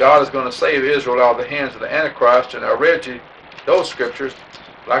 God is going to save Israel out of the hands of the Antichrist. And I read you those scriptures.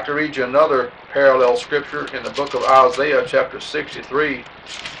 I'd like to read you another parallel scripture in the book of Isaiah, chapter 63.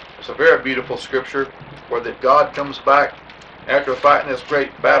 It's a very beautiful scripture where that God comes back after fighting this great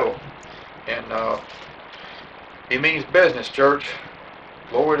battle. And he means business, church.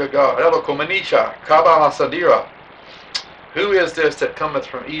 Glory to God. Elokumenisha, Kabbalah Sadira. Who is this that cometh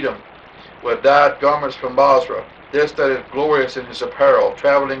from Edom, with dyed garments from Basra? This that is glorious in his apparel,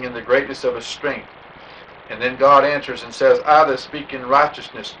 traveling in the greatness of his strength. And then God answers and says, I that speak in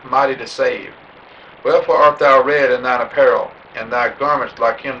righteousness, mighty to save. Wherefore art thou red in thine apparel, and thy garments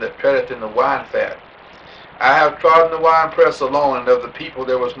like him that treadeth in the wine fat? I have trodden the winepress alone, and of the people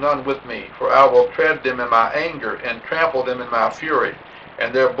there was none with me. For I will tread them in my anger, and trample them in my fury.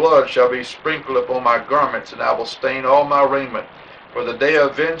 And their blood shall be sprinkled upon my garments, and I will stain all my raiment. For the day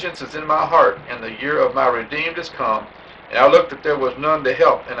of vengeance is in my heart, and the year of my redeemed is come, And I looked that there was none to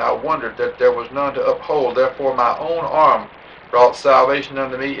help, and I wondered that there was none to uphold. Therefore my own arm brought salvation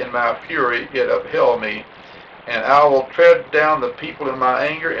unto me, in my fury it upheld me. And I will tread down the people in my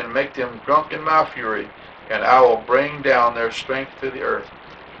anger, and make them drunk in my fury, and I will bring down their strength to the earth.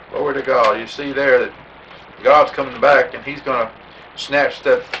 Glory to God. You see there that God's coming back, and he's going to snatch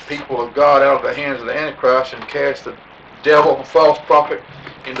the people of God out of the hands of the Antichrist and cast the devil, the false prophet,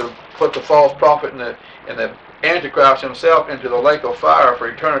 put the false prophet and the Antichrist himself into the lake of fire for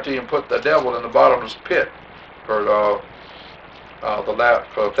eternity, and put the devil in the bottomless pit for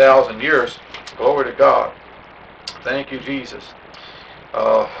 1,000 years. Glory to God. Thank you, Jesus.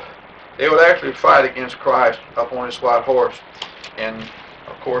 They would actually fight against Christ up on his white horse. And,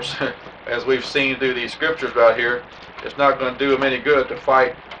 of course, as we've seen through these scriptures right here, it's not going to do them any good to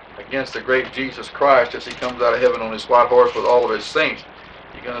fight against the great Jesus Christ as he comes out of heaven on his white horse with all of his saints.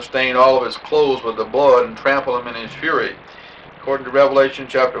 He's going to stain all of his clothes with the blood and trample them in his fury. According to Revelation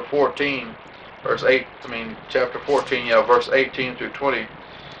chapter 14, verse 18 through 20,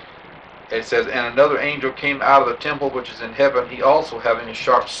 it says, And another angel came out of the temple which is in heaven, he also having a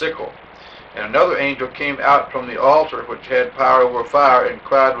sharp sickle. And another angel came out from the altar which had power over fire, and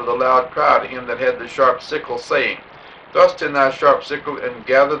cried with a loud cry to him that had the sharp sickle, saying, Thrust in thy sharp sickle, and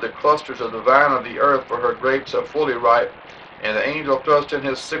gather the clusters of the vine of the earth, for her grapes are fully ripe. And the angel thrust in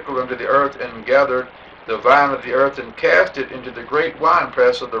his sickle into the earth, and gathered the vine of the earth, and cast it into the great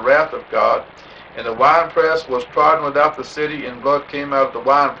winepress of the wrath of God. And the winepress was trodden without the city, and blood came out of the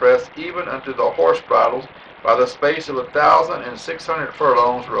winepress, even unto the horse bridles, by the space of 1,600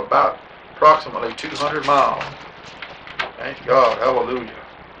 furlongs, or about approximately 200 miles. Thank God. Hallelujah.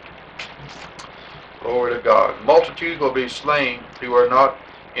 Glory to God. Multitudes will be slain who are not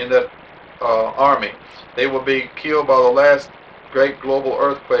in that army. They will be killed by the last great global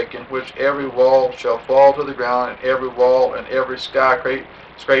earthquake, in which every wall shall fall to the ground, and every wall and every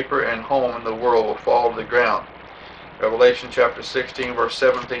skyscraper and home in the world will fall to the ground. Revelation chapter 16, verse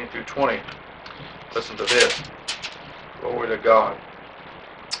 17 through 20. Listen to this. Glory to God.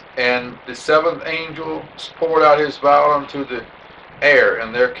 And the seventh angel poured out his vial into the air,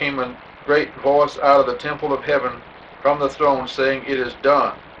 and there came a great voice out of the temple of heaven from the throne, saying, It is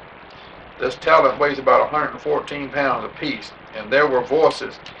done. This talent weighs about 114 pounds apiece. And there were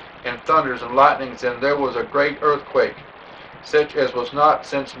voices, and thunders, and lightnings, and there was a great earthquake, such as was not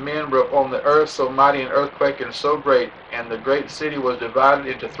since men were upon the earth, so mighty an earthquake and so great. And the great city was divided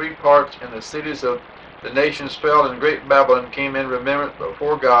into 3 parts, and the cities of the nations fell, and great Babylon came in remembrance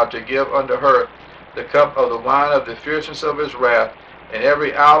before God, to give unto her the cup of the wine of the fierceness of his wrath. And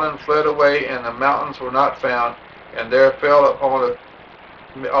every island fled away, and the mountains were not found. And there fell upon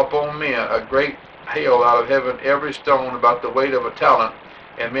men a great hail out of heaven, every stone about the weight of a talent.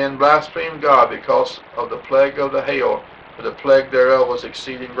 And men blasphemed God because of the plague of the hail, for the plague thereof was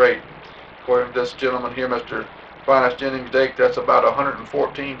exceeding great. According to this gentleman here, Mr. Finest Jennings Dake, that's about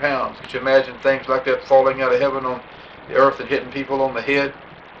 114 pounds. Could you imagine things like that falling out of heaven on the earth and hitting people on the head?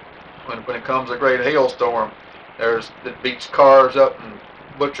 When it comes a great hailstorm, it beats cars up and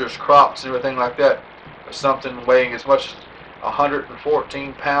butchers crops and everything like that. There's something weighing as much as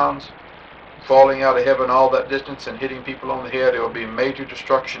 114 pounds falling out of heaven all that distance and hitting people on the head. It will be major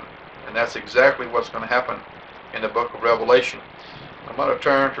destruction. And that's exactly what's going to happen in the book of Revelation. I'm going to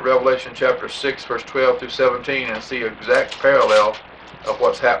turn to Revelation chapter 6, verse 12 through 17, and see an exact parallel of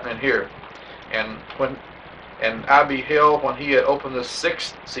what's happening here. And I beheld when he had opened the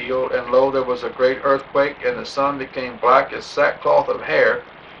 6th seal, and lo, there was a great earthquake, and the sun became black as sackcloth of hair,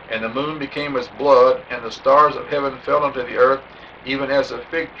 and the moon became as blood, and the stars of heaven fell unto the earth, even as a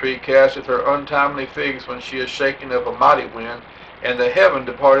fig tree casteth her untimely figs when she is shaken of a mighty wind. And the heaven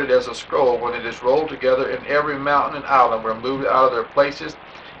departed as a scroll when it is rolled together, and every mountain and island were moved out of their places.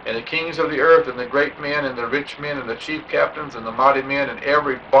 And the kings of the earth, and the great men, and the rich men, and the chief captains, and the mighty men, and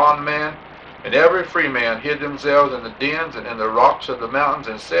every bondman, and every free man hid themselves in the dens and in the rocks of the mountains,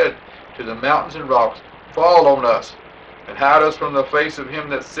 and said to the mountains and rocks, Fall on us, and hide us from the face of him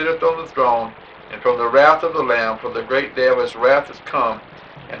that sitteth on the throne, and from the wrath of the Lamb, for the great day of his wrath is come,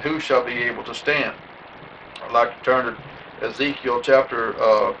 and who shall be able to stand? I'd like to turn to Ezekiel chapter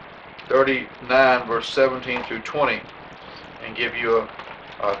 39, verse 17 through 20, and give you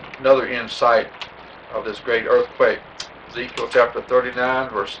another insight of this great earthquake. Ezekiel chapter 39,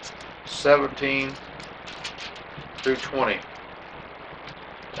 verse 17 through 20.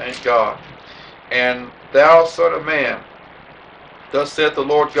 Thank God. And thou, son of man, thus saith the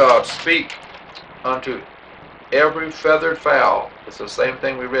Lord God, speak unto every feathered fowl. It's the same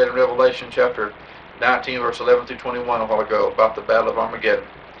thing we read in Revelation chapter 19, verse 11 through 21 a while ago about the battle of Armageddon.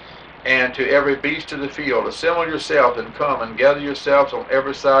 and to every beast of the field, assemble yourselves and come and gather yourselves on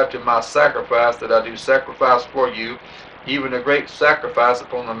every side to my sacrifice that I do sacrifice for you, even a great sacrifice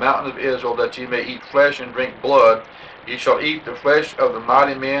upon the mountain of Israel, that ye may eat flesh and drink blood. Ye shall eat the flesh of the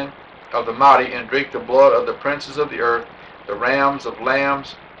mighty men of the mighty, and drink the blood of the princes of the earth, the rams of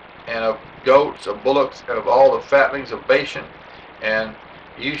lambs, and of goats, of bullocks, and of all the fatlings of Bashan. And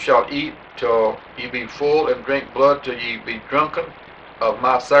ye shall eat till ye be full, and drink blood till ye be drunken of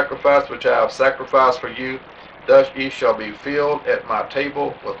my sacrifice which I have sacrificed for you. Thus ye shall be filled at my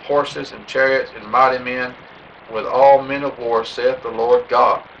table with horses and chariots and mighty men, with all men of war, saith the Lord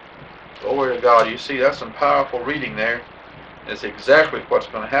God. Glory to God. You see, that's some powerful reading there. It's exactly what's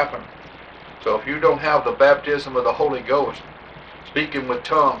going to happen. So if you don't have the baptism of the Holy Ghost, speaking with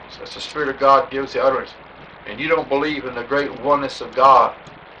tongues, as the Spirit of God gives the utterance, and you don't believe in the great oneness of God,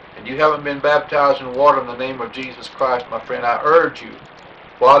 and you haven't been baptized in water in the name of Jesus Christ, my friend, I urge you,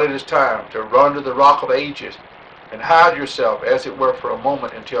 while it is time, to run to the rock of ages and hide yourself, as it were, for a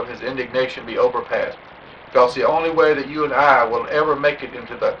moment until his indignation be overpassed. Because the only way that you and I will ever make it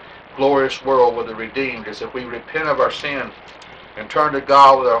into the glorious world with the redeemed is if we repent of our sins and turn to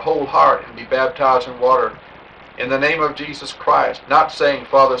God with our whole heart and be baptized in water in the name of Jesus Christ. Not saying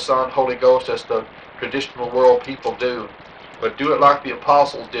Father, Son, Holy Ghost as the traditional world people do, but do it like the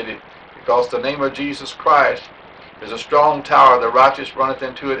apostles did it, because the name of Jesus Christ is a strong tower, the righteous runneth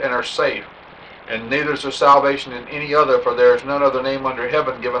into it and are safe. And neither is there salvation in any other, for there is none other name under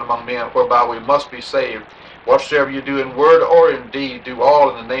heaven given among men whereby we must be saved. Whatsoever you do in word or in deed, do all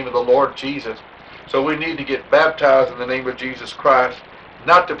in the name of the Lord Jesus. So we need to get baptized in the name of Jesus Christ,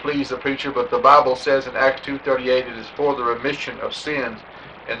 not to please the preacher, but the Bible says in Acts 2:38, it is for the remission of sins,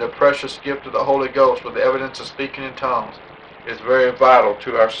 and the precious gift of the Holy Ghost with the evidence of speaking in tongues is very vital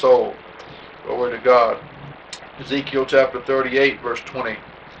to our soul. Glory to God. Ezekiel chapter 38, verse 20.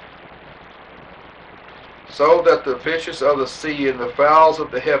 So that the fishes of the sea, and the fowls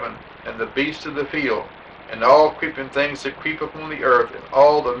of the heaven, and the beasts of the field, and all creeping things that creep upon the earth, and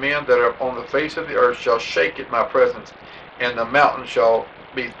all the men that are upon the face of the earth shall shake at my presence, and the mountains shall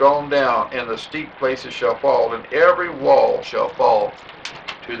be thrown down, and the steep places shall fall, and every wall shall fall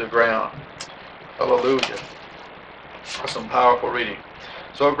to the ground. Hallelujah. That's some powerful reading.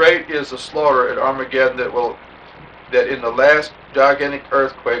 So great is the slaughter at Armageddon that in the last gigantic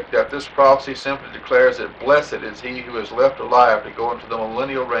earthquake, that this prophecy simply declares that blessed is he who is left alive to go into the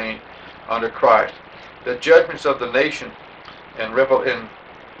millennial reign under Christ. The judgments of the nation in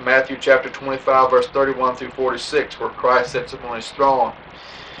Matthew chapter 25, verse 31 through 46, where Christ sits upon his throne,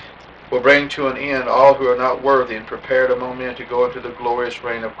 will bring to an end all who are not worthy, and prepared among men to go into the glorious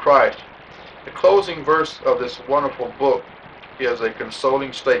reign of Christ. The closing verse of this wonderful book is a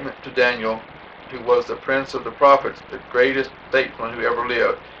consoling statement to Daniel, who was the prince of the prophets, the greatest statesman who ever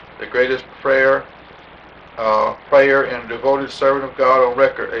lived, the greatest prayer and devoted servant of God on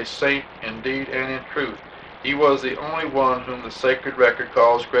record, a saint in deed and in truth. He was the only one whom the sacred record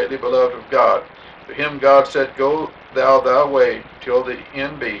calls greatly beloved of God. To him God said, Go thou thy way till the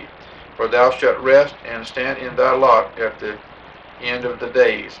end be, for thou shalt rest and stand in thy lot at the end of the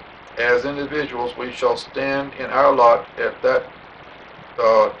days. As individuals, we shall stand in our lot at that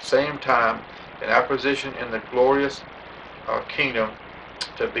same time, in our position in the glorious kingdom,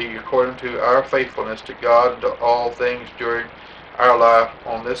 to be according to our faithfulness to God and to all things during our life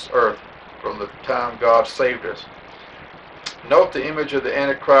on this earth from the time God saved us. Note the image of the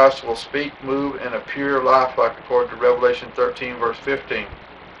Antichrist will speak, move, and appear lifelike according to Revelation 13, verse 15.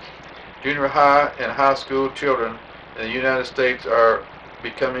 Junior high and high school children in the United States are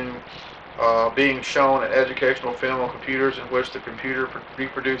being shown an educational film on computers in which the computer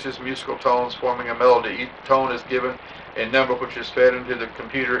reproduces musical tones forming a melody. Each tone is given a number which is fed into the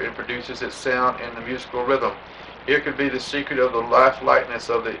computer and produces its sound in the musical rhythm. Here could be the secret of the lifelikeliness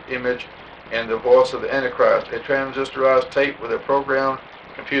of the image and the voice of the Antichrist. A transistorized tape with a programmed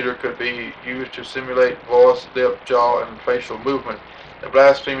computer could be used to simulate voice, lip, jaw, and facial movement. The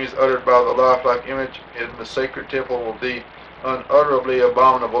blasphemies uttered by the lifelike image in the sacred temple will be unutterably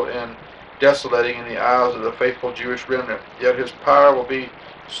abominable and desolating in the eyes of the faithful Jewish remnant. Yet his power will be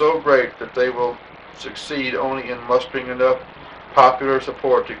so great that they will succeed only in mustering enough popular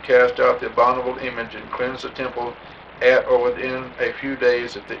support to cast out the abominable image and cleanse the temple at or within a few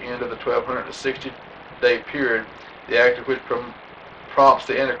days at the end of the 1260-day period, the act of which prompts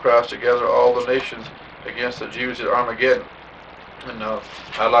the Antichrist to gather all the nations against the Jews at Armageddon. And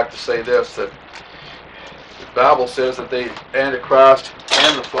I'd like to say this, that the Bible says that the Antichrist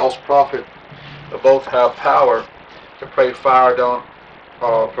and the false prophet both have power to pray fire down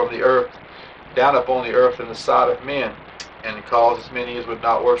from the earth, down upon the earth in the sight of men. and cause as many as would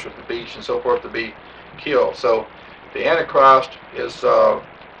not worship the beast and so forth to be killed. So the Antichrist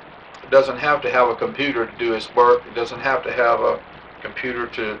doesn't have to have a computer to do his work. It doesn't have to have a computer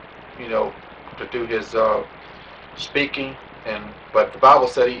to, to do his speaking. But the Bible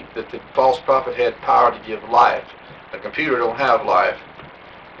said that the false prophet had power to give life. The computer don't have life.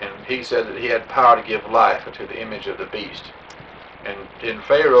 And he said that he had power to give life to the image of the beast. And in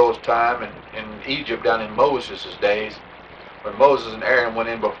Pharaoh's time, and in Egypt down in Moses' days, when Moses and Aaron went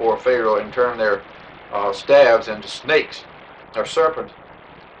in before Pharaoh and turned their staves into snakes or serpents,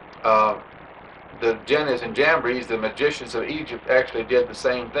 the Jannes and Jambres, the magicians of Egypt, actually did the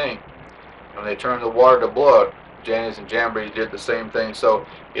same thing. When they turned the water to blood, Jannes and Jambres did the same thing. So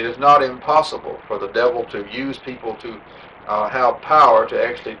it is not impossible for the devil to use people to have power to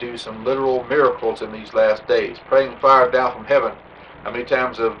actually do some literal miracles in these last days. Praying fire down from heaven. How many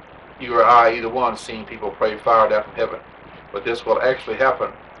times have you or I, either one, seen people pray fire down from heaven? But this will actually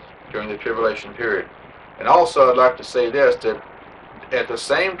happen during the tribulation period. And also I'd like to say this, that at the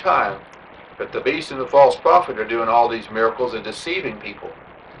same time that the beast and the false prophet are doing all these miracles and deceiving people,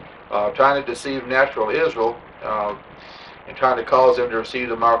 trying to deceive natural Israel, and trying to cause them to receive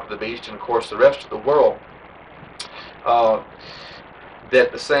the mark of the beast, and of course the rest of the world, that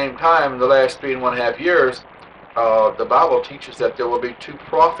at the same time, in the last 3.5 years, the Bible teaches that there will be 2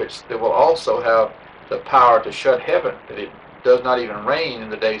 prophets that will also have the power to shut heaven, that it does not even rain in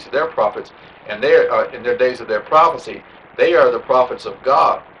the days of their prophets, and in their days of their prophecy, they are the prophets of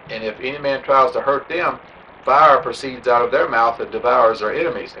God. And if any man tries to hurt them, fire proceeds out of their mouth and devours their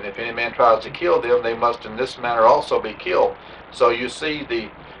enemies. And if any man tries to kill them, they must in this manner also be killed. So you see the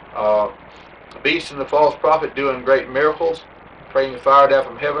beast and the false prophet doing great miracles, praying fire down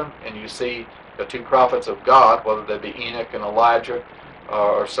from heaven, and you see the 2 prophets of God, whether they be Enoch and Elijah,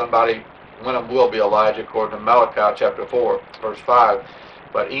 or somebody, one of them will be Elijah, according to Malachi chapter 4, verse 5.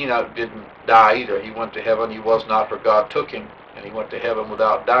 But Enoch didn't die either. He went to heaven. He was not, for God took him, and he went to heaven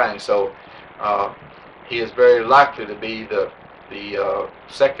without dying. So he is very likely to be the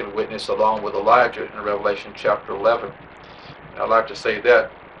second witness, along with Elijah, in Revelation chapter 11. And I'd like to say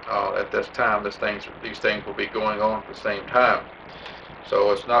that at this time, these things will be going on at the same time.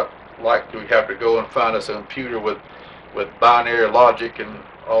 So it's not like we have to go and find us a computer with binary logic and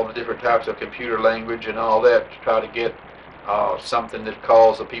all the different types of computer language and all that to try to get something that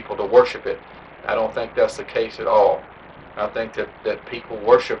calls the people to worship it. I don't think that's the case at all. I think that people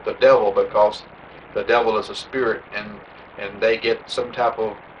worship the devil because the devil is a spirit, and they get some type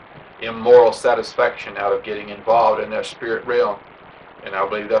of immoral satisfaction out of getting involved in their spirit realm. And I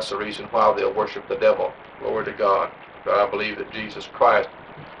believe that's the reason why they'll worship the devil. Glory to God. But I believe that Jesus Christ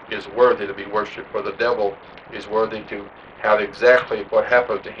is worthy to be worshipped, for the devil is worthy to have exactly what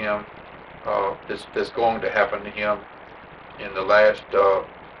happened to him, that's going to happen to him in the last,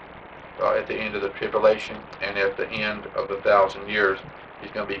 at the end of the tribulation and at the end of the 1,000 years.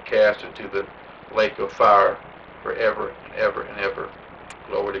 He's going to be cast into the lake of fire forever and ever and ever.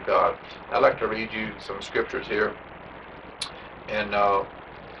 Glory to God. I'd like to read you some scriptures here, and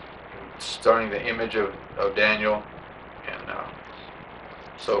starting the image of Daniel and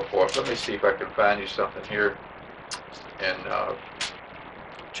so forth. Let me see if I can find you something here in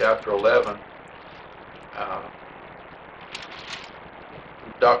chapter 11.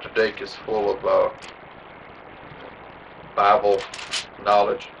 Dr. Dake is full of Bible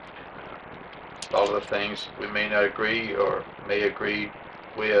knowledge. A lot of the things we may not agree or may agree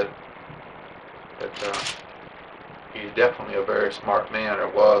with, but he's definitely a very smart man, or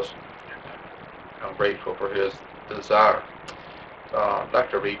was. I'm grateful for his desire. I'd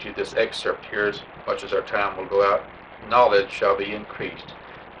like to read you this excerpt here, as much as our time will go out. Knowledge shall be increased.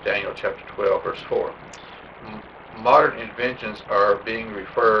 Daniel chapter 12, verse 4. Modern inventions are being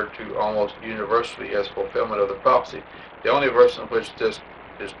referred to almost universally as fulfillment of the prophecy. The only verse in which this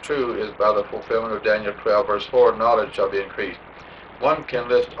is true is by the fulfillment of Daniel 12, verse 4, knowledge shall be increased. One can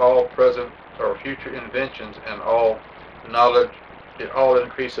list all present or future inventions and all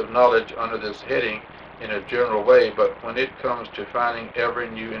increase of knowledge under this heading in a general way, but when it comes to finding every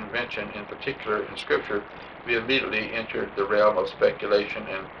new invention, in particular in Scripture, we immediately enter the realm of speculation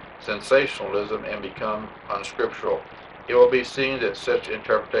and sensationalism and become unscriptural. It will be seen that such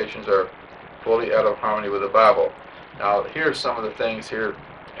interpretations are fully out of harmony with the Bible. Now, here's some of the things here,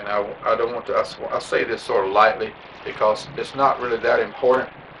 and I don't want to, I say this sort of lightly because it's not really that important,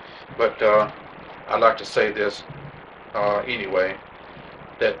 but I'd like to say this anyway,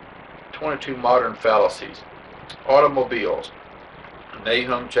 that 22 modern fallacies. Automobiles.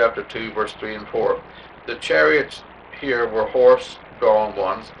 Nahum chapter 2, verse 3 and 4. The chariots here were horse-drawn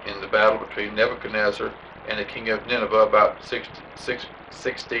ones in the battle between Nebuchadnezzar and the king of Nineveh about 16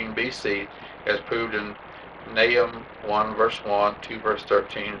 BC, as proved in Nahum 1 verse 1, 2 verse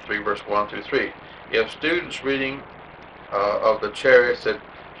 13, 3 verse 1 through 3. If students reading of the chariots that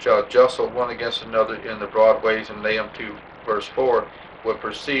shall jostle one against another in the broad ways in Nahum 2 verse 4 would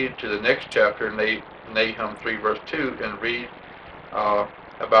proceed to the next chapter, Nahum 3 verse 2, and read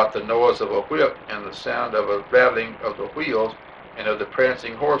about the noise of a whip and the sound of a rattling of the wheels and of the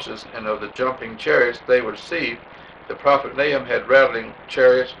prancing horses and of the jumping chariots, they would see the prophet Nahum had rattling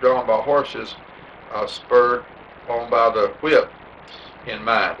chariots drawn by horses spurred on by the whip in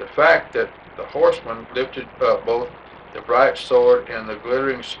mind. The fact that the horseman lifted up both the bright sword and the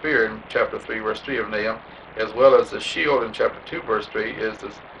glittering spear in chapter 3 verse 3 of Nahum, as well as the shield in chapter 2 verse 3, is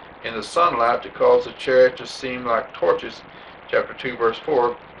in the sunlight to cause the chariot to seem like torches, chapter 2 verse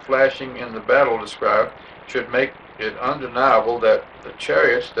 4, flashing in the battle described, should make it undeniable that the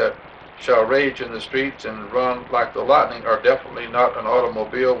chariots that shall rage in the streets and run like the lightning are definitely not an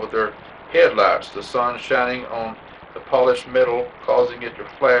automobile with their headlights, the sun shining on the polished metal, causing it to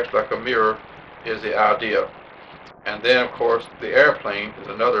flash like a mirror, is the idea. And then, of course, the airplane is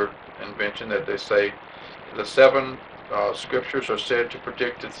another invention that they say. The 7 scriptures are said to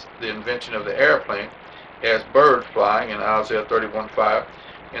predict the invention of the airplane as bird flying in Isaiah 31:5.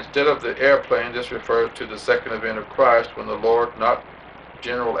 Instead of the airplane, this refers to the second event of Christ, when the Lord, not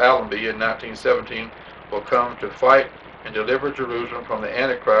General Allenby in 1917, will come to fight and deliver Jerusalem from the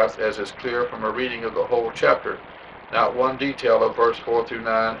Antichrist, as is clear from a reading of the whole chapter. Not one detail of verse 4 through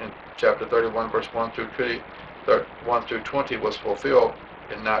 9 in chapter 31, verse 1 through 20 was fulfilled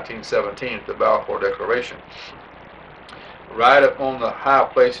in 1917, the Balfour Declaration. Ride upon the high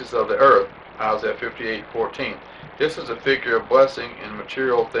places of the earth, Isaiah 58:14. This is a figure of blessing in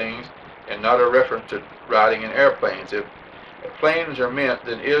material things and not a reference to riding in airplanes. If planes are meant,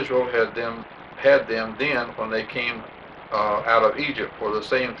 then Israel had them then when they came out of Egypt, for the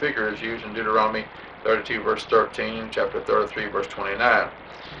same figure is used in Deuteronomy 32 verse 13 and chapter 33 verse 29.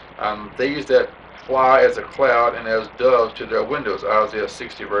 These that fly as a cloud and as doves to their windows, Isaiah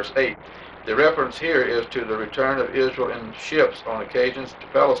 60 verse 8. The reference here is to the return of Israel in ships on occasions to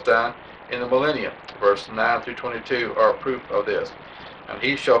Palestine in the millennium. Verse 9 through 22 are proof of this. And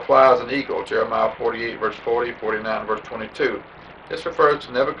he shall fly as an eagle, Jeremiah 48 verse 40, 49 verse 22. This refers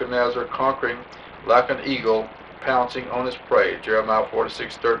to Nebuchadnezzar conquering like an eagle, pouncing on his prey, Jeremiah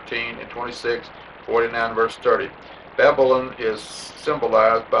 46:13 and 26, 49 verse 30. Babylon is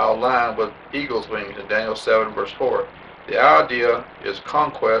symbolized by a lion with eagle's wings in Daniel 7 verse 4. The idea is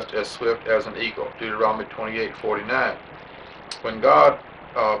conquest as swift as an eagle, Deuteronomy 28:49. When God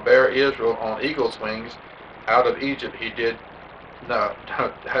bare Israel on eagle's wings out of Egypt, he did not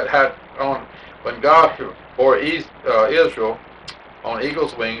when God bore Israel on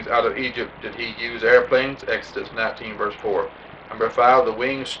eagle's wings out of Egypt, did he use airplanes? Exodus 19 verse 4. Number 5, the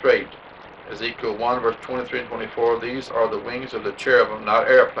wings straight, Ezekiel 1 verse 23 and 24. These are the wings of the cherubim, not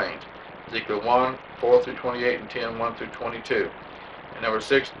airplanes, Ezekiel 1 4 through 28 and 10 1 through 22. And number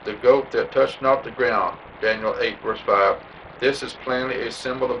 6, the goat that touched not the ground, Daniel 8 verse 5. This is plainly a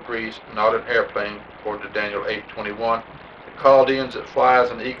symbol of Greece, not an airplane, according to Daniel 8:21. The Chaldeans that fly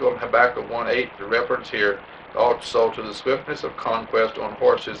as an eagle in Habakkuk 1:8, the reference here also to the swiftness of conquest on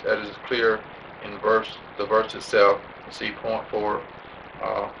horses, as is clear in the verse itself. See point 4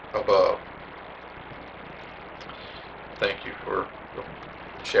 above. Thank you for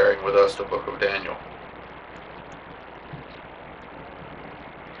sharing with us the book of Daniel.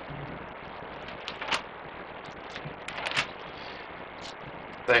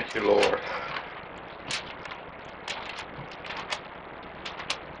 Thank you, Lord.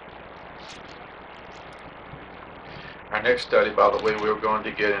 Our next study, by the way, we're going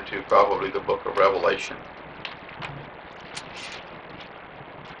to get into probably the book of Revelation.